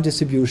a joint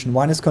distribution.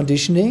 One is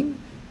conditioning.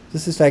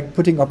 This is like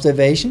putting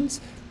observations.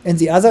 And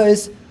the other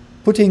is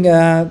putting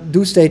a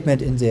do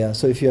statement in there.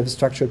 So if you have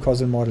structural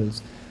causal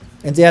models.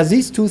 And there are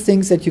these 2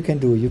 things that you can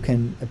do. You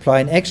can apply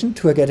an action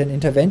to get an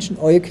intervention,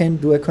 or you can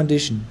do a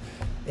condition.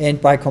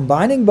 And by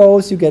combining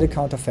both, you get a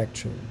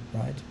counterfactual,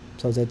 right?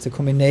 So that's a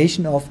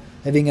combination of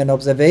having an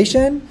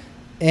observation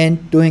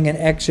and doing an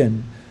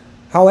action.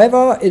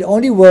 However, it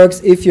only works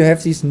if you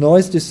have these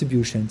noise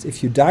distributions.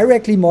 If you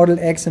directly model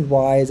X and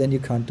Y, then you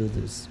can't do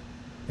this.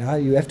 Yeah,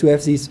 you have to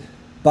have these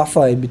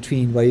buffer in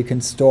between where you can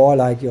store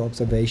like your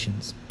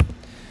observations.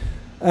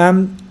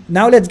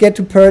 Now let's get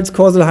to Pearl's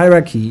causal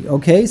hierarchy.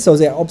 Okay, so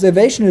there are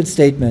observational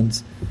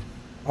statements.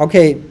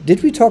 Okay,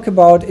 did we talk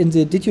about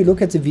did you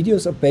look at the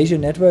videos of Bayesian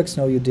networks?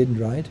 No, you didn't,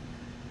 right?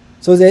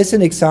 So there's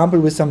an example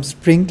with some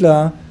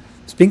sprinkler.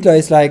 Sprinkler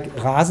is like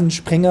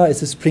Rasenspringer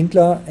is a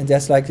sprinkler, and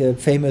there's like a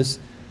famous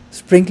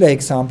sprinkler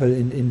example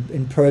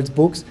in Pearl's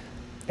books.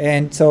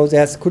 And so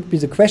there could be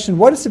the question,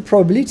 what is the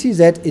probability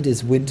that it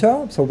is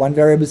winter? So one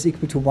variable is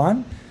equal to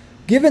 1,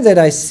 given that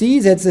I see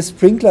that the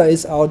sprinkler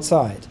is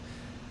outside.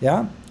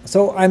 Yeah.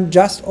 So I'm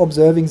just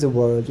observing the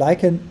world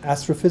like an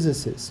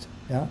astrophysicist.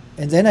 Yeah.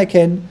 And then I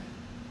can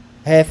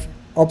have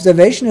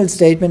observational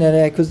statement, and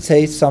I could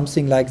say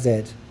something like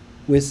that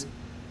with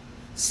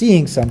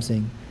seeing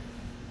something.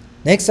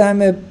 Next,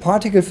 I'm a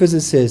particle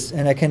physicist,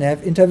 and I can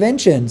have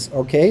interventions.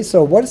 Okay,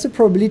 so what is the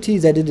probability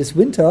that it is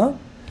winter,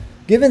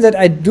 given that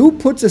I do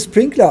put the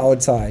sprinkler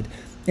outside?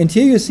 And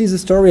here you see the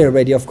story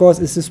already. Of course,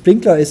 if the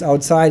sprinkler is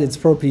outside, it's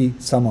probably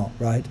summer,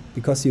 right?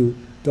 Because you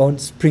don't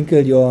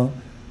sprinkle your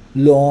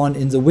lawn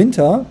in the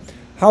winter.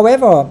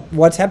 However,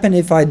 what's happened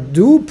if I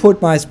do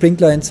put my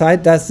sprinkler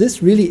inside? Does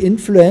this really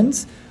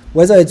influence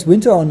whether it's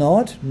winter or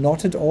not?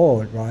 Not at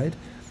all, right?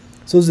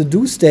 So the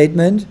do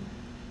statement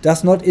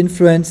does not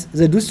influence,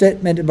 the do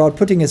statement about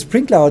putting a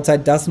sprinkler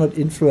outside does not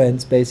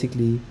influence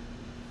basically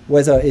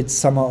whether it's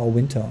summer or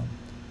winter.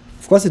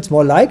 Of course, it's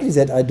more likely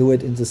that I do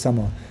it in the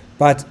summer.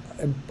 But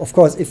of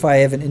course, if I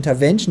have an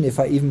intervention, if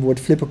I even would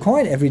flip a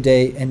coin every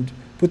day and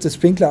put the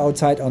sprinkler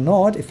outside or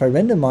not, if I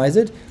randomize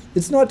it,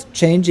 it's not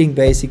changing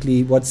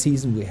basically what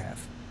season we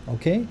have.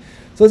 Okay?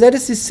 So that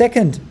is the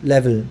second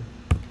level.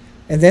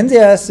 And then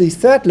there's the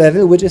third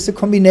level, which is a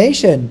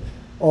combination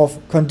of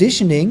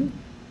conditioning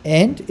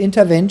and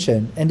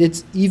intervention, and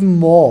it's even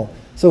more.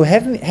 So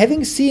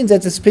having seen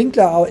that the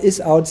sprinkler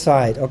is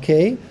outside,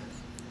 okay,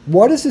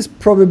 what is this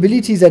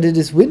probability that it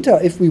is winter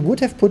if we would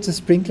have put the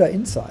sprinkler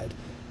inside?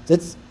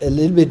 That's a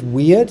little bit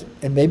weird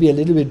and maybe a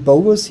little bit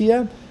bogus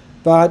here,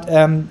 but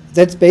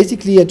that's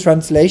basically a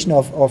translation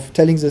of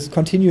telling this,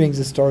 continuing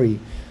the story,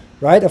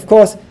 right? Of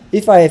course,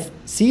 if I have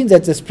seen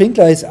that the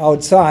sprinkler is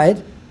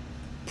outside,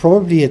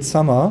 probably it's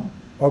summer,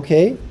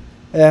 okay,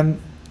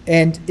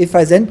 and if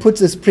I then put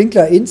the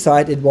sprinkler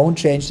inside, it won't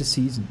change the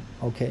season.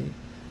 Okay,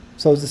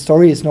 so the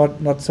story is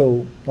not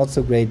so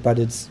great, but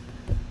it's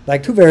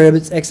like 2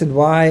 variables, x and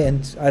y,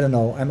 and I don't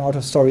know. I'm out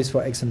of stories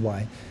for x and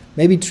y.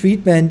 maybe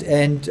treatment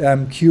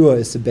and cure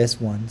is the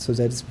best one. So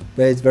that's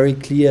where it's very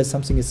clear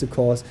something is the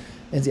cause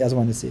and the other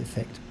one is the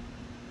effect.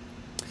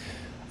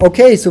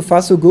 Okay, so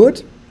far so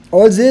good.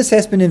 All this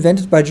has been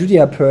invented by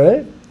Julia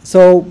Pearl.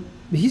 So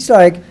he's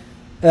like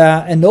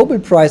a Nobel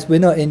Prize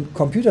winner in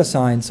computer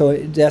science. So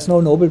there's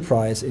no Nobel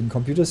Prize in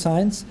computer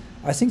science.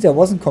 I think there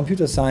wasn't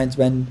computer science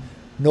when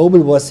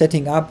Nobel was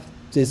setting up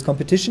this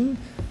competition.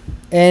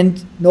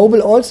 And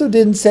Nobel also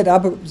didn't set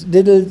up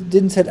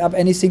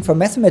anything for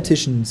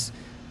mathematicians.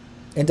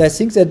 And I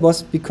think that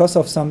was because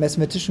of some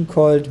mathematician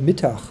called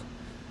Mittag.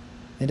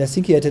 And I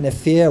think he had an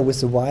affair with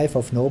the wife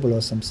of Nobel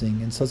or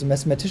something. And so the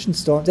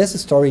mathematicians don't, there's a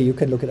story, you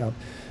can look it up.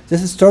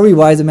 There's a story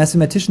why the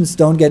mathematicians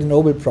don't get a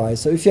Nobel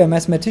Prize. So if you're a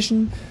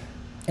mathematician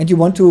and you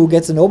want to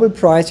get the Nobel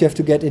Prize, you have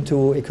to get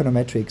into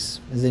econometrics.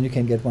 And then you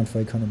can get one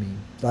for economy,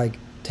 like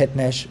Ted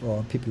Nash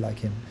or people like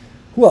him,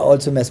 who are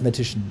also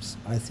mathematicians,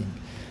 I think.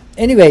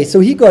 Anyway,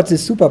 so he got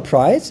this super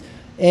prize,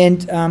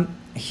 and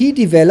he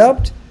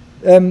developed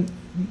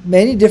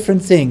many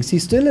different things.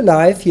 He's still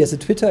alive. He has a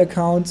Twitter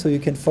account, so you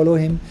can follow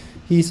him.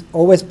 He's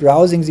always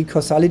browsing the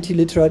causality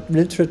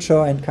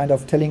literature and kind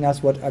of telling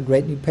us what are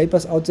great new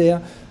papers out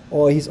there.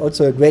 Or he's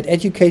also a great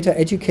educator,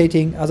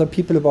 educating other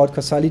people about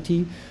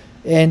causality.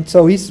 And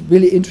so he's a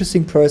really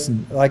interesting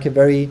person, like a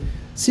very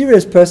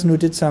serious person who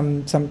did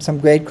some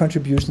great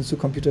contributions to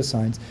computer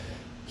science.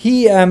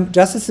 He,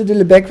 just as a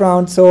little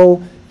background,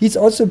 so he's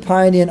also a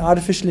pioneer in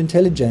artificial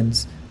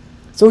intelligence.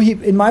 So he,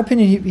 in my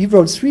opinion, he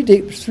wrote three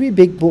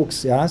big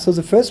books. Yeah. So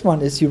the first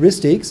one is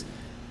Heuristics.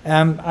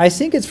 I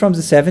think it's from the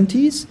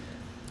 70s.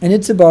 And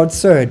it's about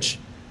search.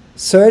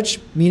 Search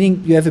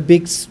meaning you have a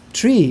big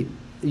tree.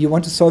 You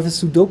want to solve a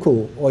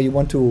Sudoku, or you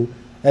want to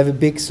have a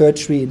big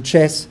search tree in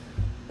chess.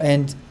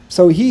 And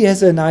so he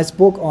has a nice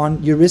book on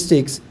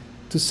heuristics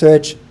to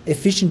search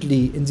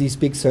efficiently in these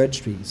big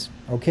search trees.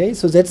 Okay,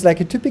 so that's like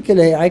a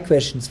typical AI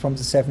questions from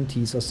the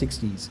 70s or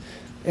 60s.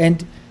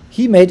 And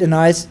he made a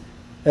nice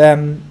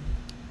book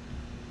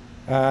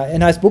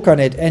on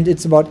it. And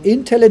it's about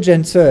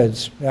intelligent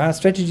search,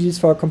 strategies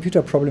for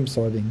computer problem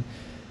solving.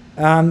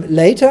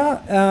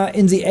 Later,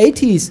 in the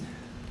 80s,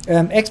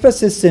 expert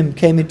system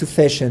came into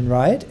fashion,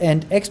 right?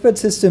 And expert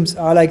systems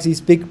are like these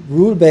big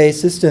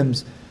rule-based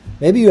systems.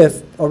 Maybe you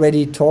have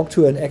already talked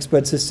to an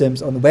expert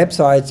systems on the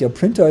websites, your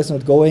printer is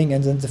not going,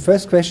 and then the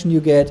first question you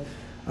get,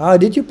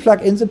 did you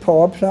plug in the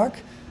power plug?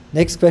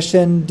 Next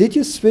question, did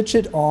you switch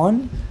it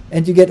on?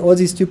 And you get all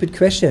these stupid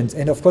questions.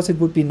 And of course, it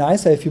would be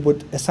nicer if you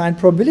would assign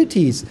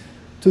probabilities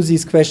to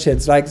these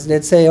questions. Like,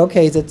 let's say,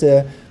 okay, that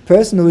the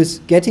person who is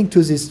getting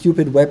to this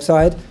stupid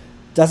website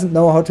doesn't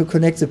know how to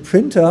connect the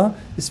printer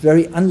is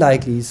very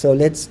unlikely. So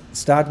let's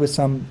start with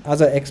some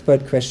other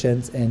expert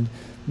questions and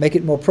make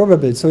it more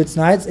probable. So it's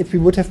nice if we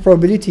would have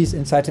probabilities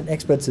inside an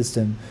expert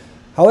system.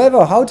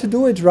 However, how to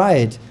do it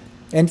right?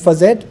 And for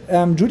that,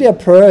 Julia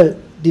Pearl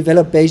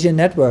developed Bayesian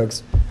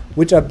networks,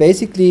 which are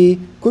basically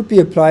could be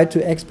applied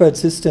to expert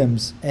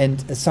systems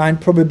and assign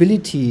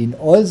probability in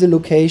all the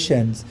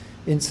locations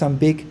in some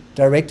big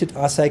directed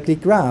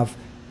acyclic graph,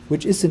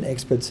 which is an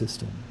expert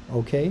system.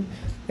 Okay,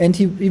 and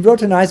he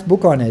wrote a nice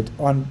book on it.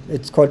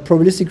 It's called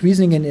Probabilistic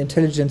Reasoning in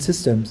Intelligent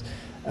Systems.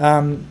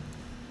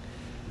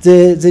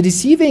 The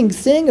deceiving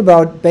thing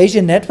about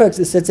Bayesian networks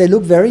is that they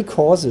look very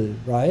causal,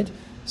 right?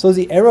 So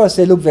the errors,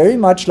 they look very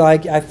much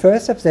like I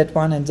first have that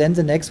one and then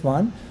the next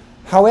one.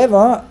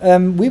 However,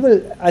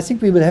 I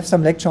think we will have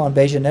some lecture on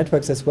Bayesian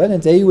networks as well,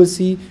 and there you will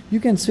see you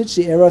can switch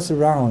the errors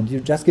around.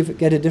 You just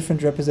get a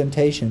different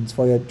representations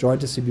for your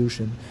joint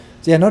distribution.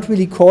 They are not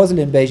really causal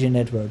in Bayesian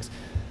networks.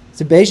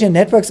 The Bayesian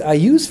networks are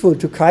useful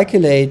to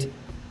calculate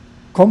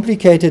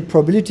complicated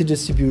probability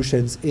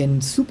distributions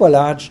in super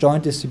large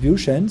joint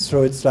distributions.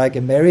 So it's like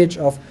a marriage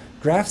of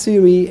graph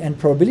theory and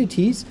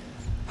probabilities.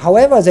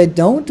 However, they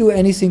don't do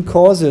anything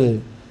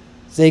causal.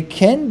 They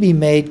can be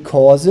made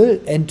causal,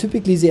 and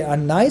typically they are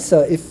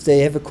nicer if they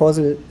have a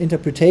causal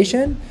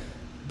interpretation,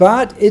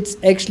 but it's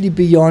actually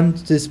beyond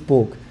this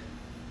book.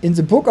 In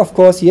the book, of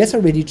course, he has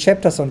already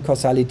chapters on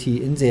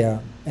causality in there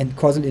and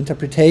causal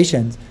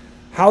interpretations.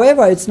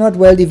 However, it's not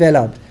well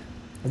developed.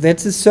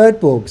 That's the third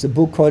book, the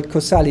book called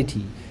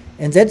Causality.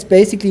 And that's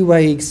basically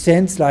where he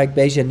extends like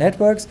Bayesian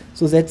networks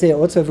so that they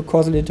also have a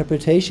causal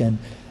interpretation.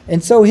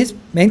 And so his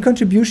main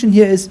contribution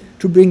here is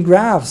to bring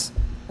graphs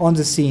on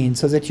the scene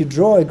so that you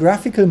draw a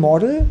graphical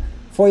model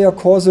for your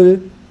causal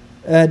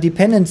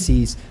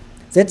dependencies.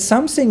 That's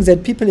something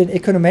that people in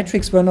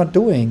econometrics were not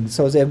doing.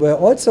 So they were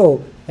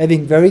also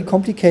having very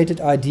complicated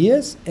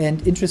ideas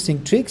and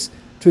interesting tricks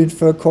to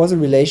infer causal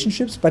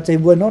relationships, but they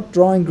were not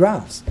drawing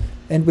graphs.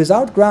 And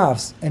without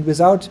graphs and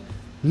without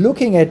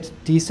looking at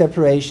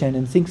deseparation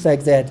and things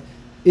like that,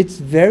 it's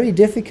very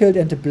difficult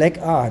and a black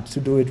art to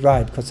do it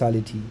right,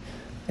 causality.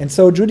 And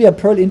so Julia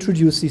Pearl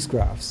introduced these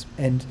graphs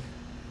and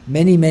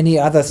many, many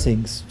other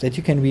things that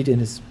you can read in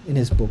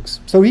his books.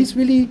 So he's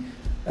really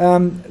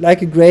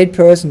like a great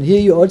person. Here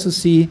you also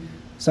see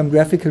some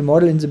graphical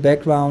model in the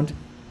background.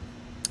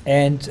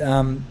 And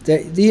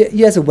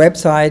he has a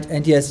website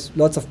and he has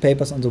lots of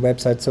papers on the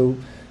website. So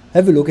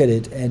have a look at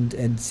it and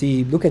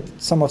look at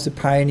some of the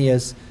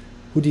pioneers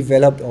who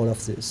developed all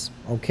of this.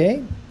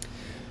 Okay?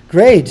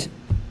 Great.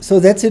 So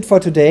that's it for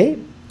today.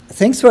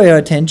 Thanks for your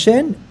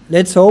attention.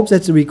 Let's hope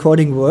that the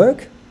recording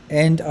works,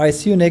 and I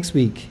see you next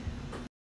week.